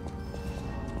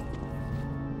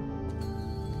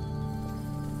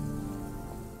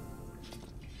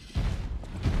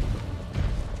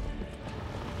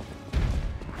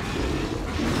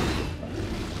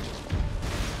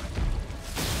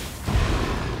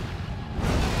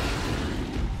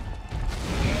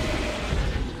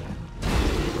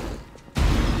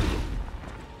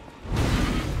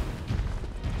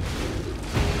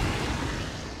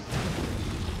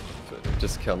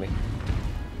 Kill me.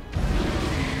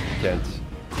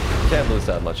 Can't lose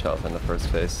that much health in the first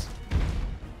phase.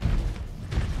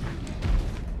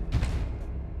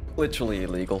 Literally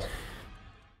illegal.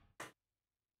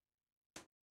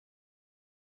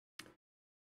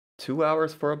 Two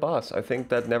hours for a boss. I think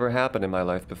that never happened in my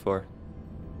life before.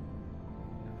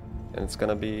 And it's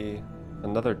gonna be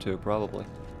another 2 probably.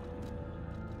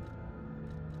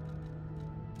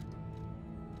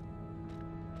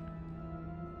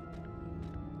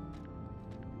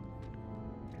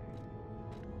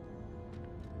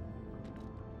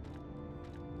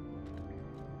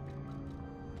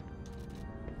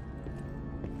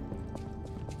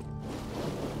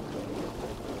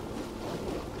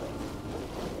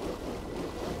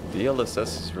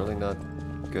 DLSS is really not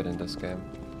good in this game.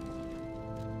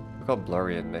 Look how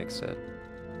blurry it makes it.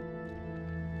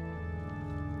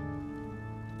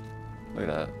 Look at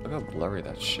that. Look how blurry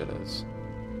that shit is.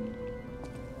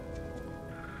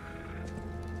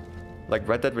 Like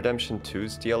Red Dead Redemption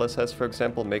 2's DLSS, for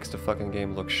example, makes the fucking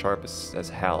game look sharp as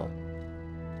hell.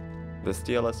 This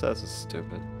DLSS is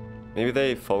stupid. Maybe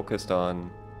they focused on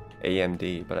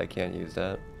AMD, but I can't use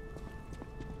that.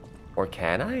 Or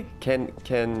can I? Can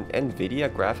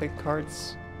NVIDIA graphic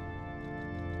cards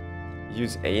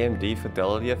use AMD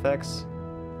fidelity effects?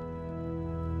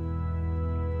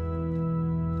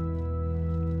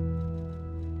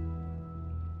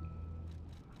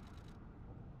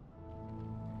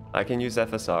 I can use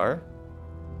FSR?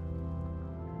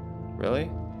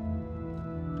 Really?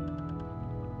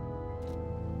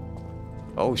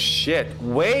 Oh shit,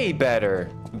 way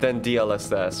better than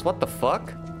DLSS. What the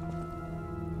fuck?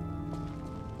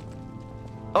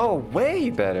 Oh, way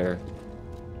better.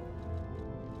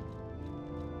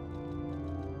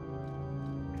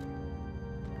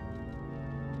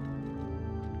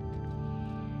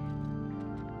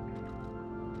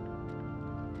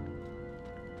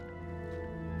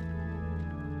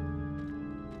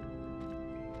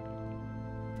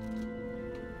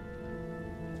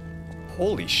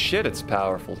 Holy shit, it's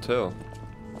powerful too.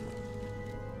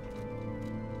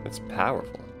 It's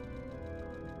powerful.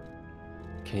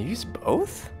 Can you use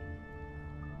both?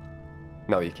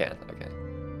 No, you can't. Okay.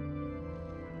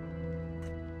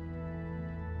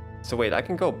 So wait, I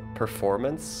can go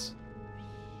performance?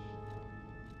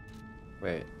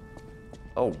 Wait.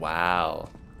 Oh, wow.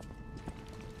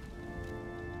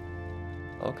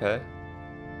 Okay.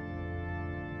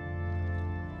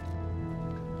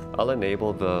 I'll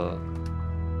enable the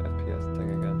FPS thing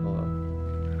again. Hold on.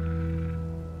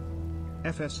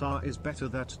 FSR is better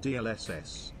than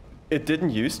DLSS. It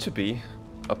didn't used to be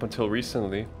up until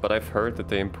recently, but I've heard that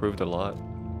they improved a lot.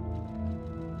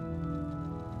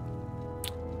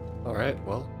 Alright,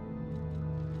 well.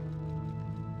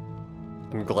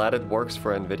 I'm glad it works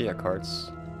for Nvidia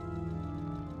cards.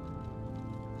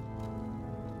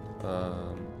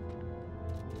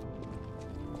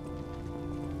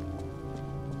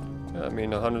 Yeah, I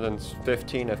mean,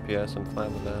 115 FPS, I'm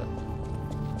fine with that.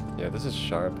 Yeah, this is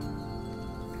sharp.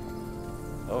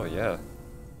 Oh, yeah.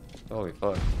 Holy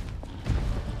fuck.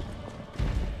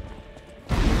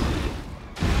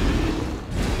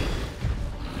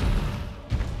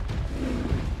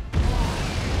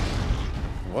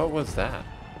 What was that?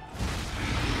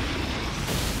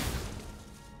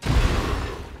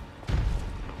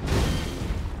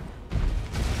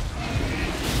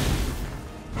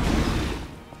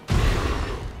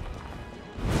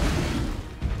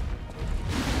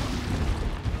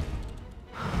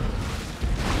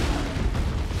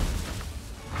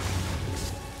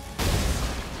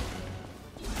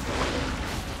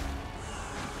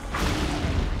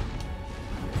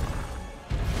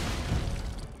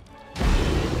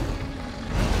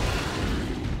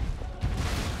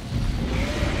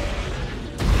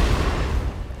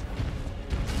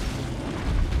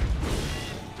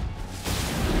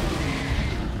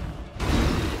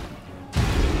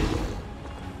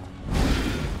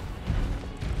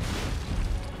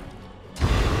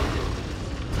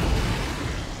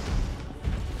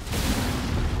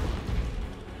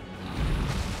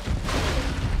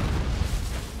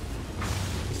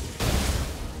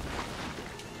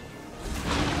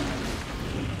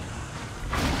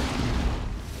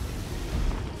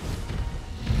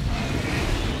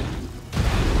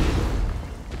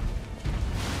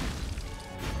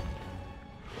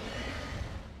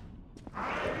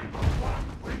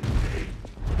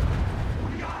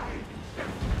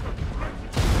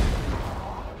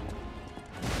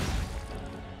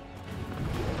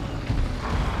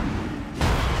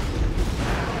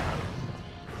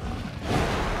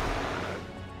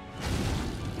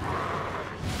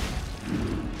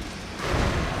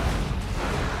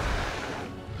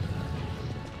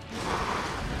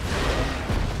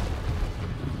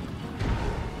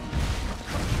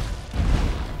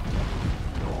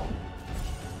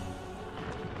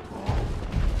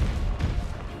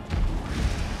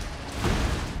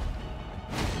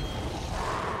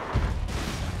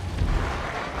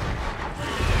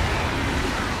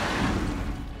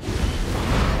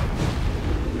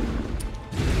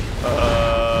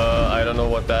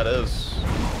 What that is.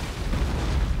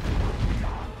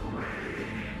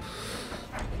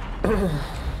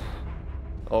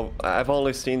 Oh, I've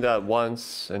only seen that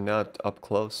once and not up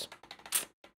close.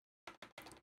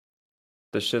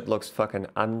 This shit looks fucking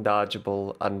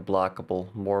undodgeable,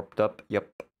 unblockable, morphed up.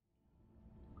 Yep.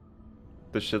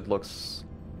 This shit looks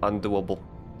undoable.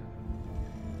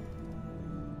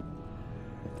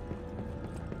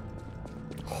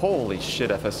 Holy shit,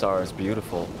 FSR is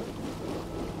beautiful.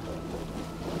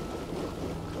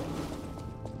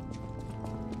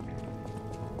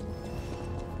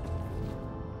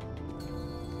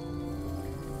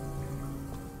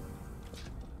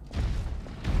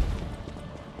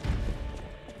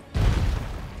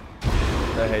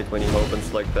 I hate when he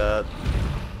opens like that.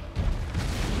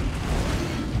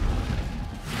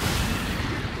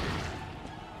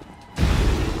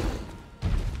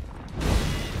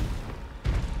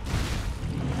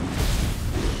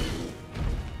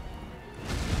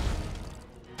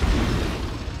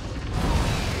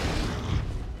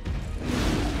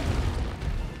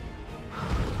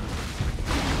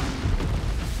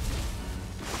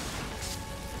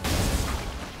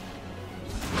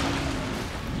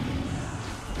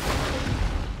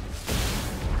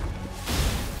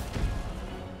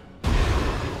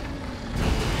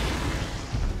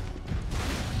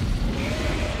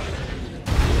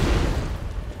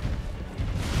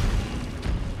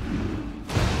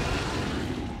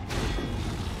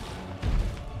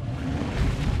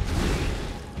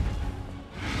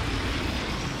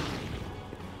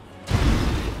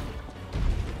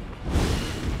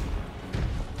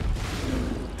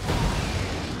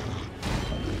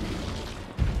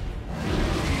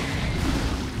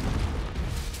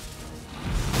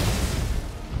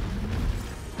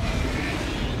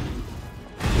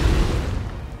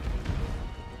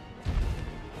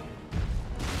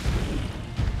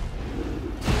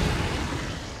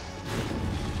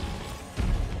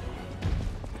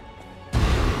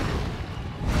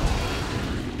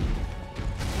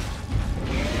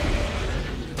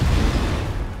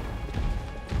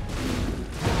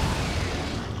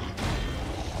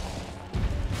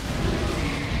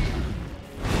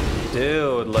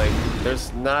 Dude, like,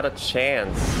 there's not a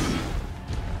chance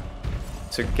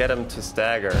to get him to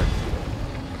stagger.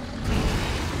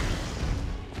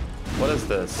 What is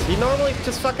this? He normally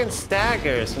just fucking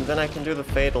staggers and then I can do the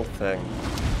fatal thing.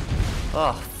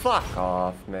 Oh, fuck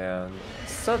off, man.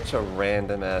 Such a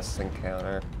random ass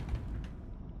encounter.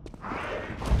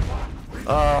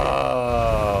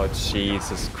 Oh,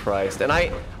 Jesus Christ. And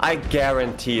I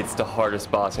guarantee it's the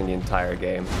hardest boss in the entire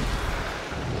game.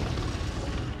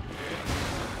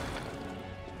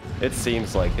 It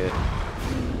seems like it.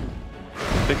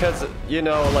 Because, you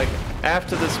know, like,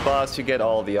 after this boss you get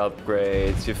all the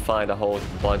upgrades, you find a whole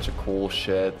bunch of cool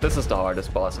shit. This is the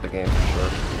hardest boss of the game for sure.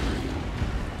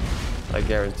 I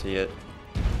guarantee it.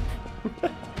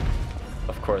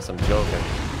 Of course, I'm joking.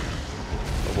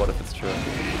 But what if it's true?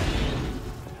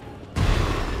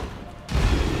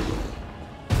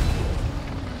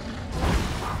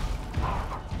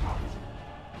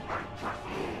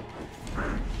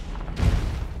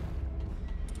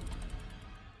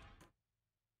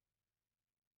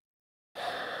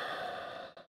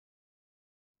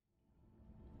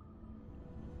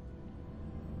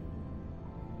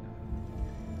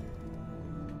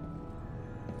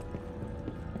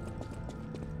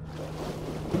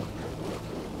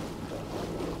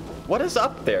 What is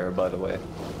up there, by the way?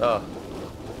 Oh,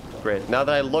 great. Now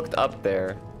that I looked up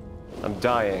there, I'm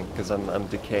dying because I'm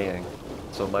decaying.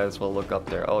 So might as well look up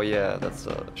there. Oh yeah, that's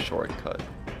a shortcut.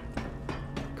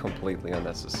 Completely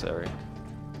unnecessary.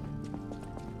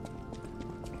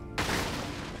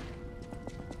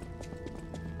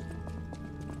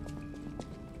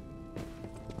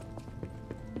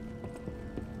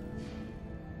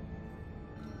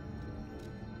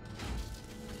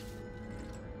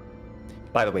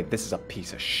 By the way, this is a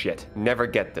piece of shit. Never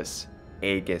get this.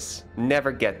 Aegis.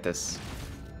 Never get this.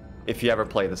 If you ever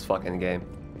play this fucking game.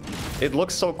 It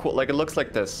looks so cool. Like, it looks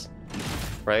like this.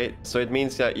 Right? So it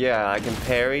means that, yeah, I can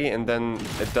parry and then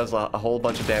it does a whole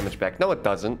bunch of damage back. No, it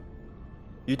doesn't.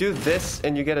 You do this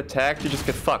and you get attacked, you just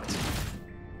get fucked.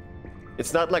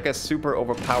 It's not like a super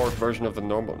overpowered version of the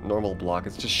normal block.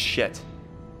 It's just shit.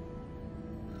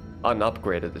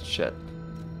 Unupgraded it's shit.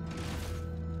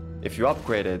 If you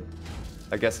upgrade it,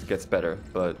 I guess it gets better,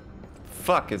 but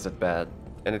fuck is it bad.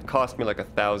 And it cost me like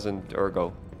 1,000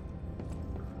 ergo.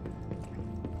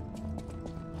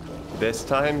 This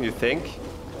time, you think?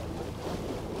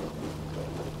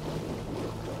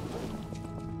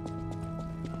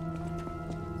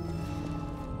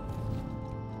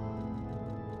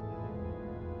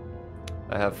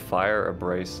 I have fire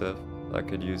abrasive. I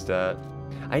could use that.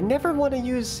 I never want to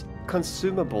use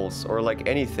consumables or like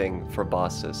anything for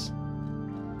bosses.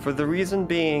 For the reason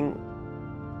being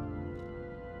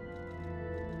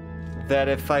that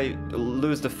if I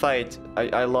lose the fight,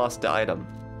 I lost the item.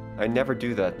 I never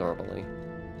do that normally.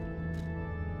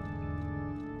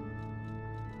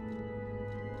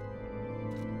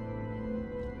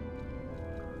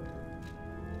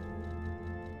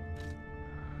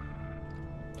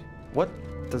 What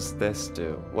does this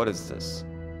do? What is this?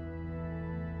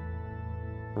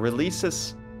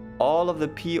 Releases all of the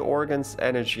P organ's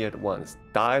energy at once.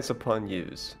 Dies upon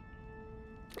use.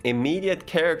 Immediate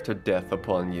character death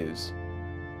upon use.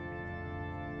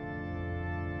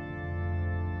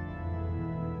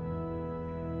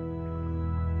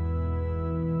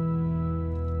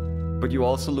 But you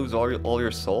also lose all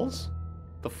your souls?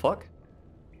 The fuck?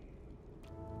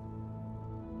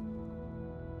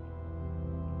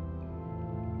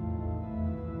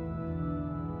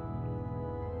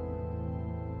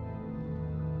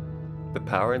 The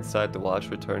power inside the watch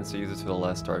returns the user to the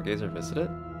last stargazer visited?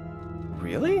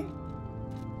 Really?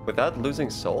 Without losing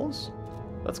souls?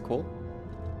 That's cool.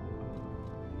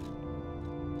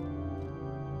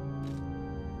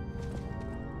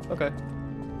 Okay.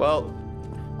 Well,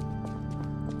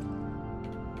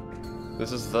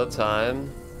 this is the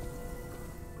time.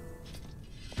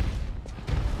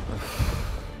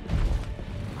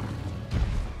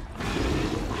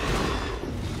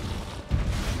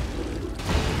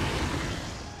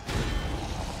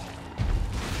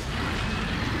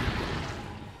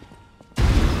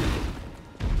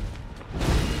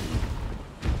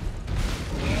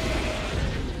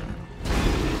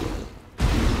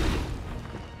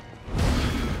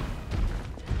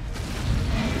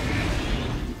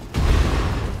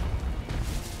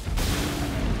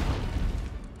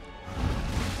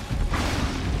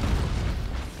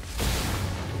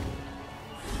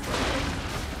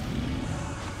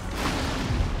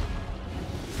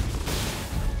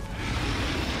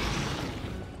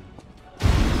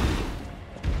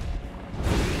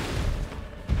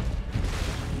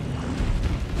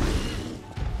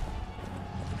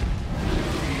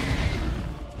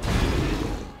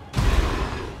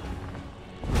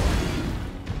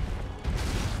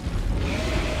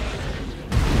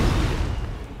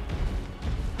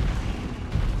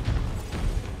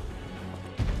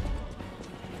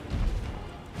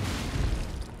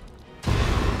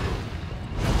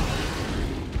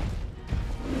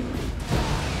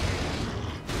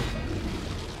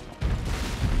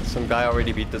 Some guy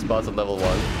already beat this boss at level 1.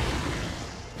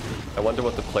 I wonder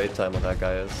what the playtime of that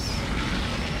guy is.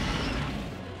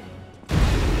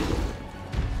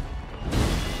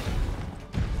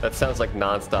 That sounds like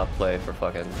non-stop play for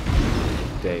fucking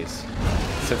days.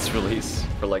 Since release.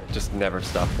 For like, just never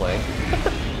stop playing.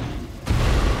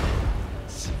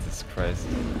 Jesus Christ.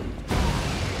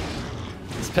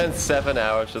 Spent 7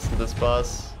 hours just in this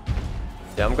boss.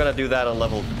 Yeah, I'm gonna do that on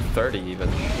level 30 even.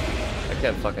 I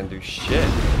can't fucking do shit.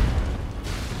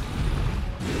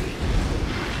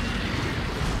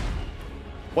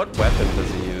 What weapon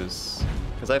does he use?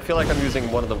 Because I feel like I'm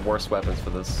using one of the worst weapons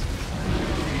for this.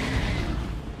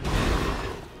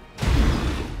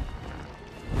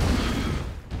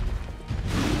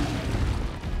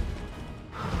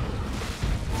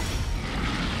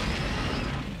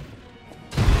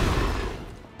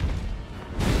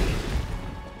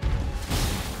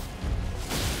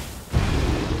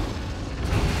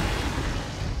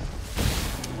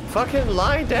 Fucking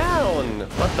lie down!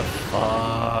 What the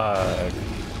fuck?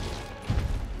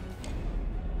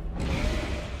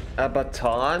 A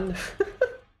baton?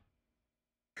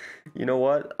 You know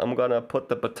what? I'm gonna put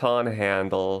the baton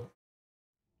handle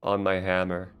on my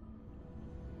hammer.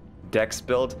 Dex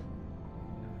build?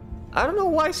 I don't know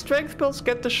why strength builds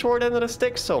get the short end of the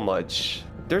stick so much.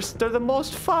 They're the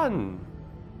most fun.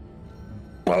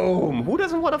 Boom! Who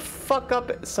doesn't want to fuck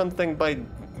up something by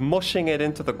mushing it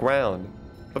into the ground?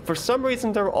 But for some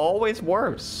reason, they're always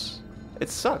worse. It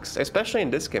sucks, especially in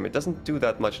this game. It doesn't do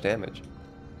that much damage.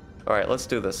 Alright, let's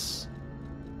do this.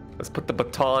 Let's put the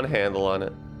baton handle on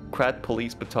it. Krat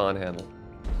Police baton handle.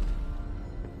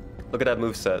 Look at that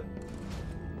moveset.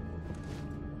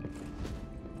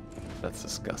 That's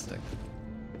disgusting.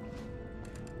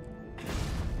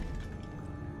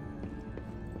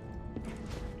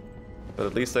 But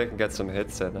at least I can get some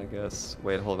hits in, I guess.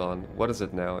 Wait, hold on. What is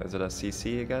it now? Is it a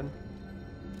CC again?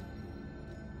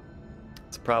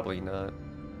 It's probably not.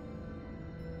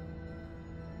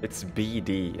 It's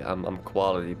BD. I'm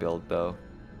quality build though.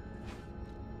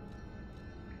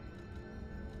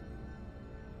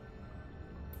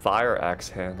 Fire axe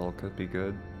handle could be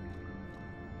good.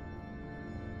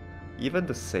 Even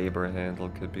the saber handle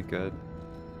could be good.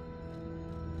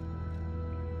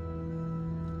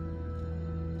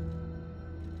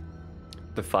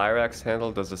 The fire axe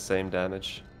handle does the same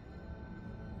damage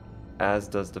as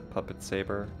does the puppet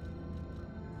saber.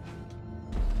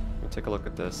 Take a look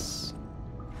at this.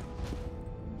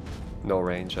 No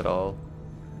range at all.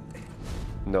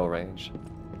 No range.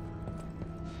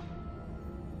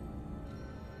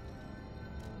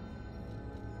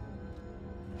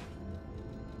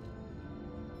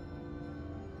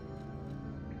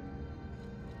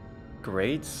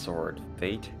 Great sword,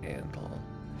 fate handle.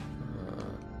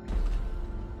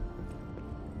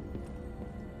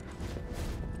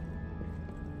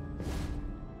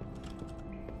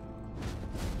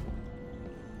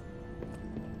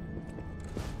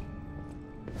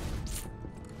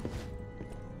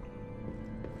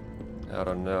 I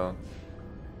don't know.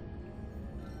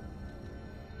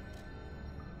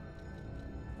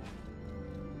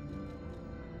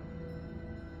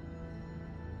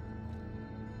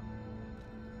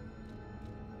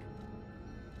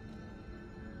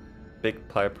 Big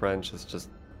pipe wrench is just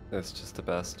the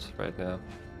best right now.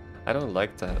 I don't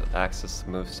like the Axis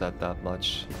moveset that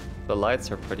much. The lights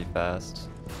are pretty fast.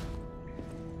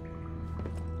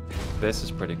 This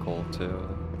is pretty cool too.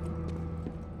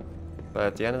 But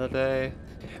at the end of the day...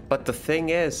 But the thing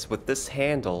is, with this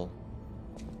handle,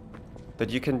 that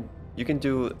you can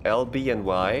do LB and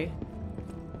Y,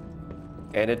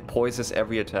 and it poises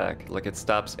every attack. Like it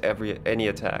stops any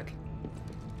attack.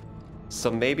 So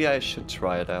maybe I should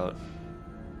try it out.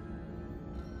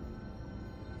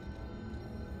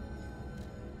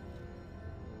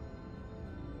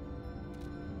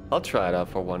 I'll try it out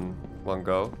for one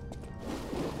go.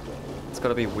 It's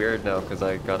gonna be weird now because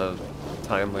I gotta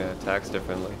time my attacks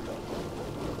differently.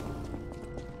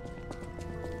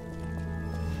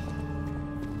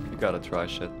 You gotta try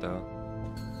shit though.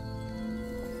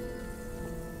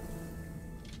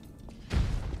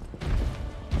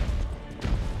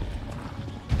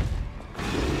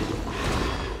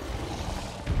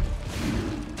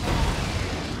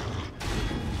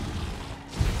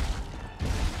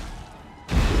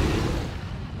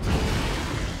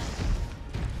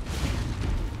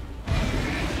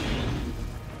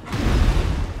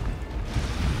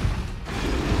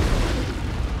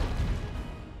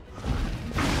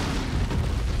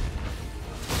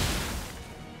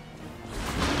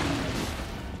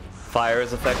 Fire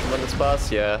is effective on this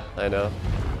boss? Yeah, I know.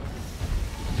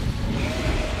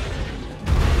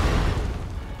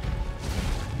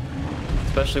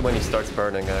 Especially when he starts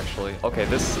burning, actually. Okay,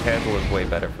 this handle is way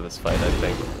better for this fight, I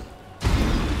think.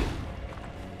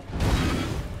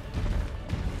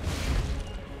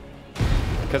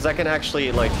 Because I can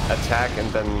actually, like, attack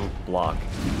and then block.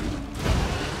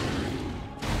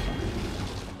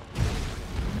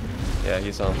 Yeah,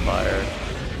 he's on fire.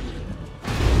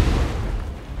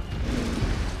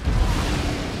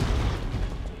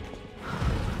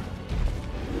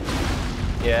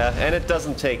 Yeah, and it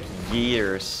doesn't take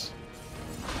years.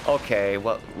 Okay,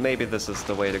 well, maybe this is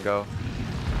the way to go.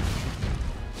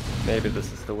 Maybe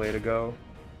this is the way to go.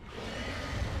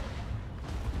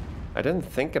 I didn't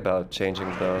think about changing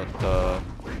the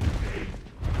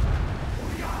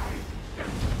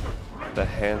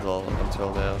handle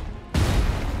until now.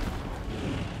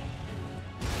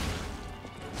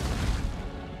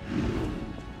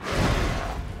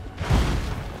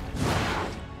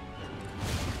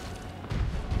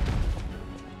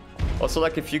 Also,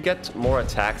 like, if you get more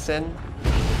attacks in,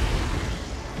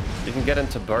 you can get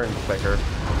into burn quicker.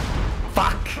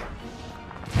 Fuck!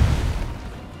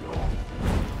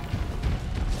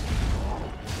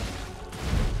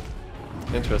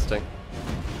 Interesting.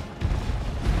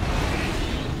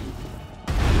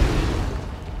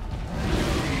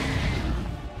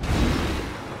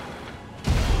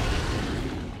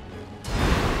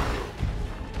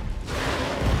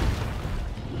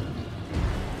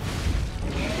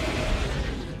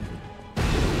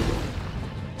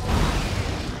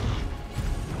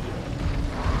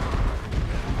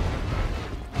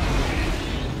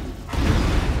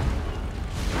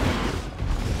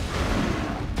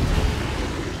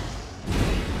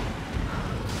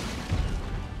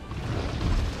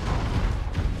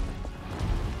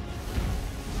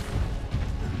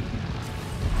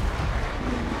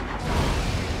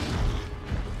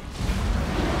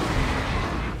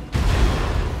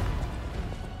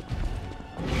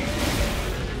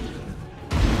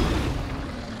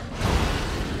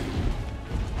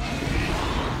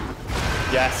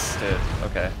 Yes, dude.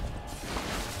 Okay.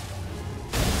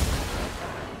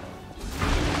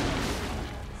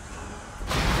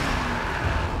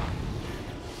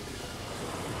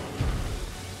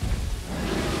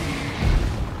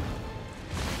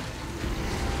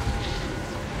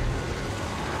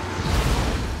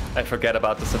 I forget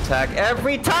about this attack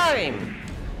every time!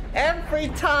 Every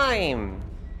time!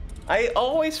 I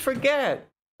always forget!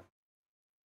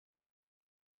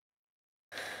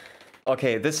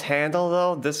 Okay, this handle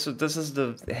though, this is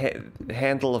the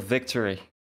handle of victory.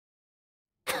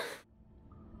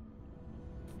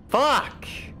 Fuck!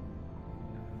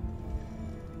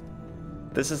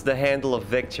 This is the handle of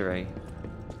victory.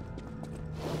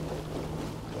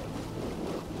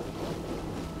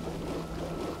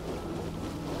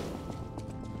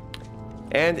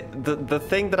 And the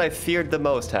thing that I feared the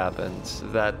most happened.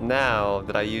 That now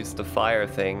that I used the fire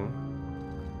thing,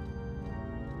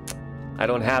 I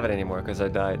don't have it anymore because I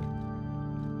died.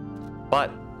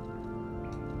 But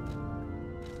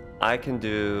I can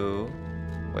do...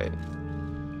 Wait.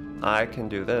 I can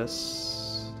do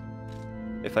this.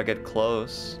 If I get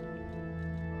close,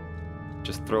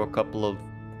 just throw a couple of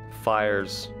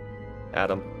fires at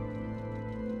him.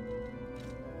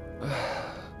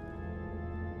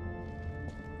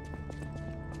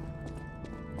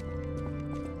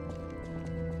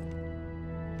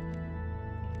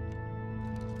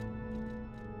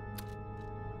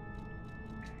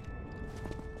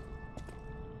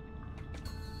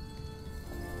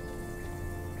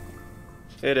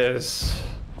 It is.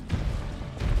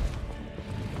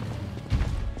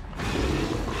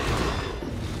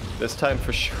 This time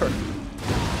for sure.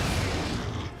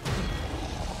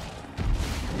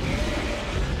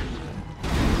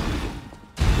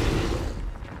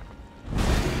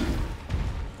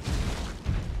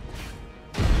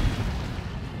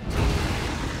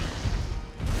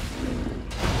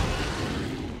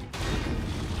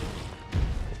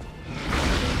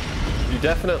 You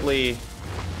definitely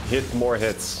hit more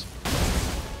hits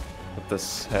with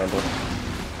this handle.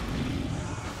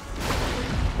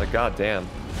 Like, goddamn.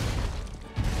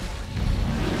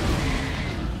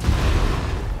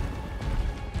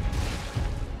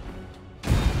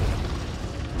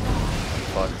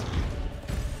 Fucked.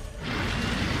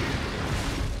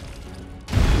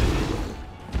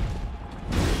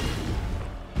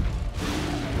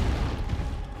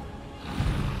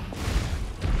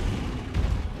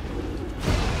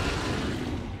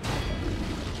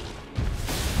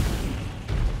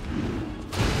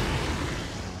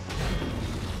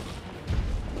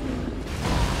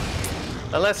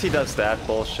 Unless he does that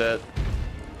bullshit.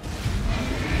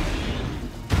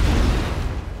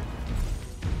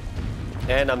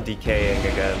 And I'm decaying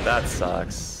again. That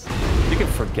sucks. You can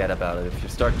forget about it. If you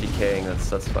start decaying, that's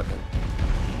fucking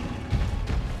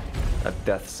a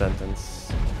death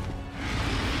sentence.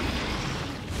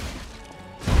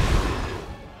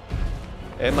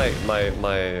 And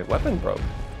my weapon broke.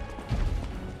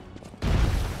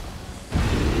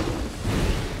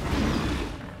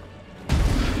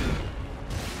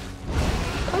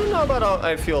 I don't know about how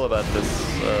I feel about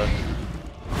this.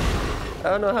 I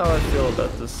don't know how I feel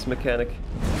about this mechanic.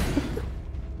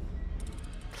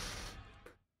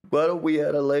 Why don't we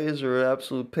add a laser?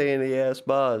 Absolute pain in the ass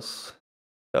boss.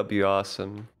 That'd be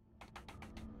awesome.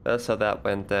 That's how that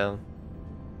went down.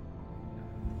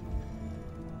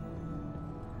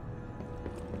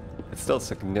 It's still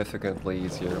significantly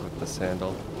easier with the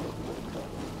sandal.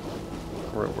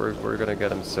 We're gonna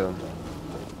get him soon.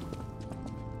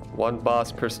 One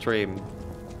boss per stream.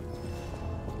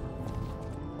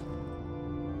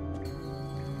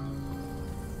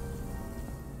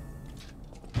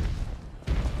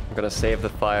 I'm gonna save the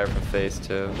fire for phase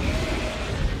 2.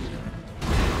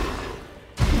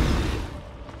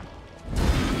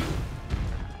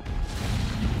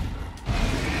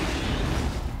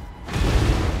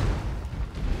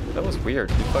 That was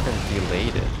weird. He fucking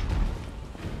delayed it.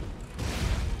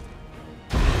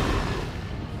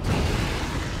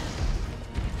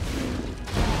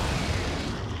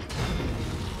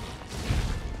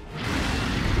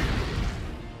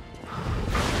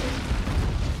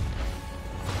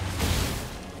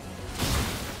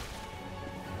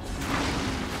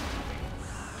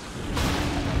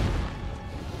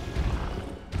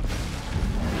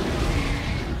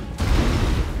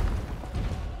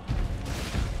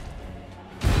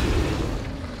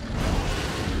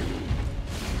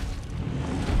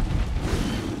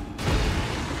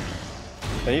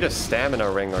 I need a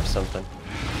stamina ring or something.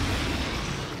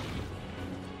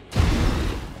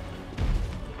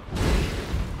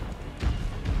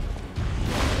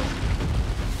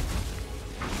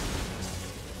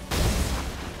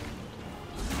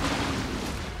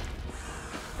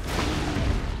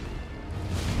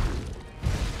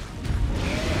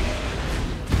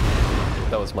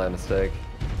 That was my mistake.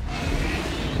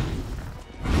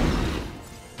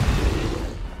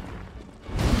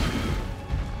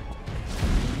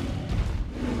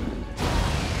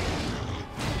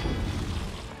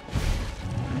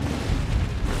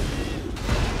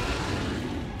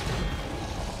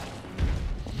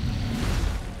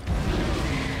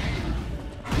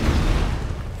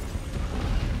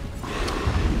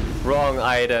 Wrong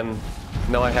item.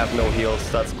 Now I have no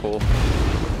heals. That's cool.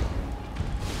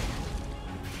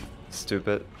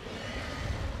 Stupid.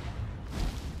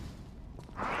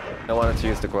 I wanted to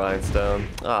use the grindstone.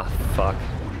 Ah, fuck.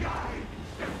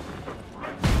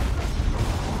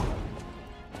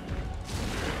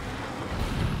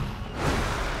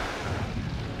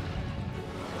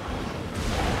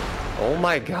 Oh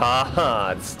my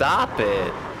god, stop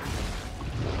it.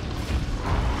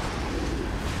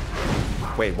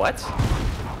 Wait, what?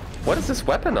 What is this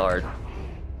weapon art?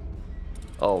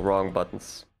 Oh, wrong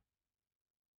buttons.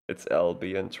 It's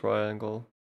LB and triangle.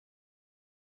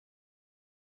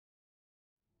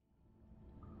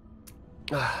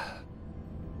 I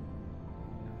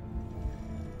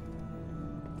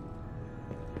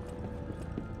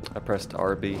pressed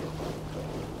RB.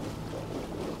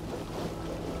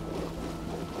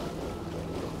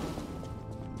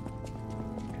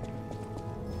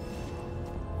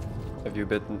 Have you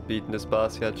beaten this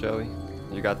boss yet, Joey?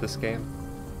 You got this game?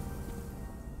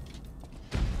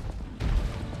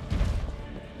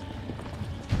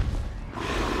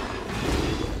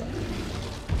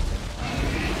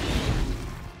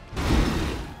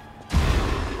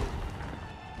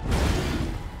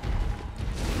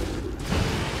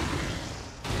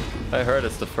 I heard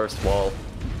it's the first wall.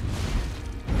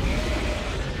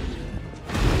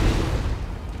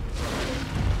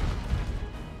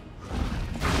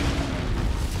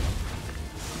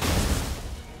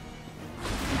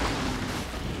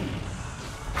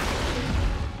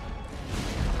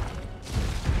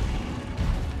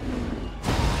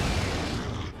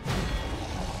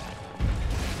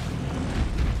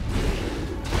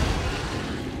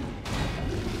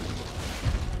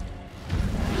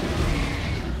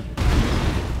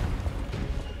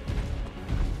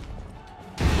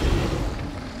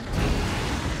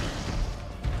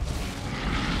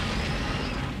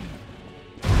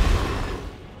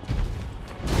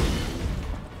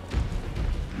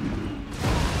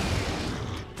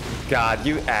 God,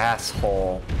 you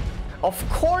asshole. Of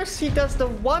course he does the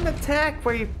one attack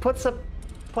where he puts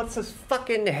his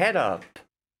fucking head up.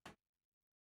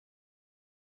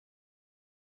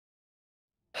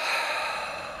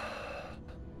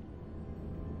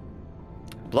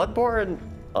 Bloodborne,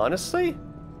 honestly,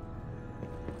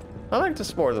 I like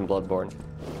this more than Bloodborne.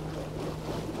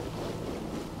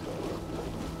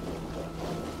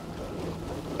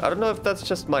 I don't know if that's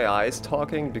just my eyes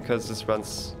talking because this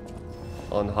runs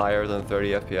on higher than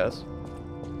 30 FPS.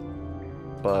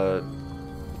 But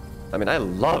I mean, I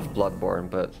love Bloodborne,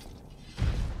 but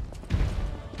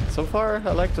so far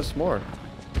I like this more.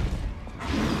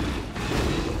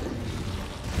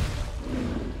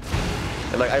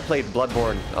 And like, I played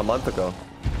Bloodborne a month ago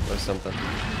or something.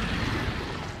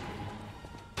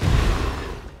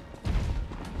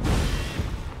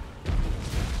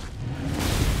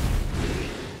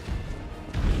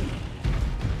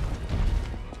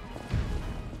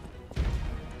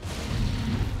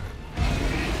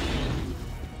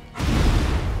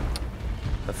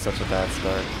 That's such a bad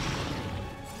start.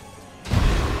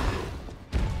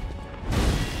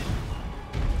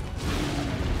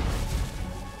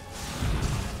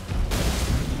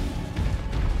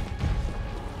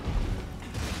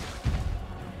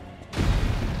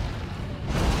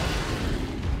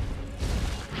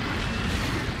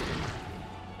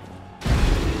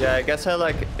 Yeah, I guess I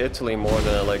like Italy more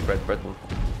than I like Great Britain.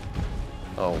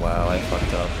 Oh wow, I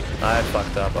fucked up. I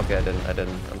fucked up. Okay, I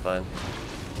didn't. I'm fine.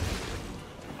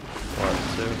 1,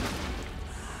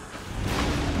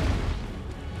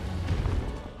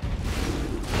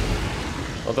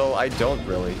 2. Although I don't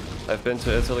really. I've been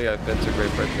to Italy, I've been to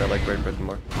Great Britain. I like Great Britain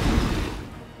more.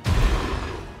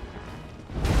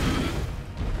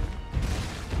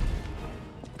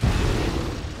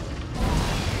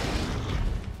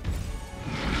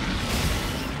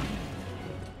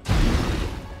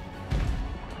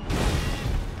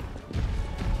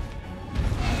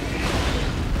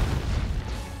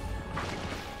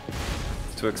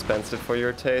 Too expensive for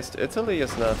your taste. Italy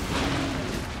is not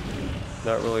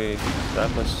really that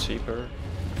much cheaper.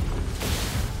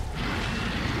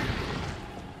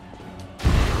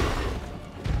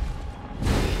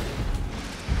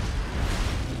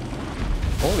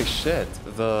 Holy shit!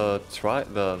 The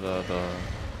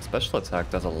special attack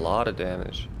does a lot of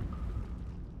damage.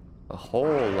 A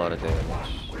whole lot of damage.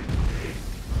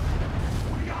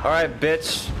 All right,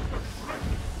 bitch.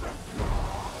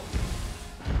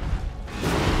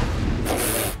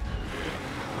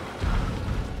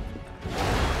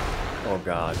 Oh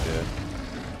god, dude.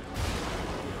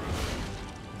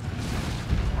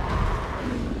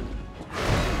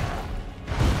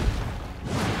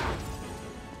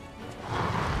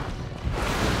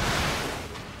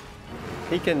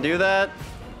 He can do that?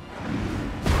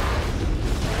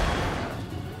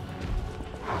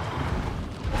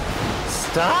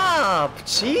 Stop!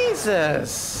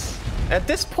 Jesus! At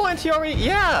this point he already...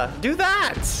 Yeah, do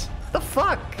that! The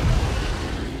fuck?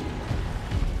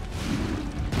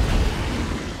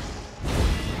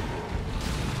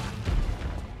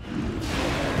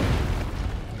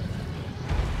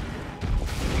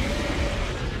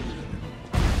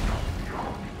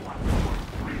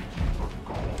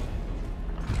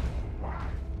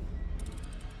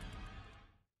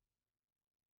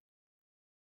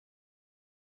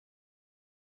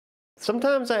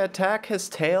 Sometimes I attack his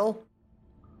tail,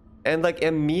 and like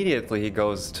immediately he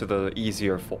goes to the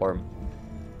easier form.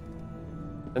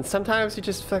 And sometimes he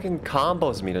just fucking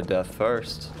combos me to death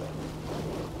first.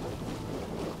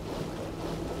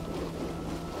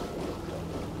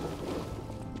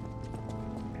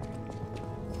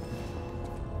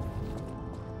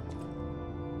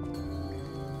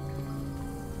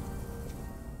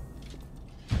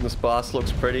 This boss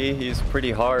looks pretty, he's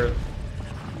pretty hard.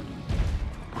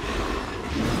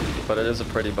 But it is a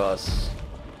pretty boss.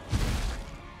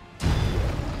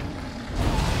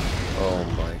 Oh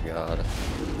my god.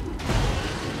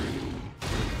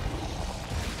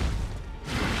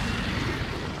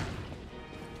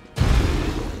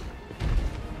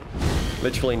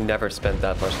 Literally never spent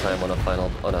that much time on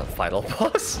a final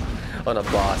boss? On a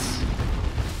boss.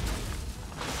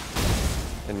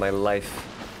 In my life.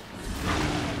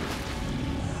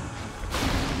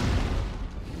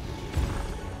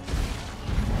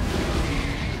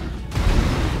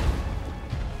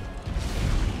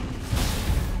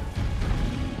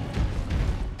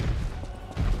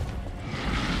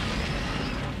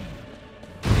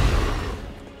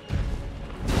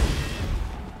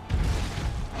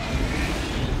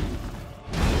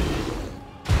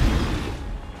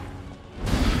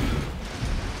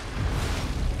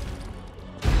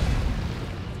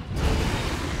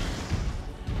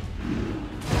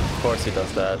 Of course he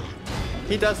does that.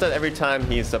 He does that every time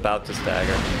he's about to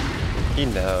stagger. He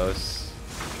knows.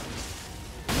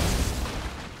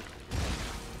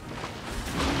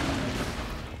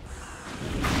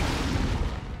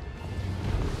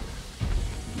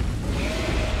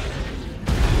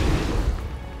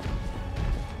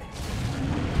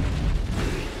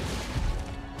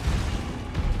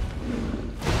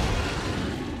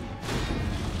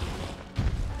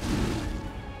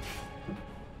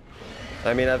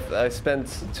 I mean, I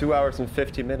spent 2 hours and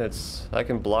 50 minutes. I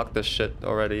can block this shit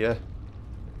already, yeah.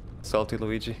 Salty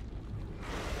Luigi.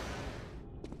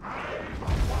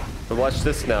 But watch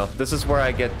this now. This is where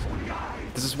I get...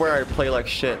 This is where I play like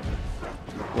shit.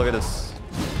 Look at this.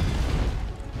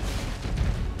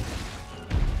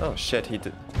 Oh shit, he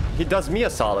does me a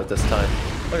solid this time.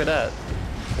 Look at that.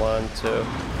 1,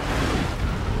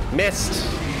 2. Missed!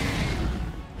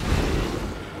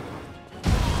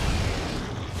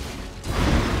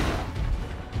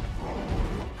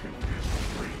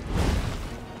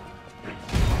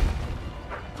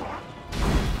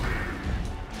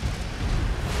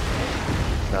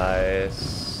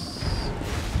 Nice.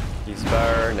 He's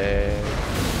burning.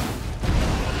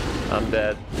 I'm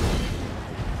dead.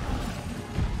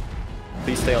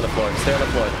 Please stay on the floor. Stay on the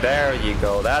floor. There you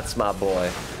go. That's my boy.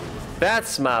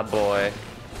 That's my boy.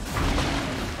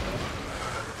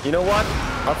 You know what?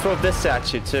 I'll throw this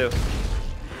at you too.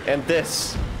 And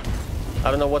this.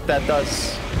 I don't know what that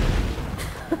does.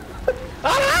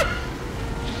 Ah!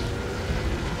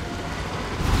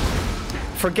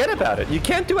 Forget about it. You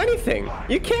can't do anything.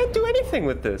 You can't do anything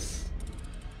with this.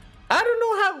 I don't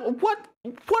know how...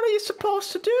 What are you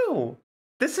supposed to do?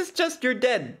 This is just... You're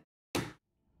dead.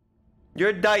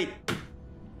 You're died.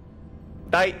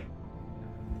 Died.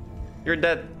 You're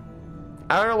dead.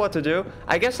 I don't know what to do.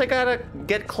 I guess I gotta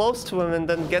get close to him and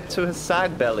then get to his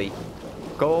side belly.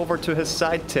 Go over to his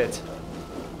side tit.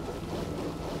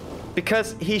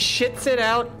 Because he shits it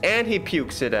out and he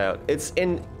pukes it out. It's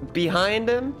in behind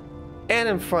him and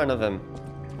in front of him.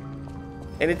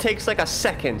 And it takes like a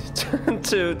second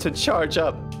to charge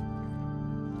up.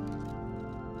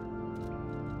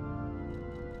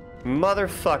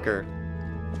 Motherfucker.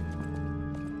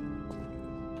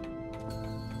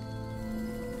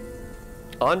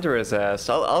 Under his ass.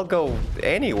 I'll go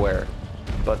anywhere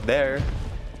but there.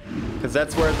 Because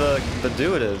that's where the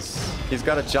dude is. He's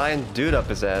got a giant dude up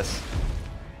his ass.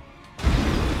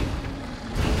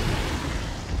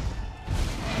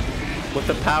 With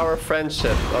the power of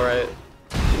friendship, alright.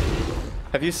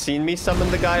 Have you seen me summon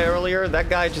the guy earlier? That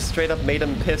guy just straight up made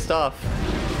him pissed off.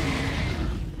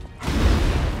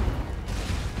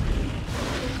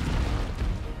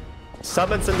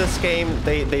 Summons in this game,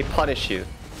 they punish you.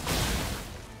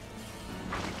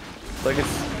 Like,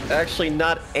 it's actually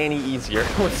not any easier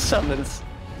with summons.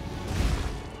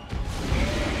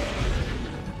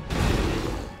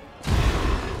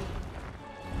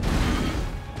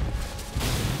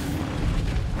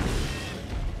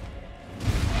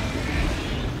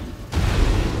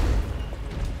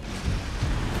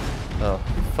 Oh,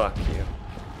 fuck you.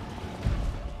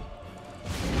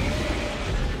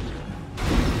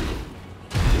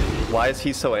 Why is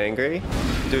he so angry?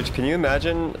 Dude, can you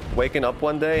imagine waking up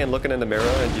one day and looking in the mirror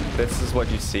and this is what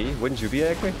you see? Wouldn't you be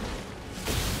angry?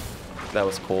 That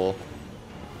was cool.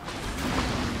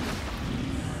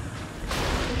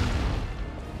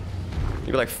 You'd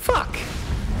be like, fuck!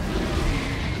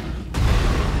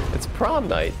 It's prom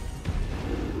night.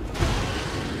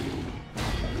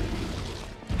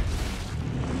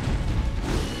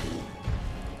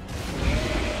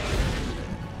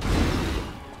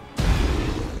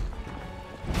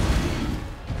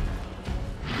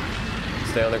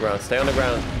 Stay on the ground, stay on the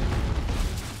ground.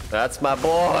 That's my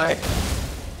boy.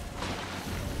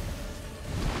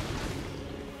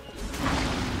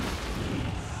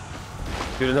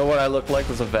 Dude, you know what I look like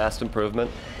was a vast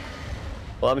improvement?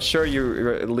 Well, I'm sure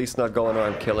you're at least not going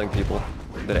around killing people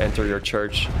that enter your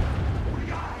church.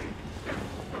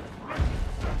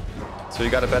 So you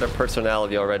got a better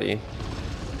personality already.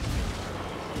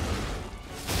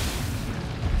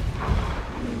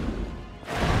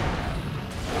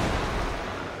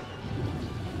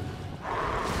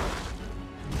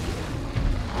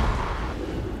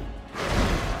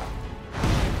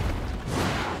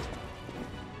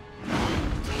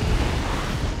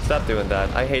 Stop doing that.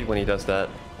 I hate when he does that.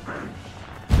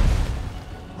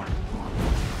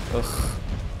 Ugh.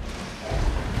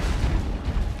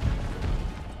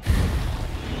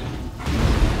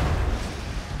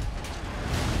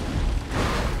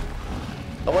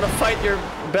 I want to fight your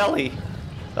belly.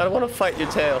 I don't want to fight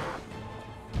your tail.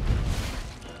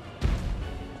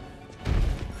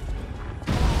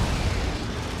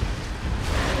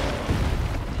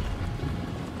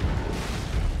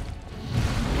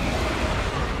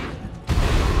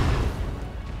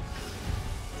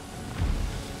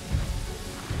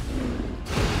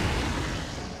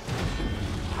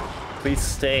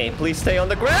 Please stay on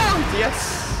the ground,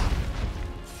 yes!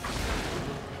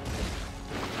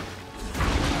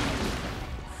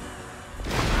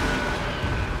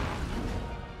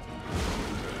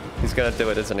 He's gonna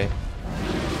do it, isn't he?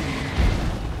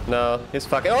 No, he's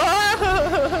fucking.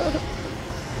 Oh!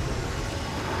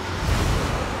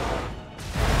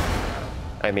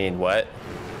 I mean, what?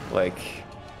 Like,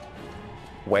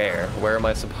 where? Where am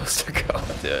I supposed to go,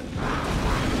 dude?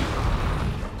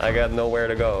 I got nowhere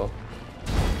to go.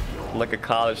 I'm like a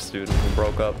college student who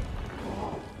broke up.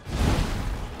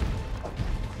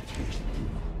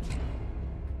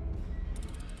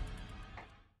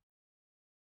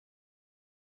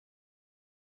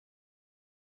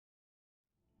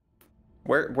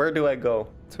 Where do I go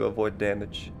to avoid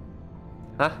damage?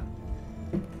 Huh?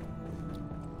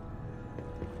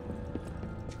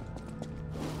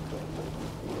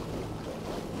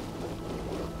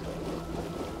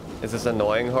 Is this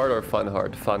annoying hard or fun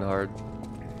hard? Fun hard.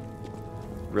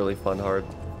 Really fun hard.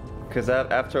 Because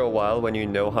after a while, when you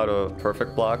know how to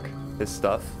perfect block his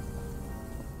stuff,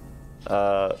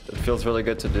 it feels really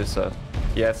good to do so.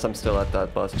 Yes, I'm still at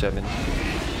that boss, Jemin.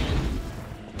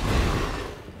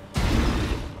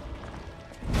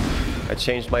 I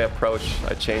changed my approach.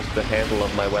 I changed the handle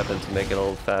of my weapon to make it a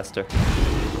little faster.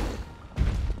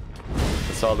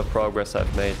 That's all the progress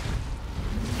I've made.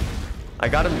 I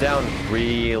got him down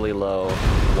really low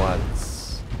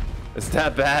once. Is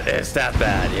that bad? It's that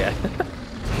bad, yeah.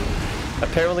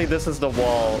 Apparently this is the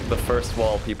wall, the first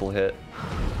wall people hit,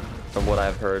 from what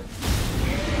I've heard.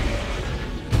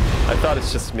 I thought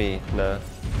it's just me, nah.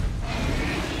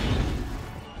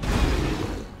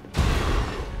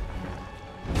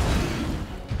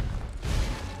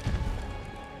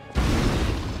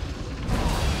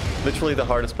 Literally the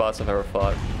hardest boss I've ever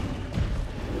fought.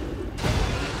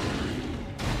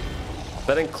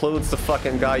 That includes the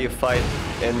fucking guy you fight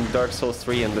in Dark Souls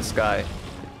 3 in the sky.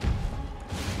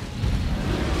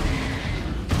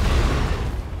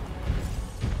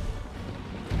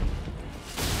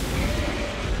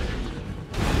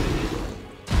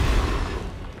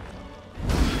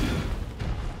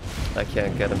 I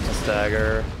can't get him to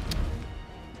stagger.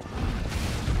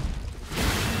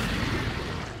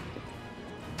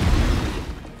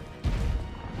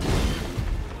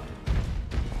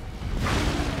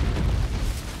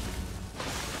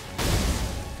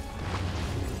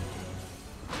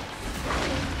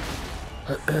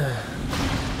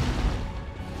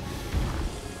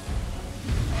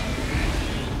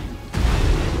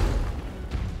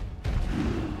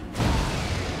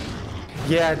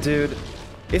 Yeah, dude.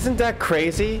 Isn't that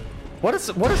crazy? What is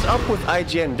up with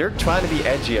IGN? They're trying to be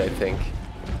edgy, I think.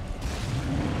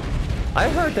 I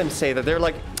heard them say that they're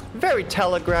like very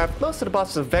telegraphed. Most of the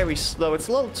bosses are very slow. It's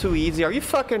a little too easy. Are you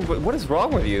fucking... What is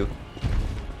wrong with you?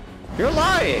 You're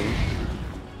lying.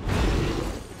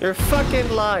 You're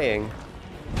fucking lying.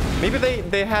 Maybe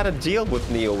they had a deal with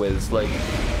NeoWiz. Like,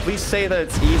 please say that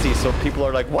it's easy so people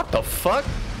are like, what the fuck?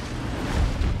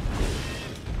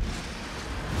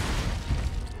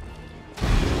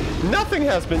 Nothing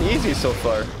has been easy so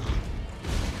far.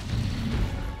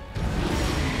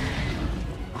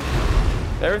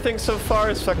 Everything so far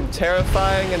is fucking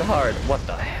terrifying and hard. What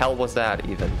the hell was that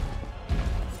even?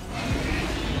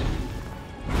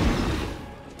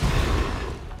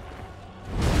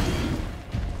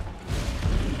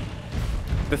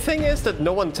 The thing is that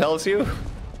no one tells you,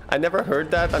 I never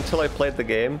heard that until I played the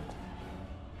game,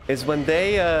 is when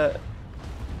they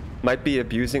might be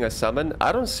abusing a summon,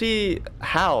 I don't see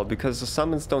how, because the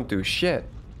summons don't do shit.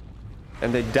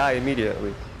 And they die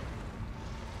immediately.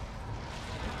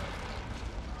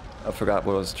 I forgot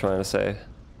what I was trying to say.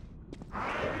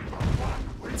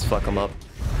 Let's fuck them up.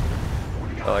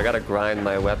 Oh, I gotta grind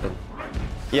my weapon.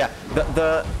 Yeah,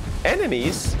 the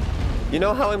enemies, you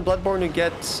know how in Bloodborne you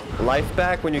get life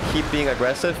back when you keep being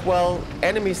aggressive? Well,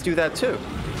 enemies do that too.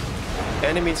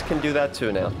 Enemies can do that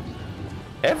too now.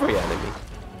 Every enemy.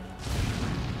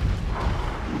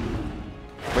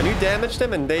 When you damage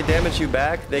them and they damage you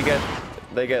back, they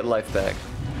get life back.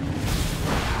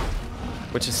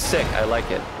 Which is sick, I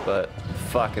like it, but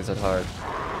fuck is it hard.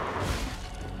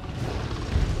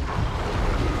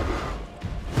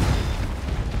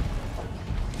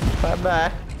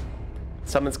 Bye-bye.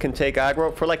 Summons can take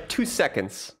aggro for like 2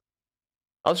 seconds.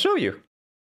 I'll show you.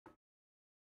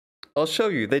 I'll show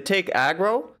you. They take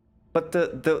aggro, but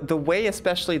the way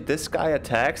especially this guy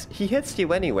attacks, he hits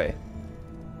you anyway.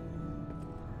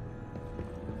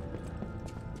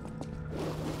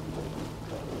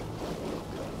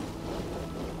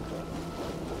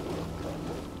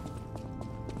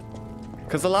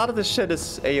 Because a lot of this shit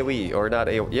is AoE, or not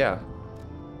AoE, yeah.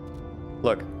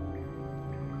 Look.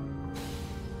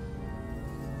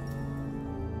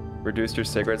 Reduced your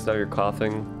cigarettes, now you're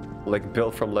coughing. Like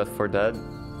built from Left 4 Dead.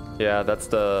 Yeah, that's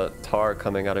the tar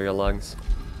coming out of your lungs.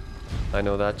 I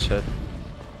know that shit.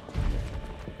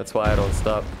 That's why I don't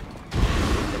stop.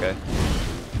 Okay.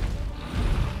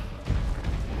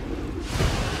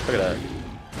 Look at that.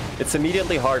 It's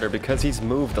immediately harder because he's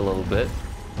moved a little bit.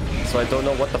 So I don't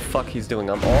know what the fuck he's doing.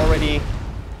 I'm already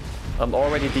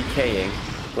decaying,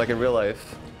 like in real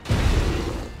life.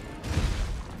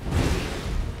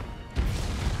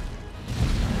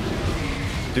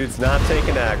 Dude's not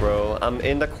taking aggro. I'm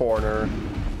in the corner.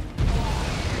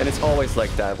 And it's always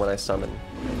like that when I summon.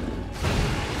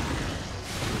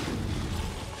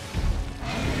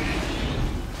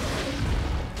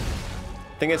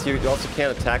 Thing is, you also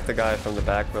can't attack the guy from the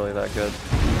back really that good.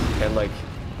 And like,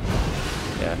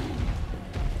 yeah.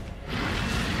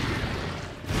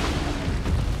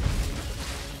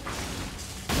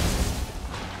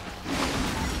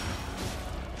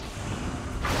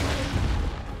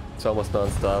 It's almost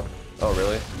non-stop. Oh,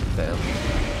 really? Damn.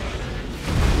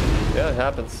 Yeah, it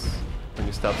happens when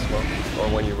you stop smoke, or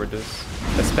when you reduce.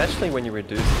 Especially when you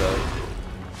reduce, though.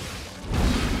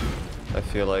 I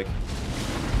feel like.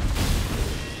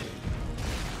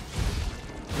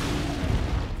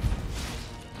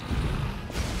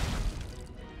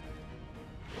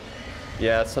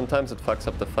 Yeah, sometimes it fucks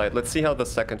up the fight. Let's see how the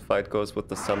second fight goes with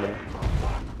the summon.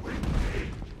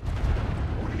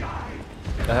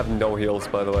 I have no heals,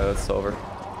 by the way, that's over.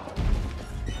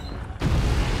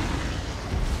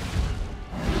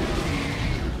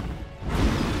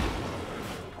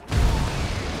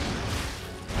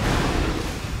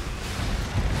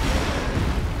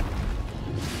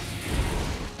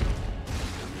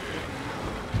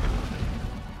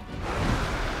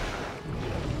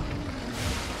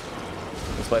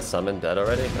 Is my summon dead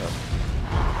already? No.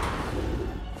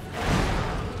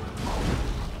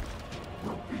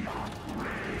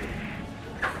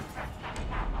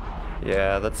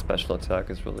 Yeah, that special attack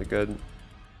is really good.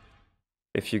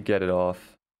 If you get it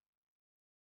off.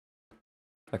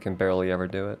 I can barely ever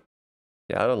do it.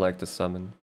 Yeah, I don't like to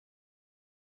summon.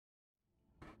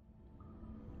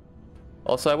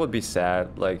 Also, I would be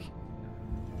sad, like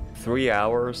 3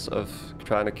 hours of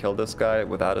trying to kill this guy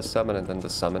without a summon, and then the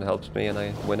summon helps me and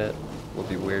I win it. Would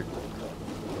be weird.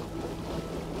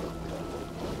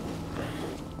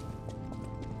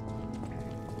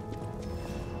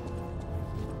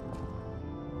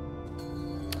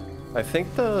 I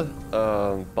think the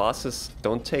bosses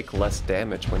don't take less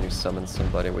damage when you summon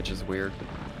somebody, which is weird.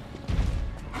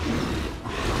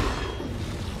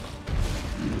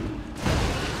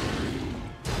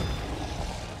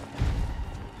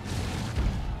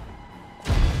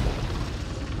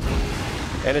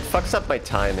 And it fucks up my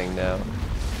timing now.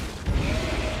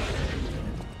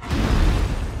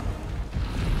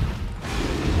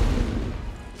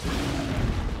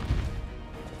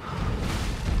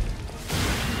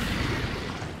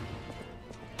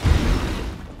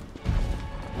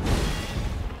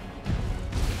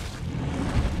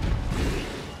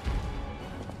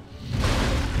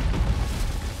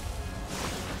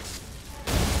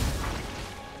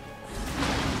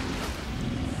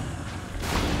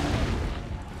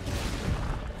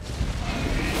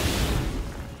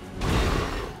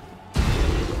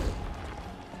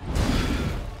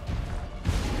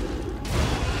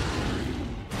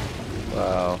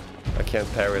 Wow, I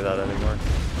can't parry that anymore.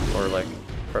 Or like,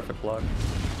 perfect block.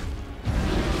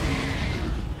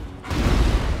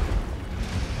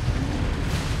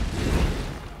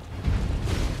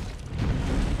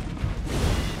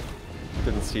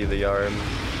 Didn't see the arm.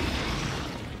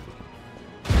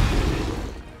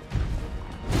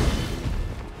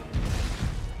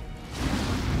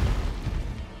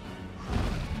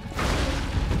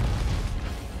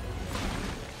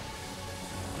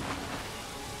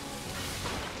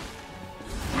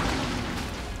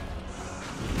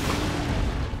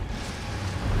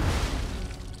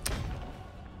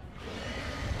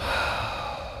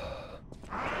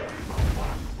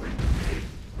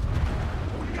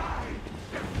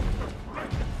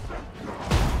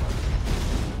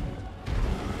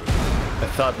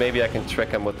 I thought maybe I can trick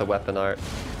him with the weapon art.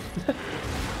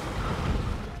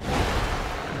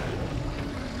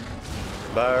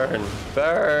 Burn!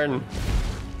 Burn!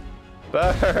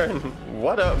 Burn!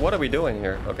 What are we doing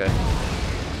here? Okay.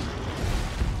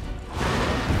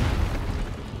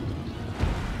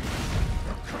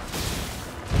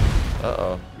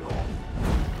 Uh-oh.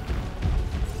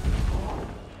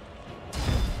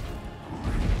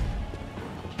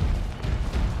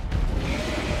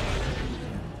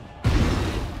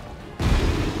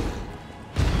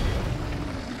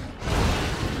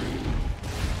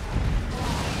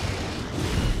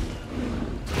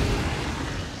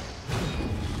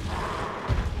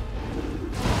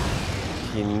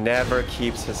 He never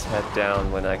keeps his head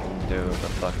down when I can do the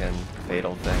fucking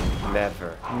fatal thing.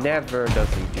 Never. Never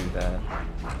does he do that.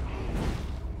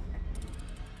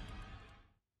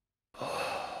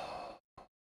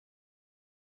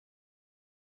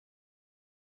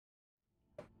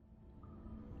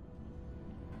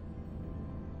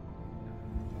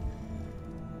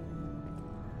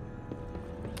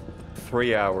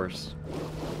 3 hours.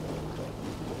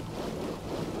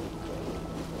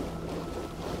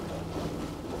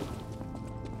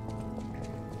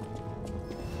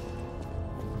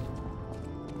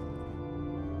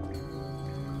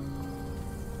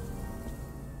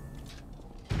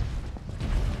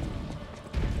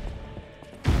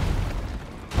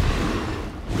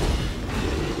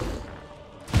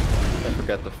 I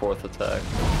forget the 4th attack.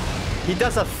 He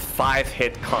does a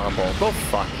 5-hit combo. Go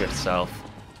fuck yourself.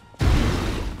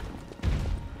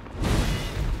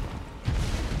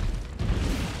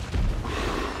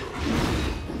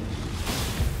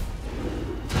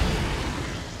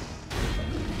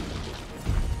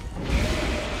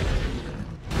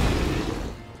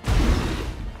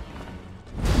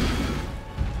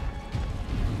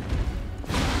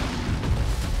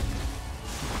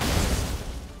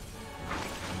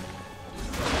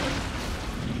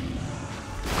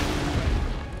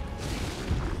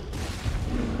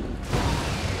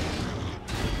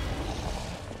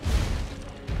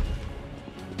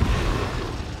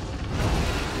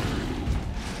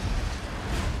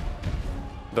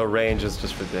 The range is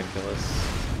just ridiculous.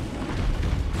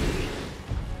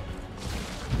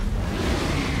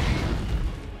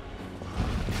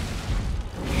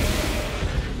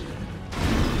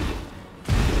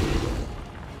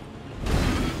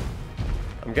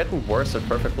 I'm getting worse at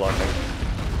perfect blocking.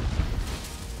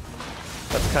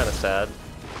 That's kind of sad.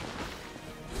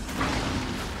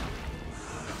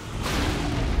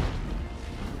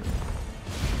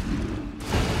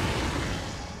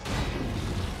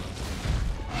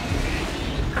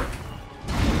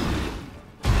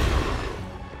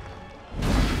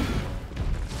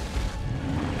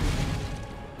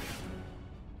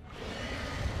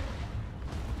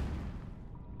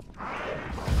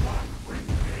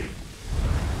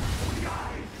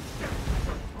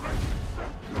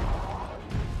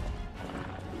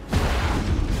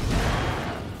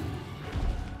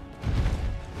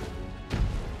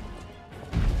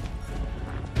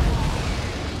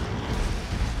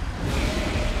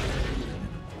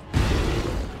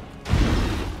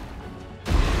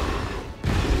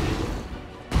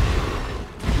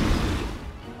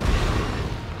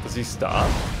 Does he stop?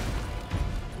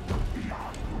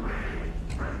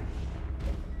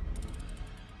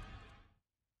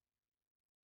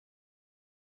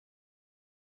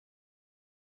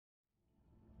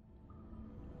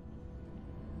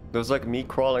 It was like me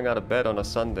crawling out of bed on a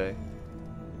Sunday.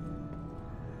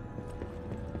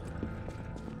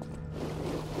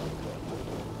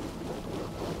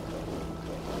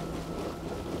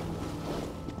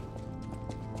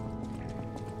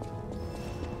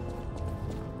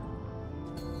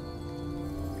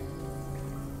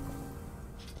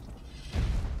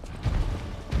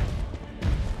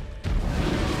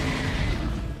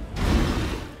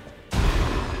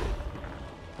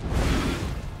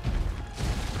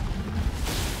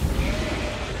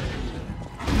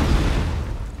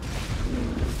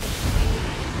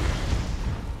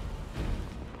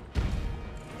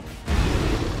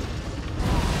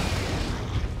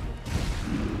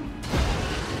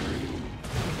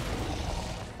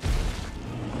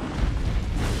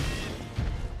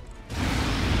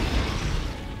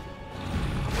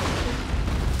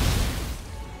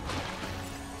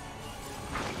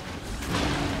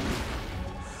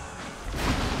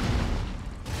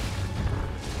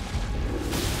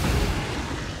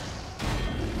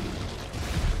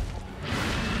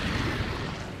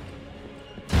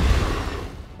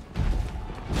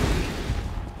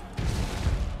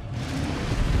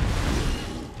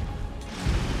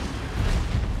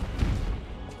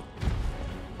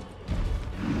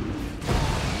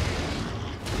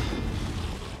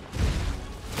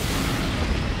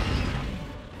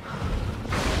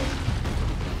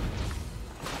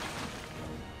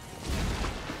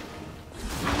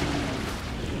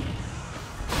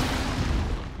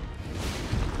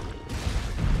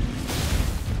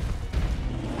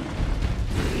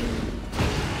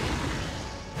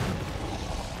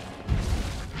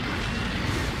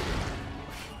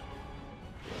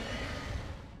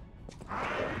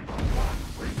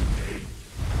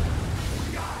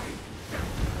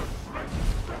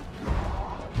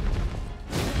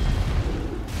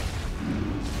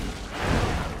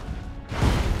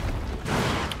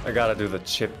 I gotta do the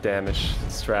chip damage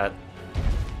strat.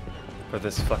 For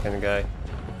this fucking guy.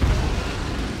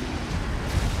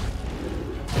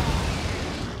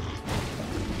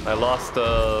 I lost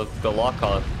the lock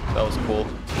on. That was cool.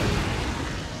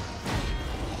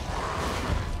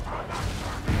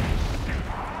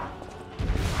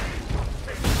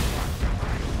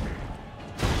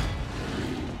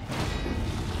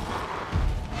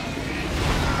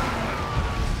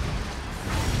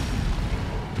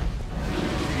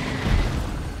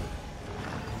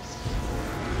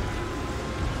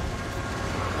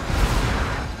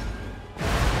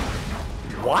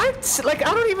 What? Like,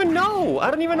 I don't even know. I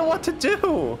don't even know what to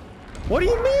do. What do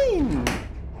you mean?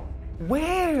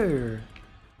 Where?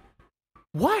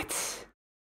 What?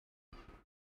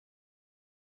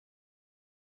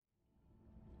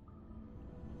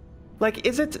 Like,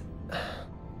 is it...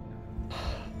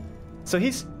 So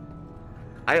he's...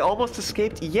 I almost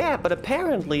escaped? Yeah, but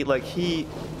apparently, like, he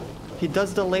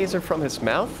does the laser from his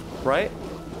mouth, right?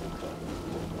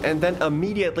 And then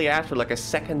immediately after, like a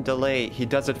second delay, he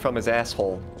does it from his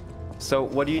asshole. So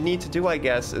what you need to do, I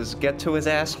guess, is get to his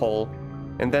asshole,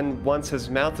 and then once his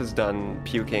mouth is done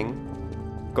puking,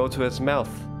 go to his mouth.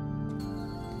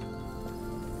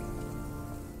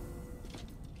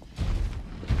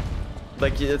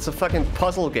 Like, it's a fucking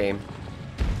puzzle game.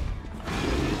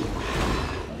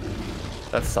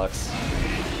 That sucks.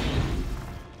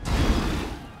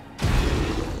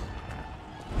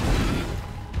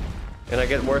 And I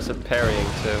get worse at parrying,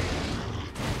 too.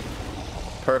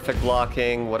 Perfect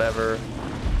blocking, whatever.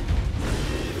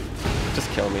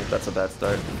 Just kill me. That's a bad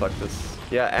start. Fuck this.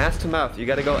 Yeah, ass to mouth. You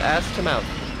gotta go ass to mouth.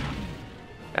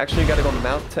 Actually, you gotta go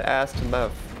mouth to ass to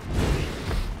mouth.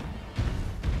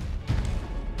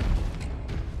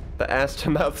 The ass to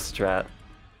mouth strat.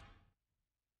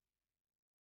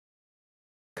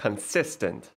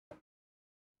 Consistent.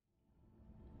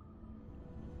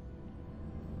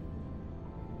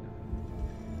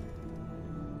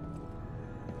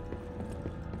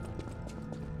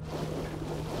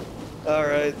 All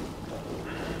right.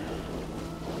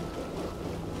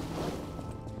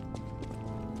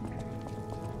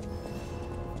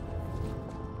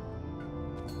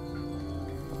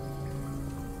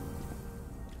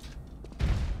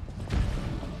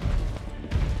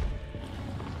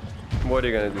 What are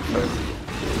you gonna do first?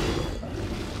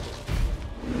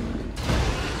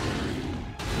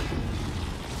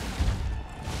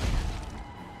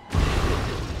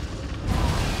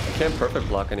 I can't perfect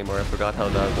block anymore. I forgot how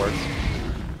that works.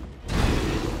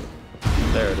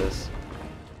 There it is.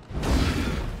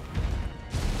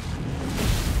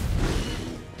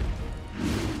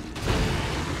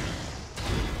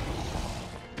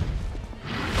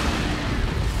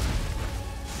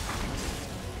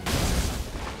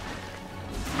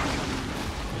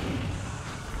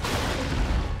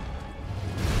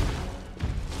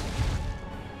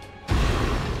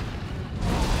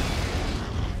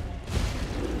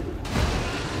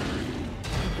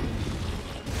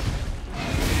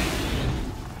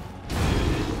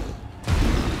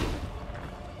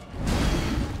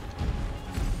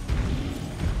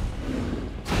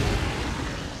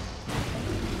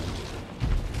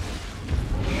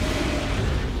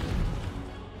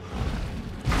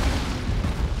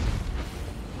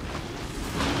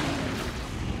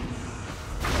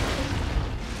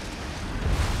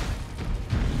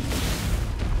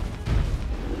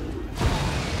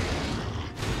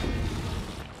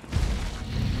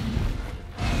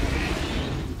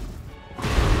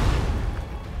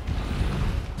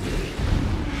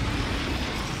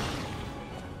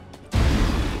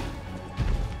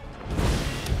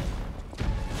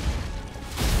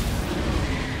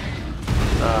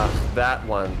 That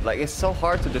one. Like, it's so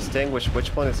hard to distinguish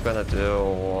which one it's gonna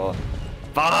do.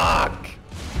 Fuck!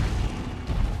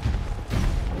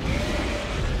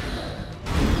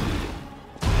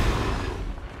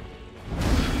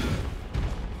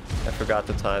 I forgot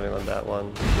the timing on that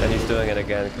one. And he's doing it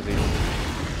again because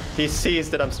he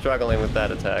sees that I'm struggling with that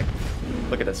attack.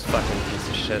 Look at this fucking piece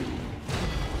of shit.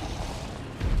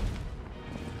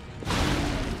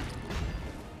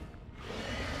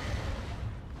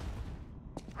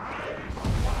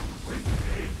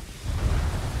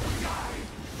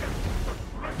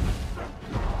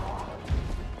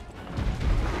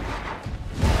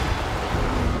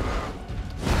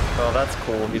 Oh, that's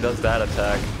cool. He does that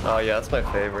attack. Oh yeah, that's my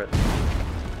favorite.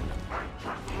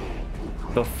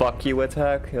 The fuck you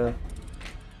attack? Yeah.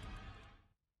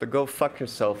 The go fuck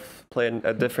yourself, play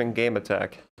a different game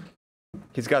attack.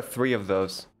 He's got 3 of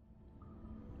those.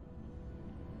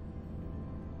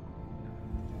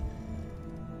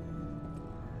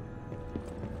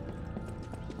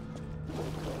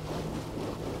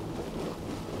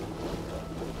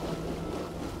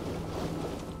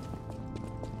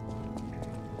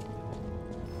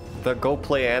 The go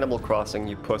play Animal Crossing,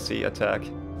 you pussy attack.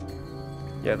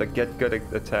 Yeah, the get good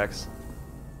attacks.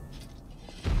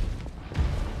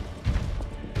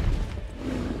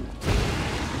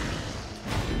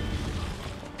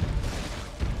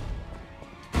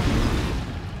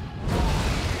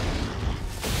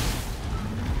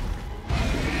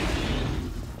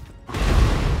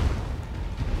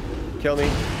 Kill me.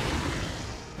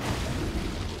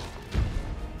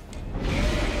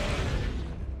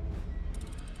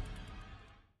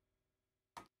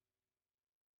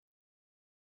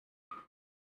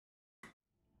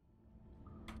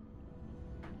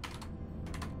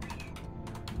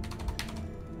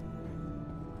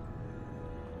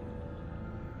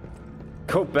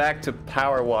 Go back to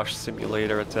Power Wash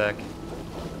Simulator attack.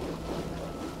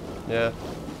 Yeah.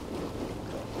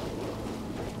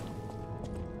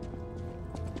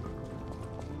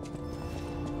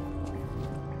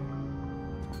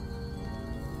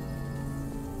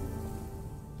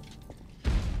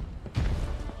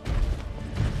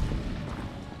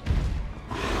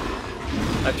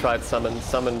 I tried summon.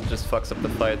 Summon just fucks up the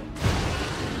fight.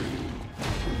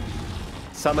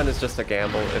 Summon is just a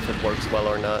gamble if it works well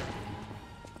or not.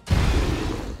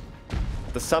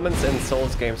 The summons in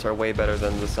Souls games are way better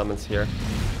than the summons here.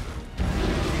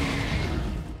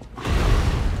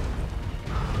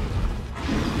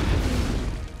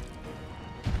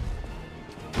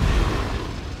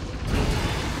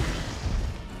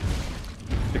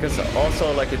 Because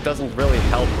also, like, it doesn't really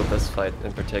help with this fight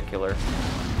in particular.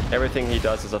 Everything he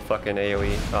does is a fucking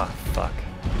AoE. Ah, fuck.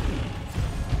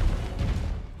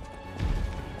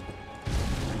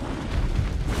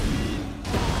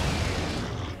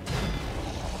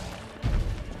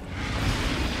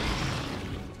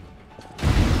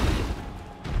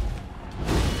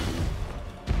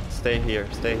 Stay here,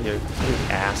 you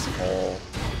asshole.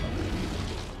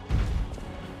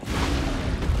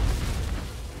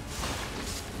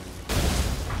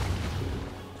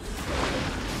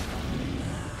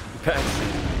 Pass.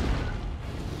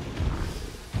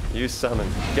 Use summon.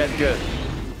 Get good.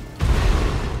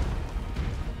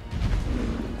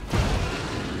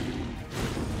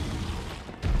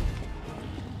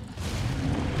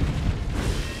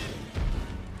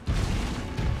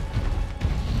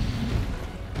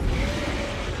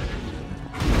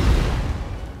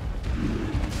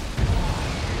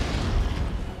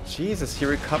 Jesus, he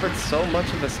recovered so much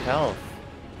of his health.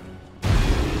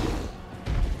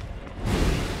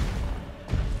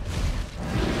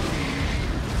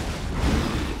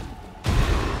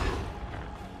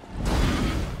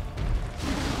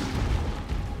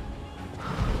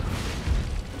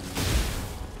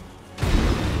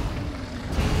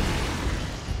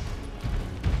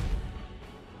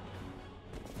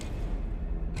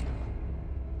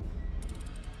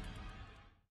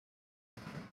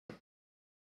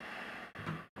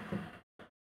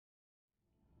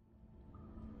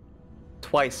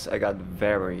 Twice I got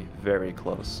very, very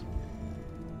close.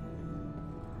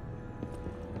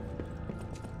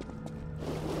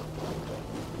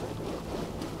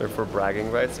 They're for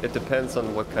bragging rights? It depends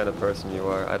on what kind of person you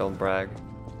are. I don't brag.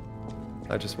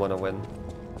 I just want to win.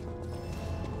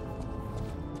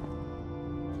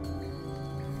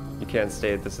 You can't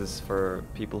state this is for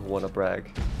people who want to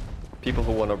brag. People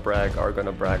who want to brag are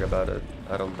gonna brag about it.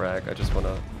 I don't brag. I just want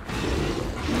to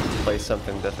play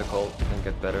something difficult and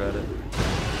get better at it.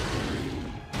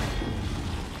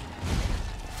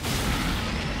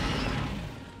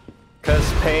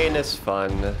 Cause pain is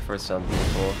fun for some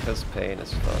people. Cause pain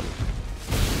is fun.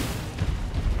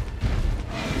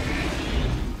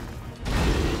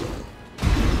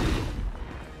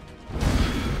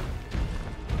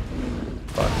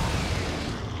 Fuck.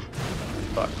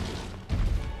 Fuck.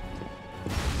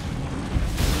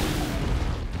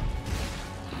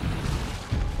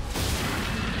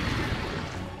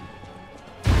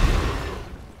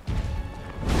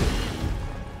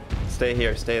 Stay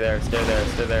here, stay there, stay there,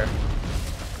 stay there.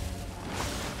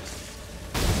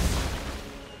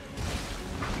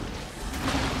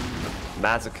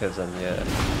 Masochism, yeah.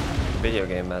 Video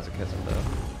game masochism, though.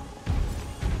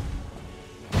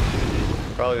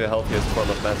 Probably the healthiest form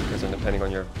of masochism, depending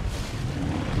on your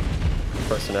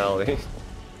personality.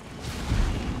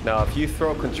 Now, if you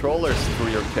throw controllers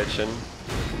through your kitchen,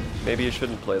 maybe you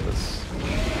shouldn't play this.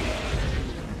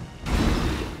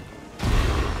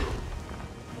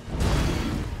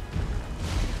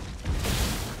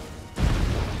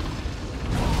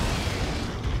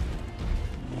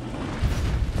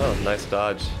 Oh, nice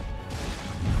dodge.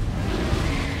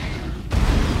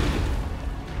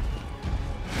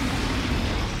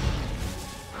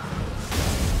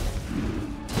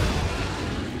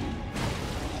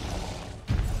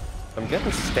 I'm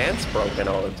getting stance broken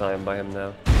all the time by him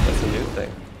now. That's a new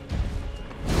thing.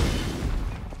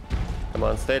 Come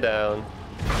on, stay down.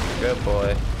 Good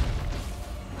boy.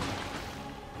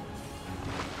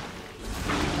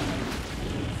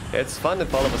 It's fun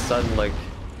if all of a sudden, like,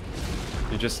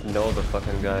 you just know the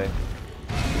fucking guy.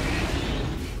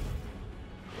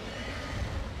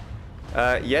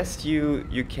 Yes,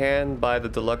 you can buy the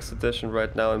deluxe edition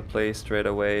right now and play straight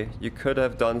away. You could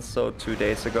have done so 2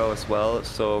 days ago as well,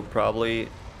 so probably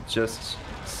just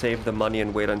save the money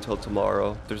and wait until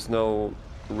tomorrow. There's no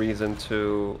reason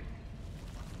to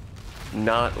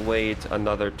not wait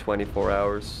another 24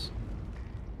 hours.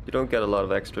 You don't get a lot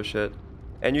of extra shit.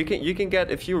 And you can get,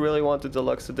 if you really want the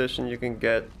deluxe edition, you can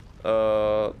get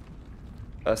a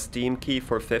Steam key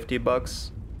for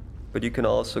 $50, but you can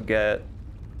also get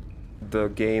the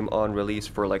game on release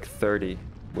for like 30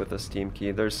 with a Steam key.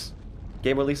 There's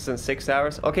game releases in 6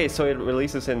 hours. Okay, so it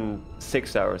releases in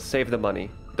 6 hours. Save the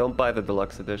money. Don't buy the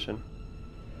deluxe edition.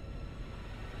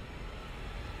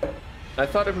 I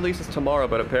thought it releases tomorrow,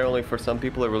 but apparently for some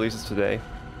people it releases today.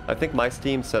 I think my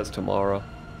Steam says tomorrow.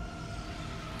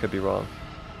 Could be wrong.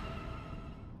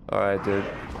 Alright, dude.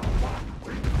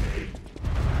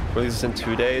 Releases in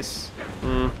 2 days?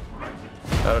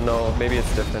 I don't know, maybe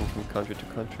it's different from country to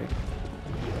country.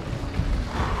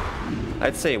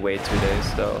 I'd say wait 2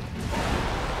 days though.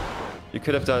 You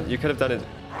could have done it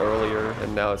earlier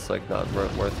and now it's like not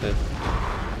worth it.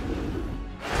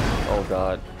 Oh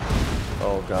god.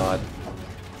 Oh god.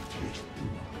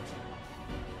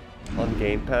 On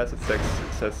Game Pass it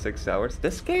says 6 hours.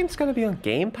 This game's gonna be on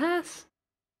Game Pass?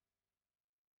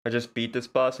 I just beat this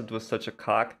boss, it was such a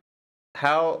cock.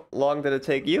 How long did it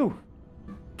take you?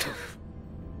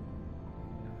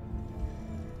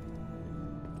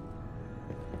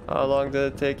 How long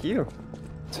did it take you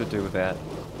to do that?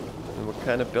 And what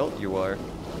kind of build you are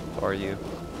you?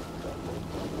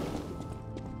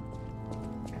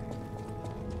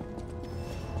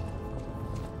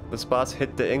 This boss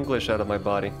hit the English out of my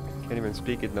body. Can't even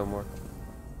speak it no more.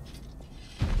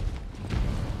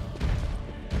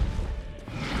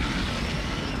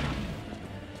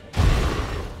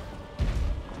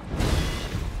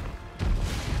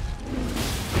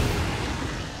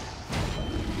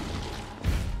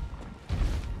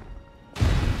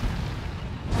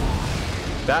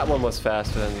 That one was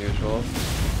faster than usual.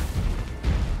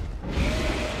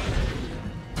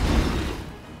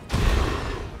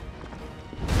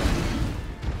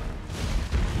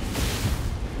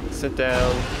 Sit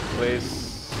down,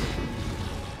 please.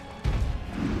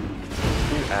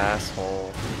 You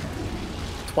asshole.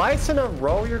 Twice in a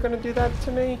row you're gonna do that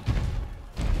to me?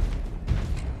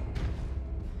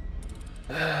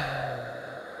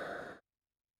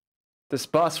 This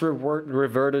boss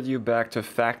reverted you back to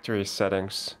factory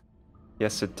settings.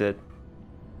 Yes, it did.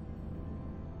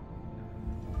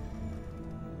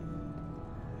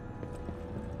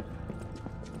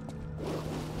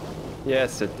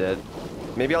 Yes, it did.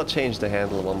 Maybe I'll change the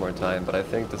handle one more time, but I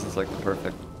think this is like the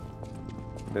perfect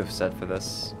moveset for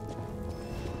this.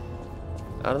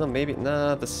 I don't know, maybe...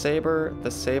 Nah, the saber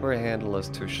handle is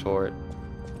too short.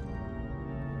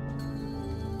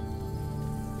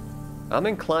 I'm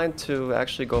inclined to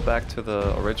actually go back to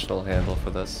the original handle for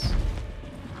this.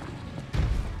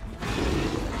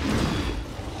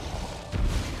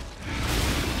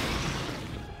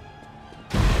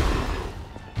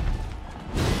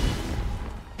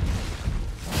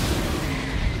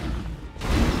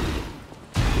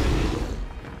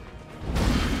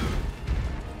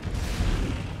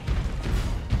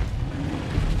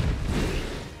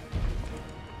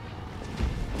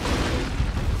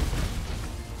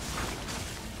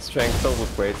 Strength filled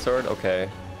with greatsword? Okay,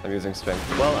 I'm using strength.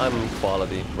 Well, I'm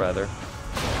quality, rather.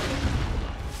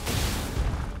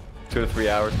 2 to 3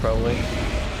 hours, probably.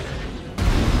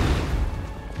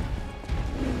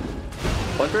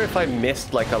 Wonder if I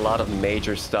missed, like, a lot of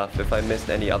major stuff, if I missed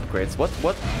any upgrades. What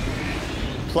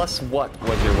plus what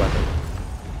was your weapon?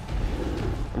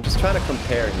 I'm just trying to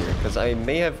compare here, because I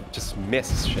may have just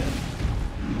missed shit.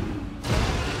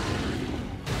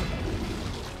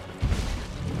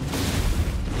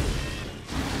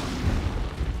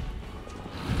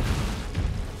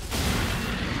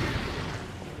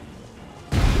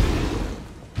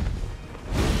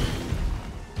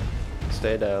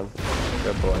 Stay down.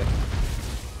 Good boy.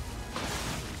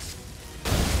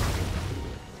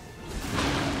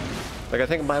 Like, I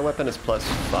think my weapon is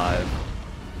 +5.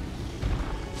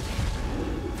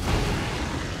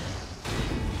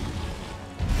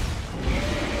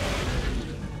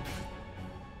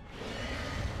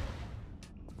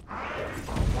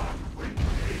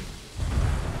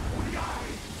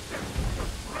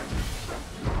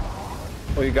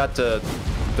 Oh, you got the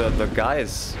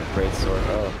guy's great sword.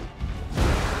 Oh.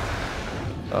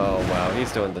 Oh wow,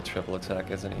 he's doing the triple attack,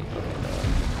 isn't he? Okay, no.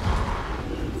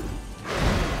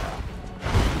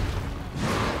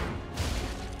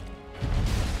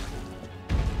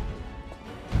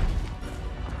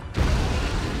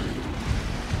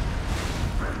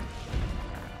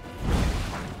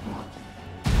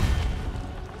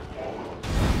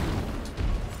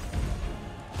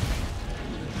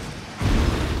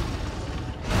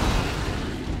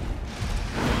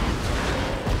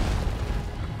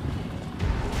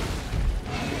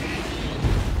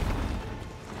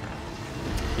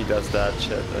 Does that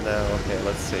shit now? Okay,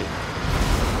 let's see.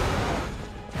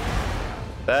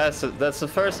 That's the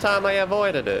first time I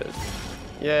avoided it.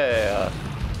 Yeah.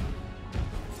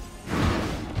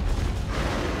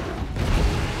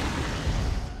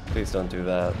 Please don't do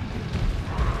that.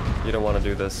 You don't want to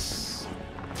do this.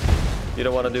 You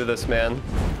don't want to do this, man.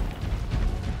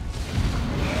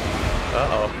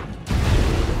 Uh-oh.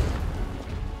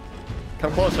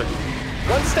 Come closer.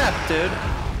 One step, dude.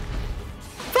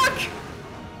 Fuck!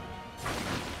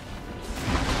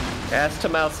 Ass to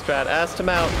mouth, Strat. Ass to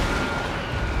mouth.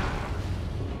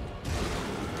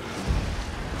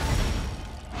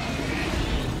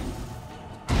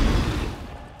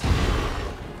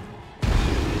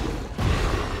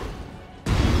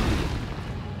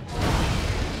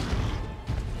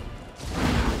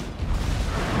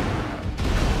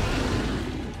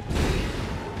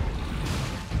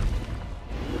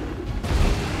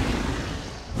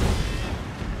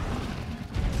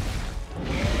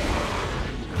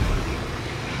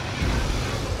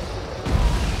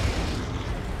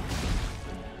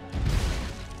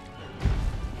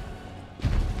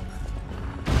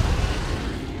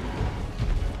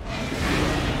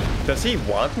 Does he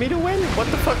want me to win? What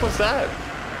the fuck was that?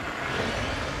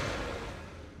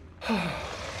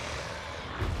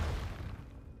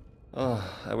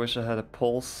 Oh, I wish I had a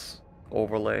pulse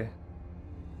overlay.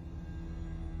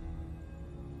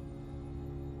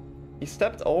 He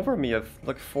stepped over me of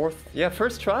like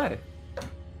first try.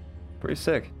 Pretty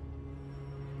sick.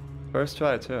 First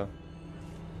try too.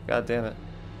 God damn it.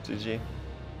 GG.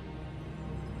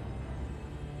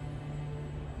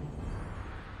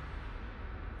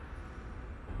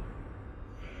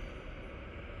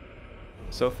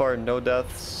 So far, no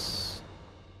deaths.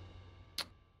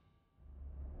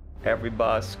 Every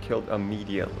boss killed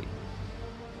immediately.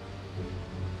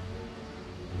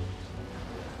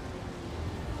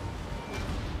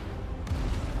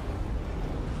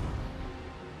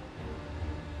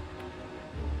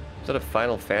 Is that a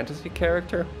Final Fantasy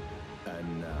character?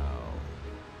 And now,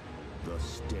 the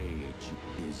stage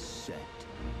is set.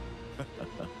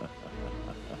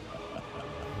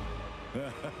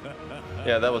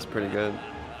 Yeah, that was pretty good.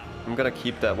 I'm gonna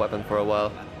keep that weapon for a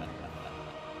while.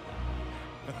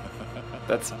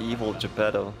 That's evil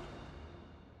Geppetto.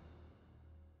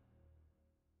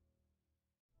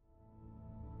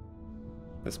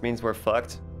 This means we're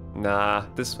fucked? Nah,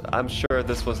 I'm sure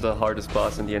this was the hardest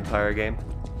boss in the entire game.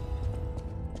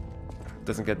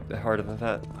 Doesn't get harder than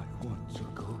that.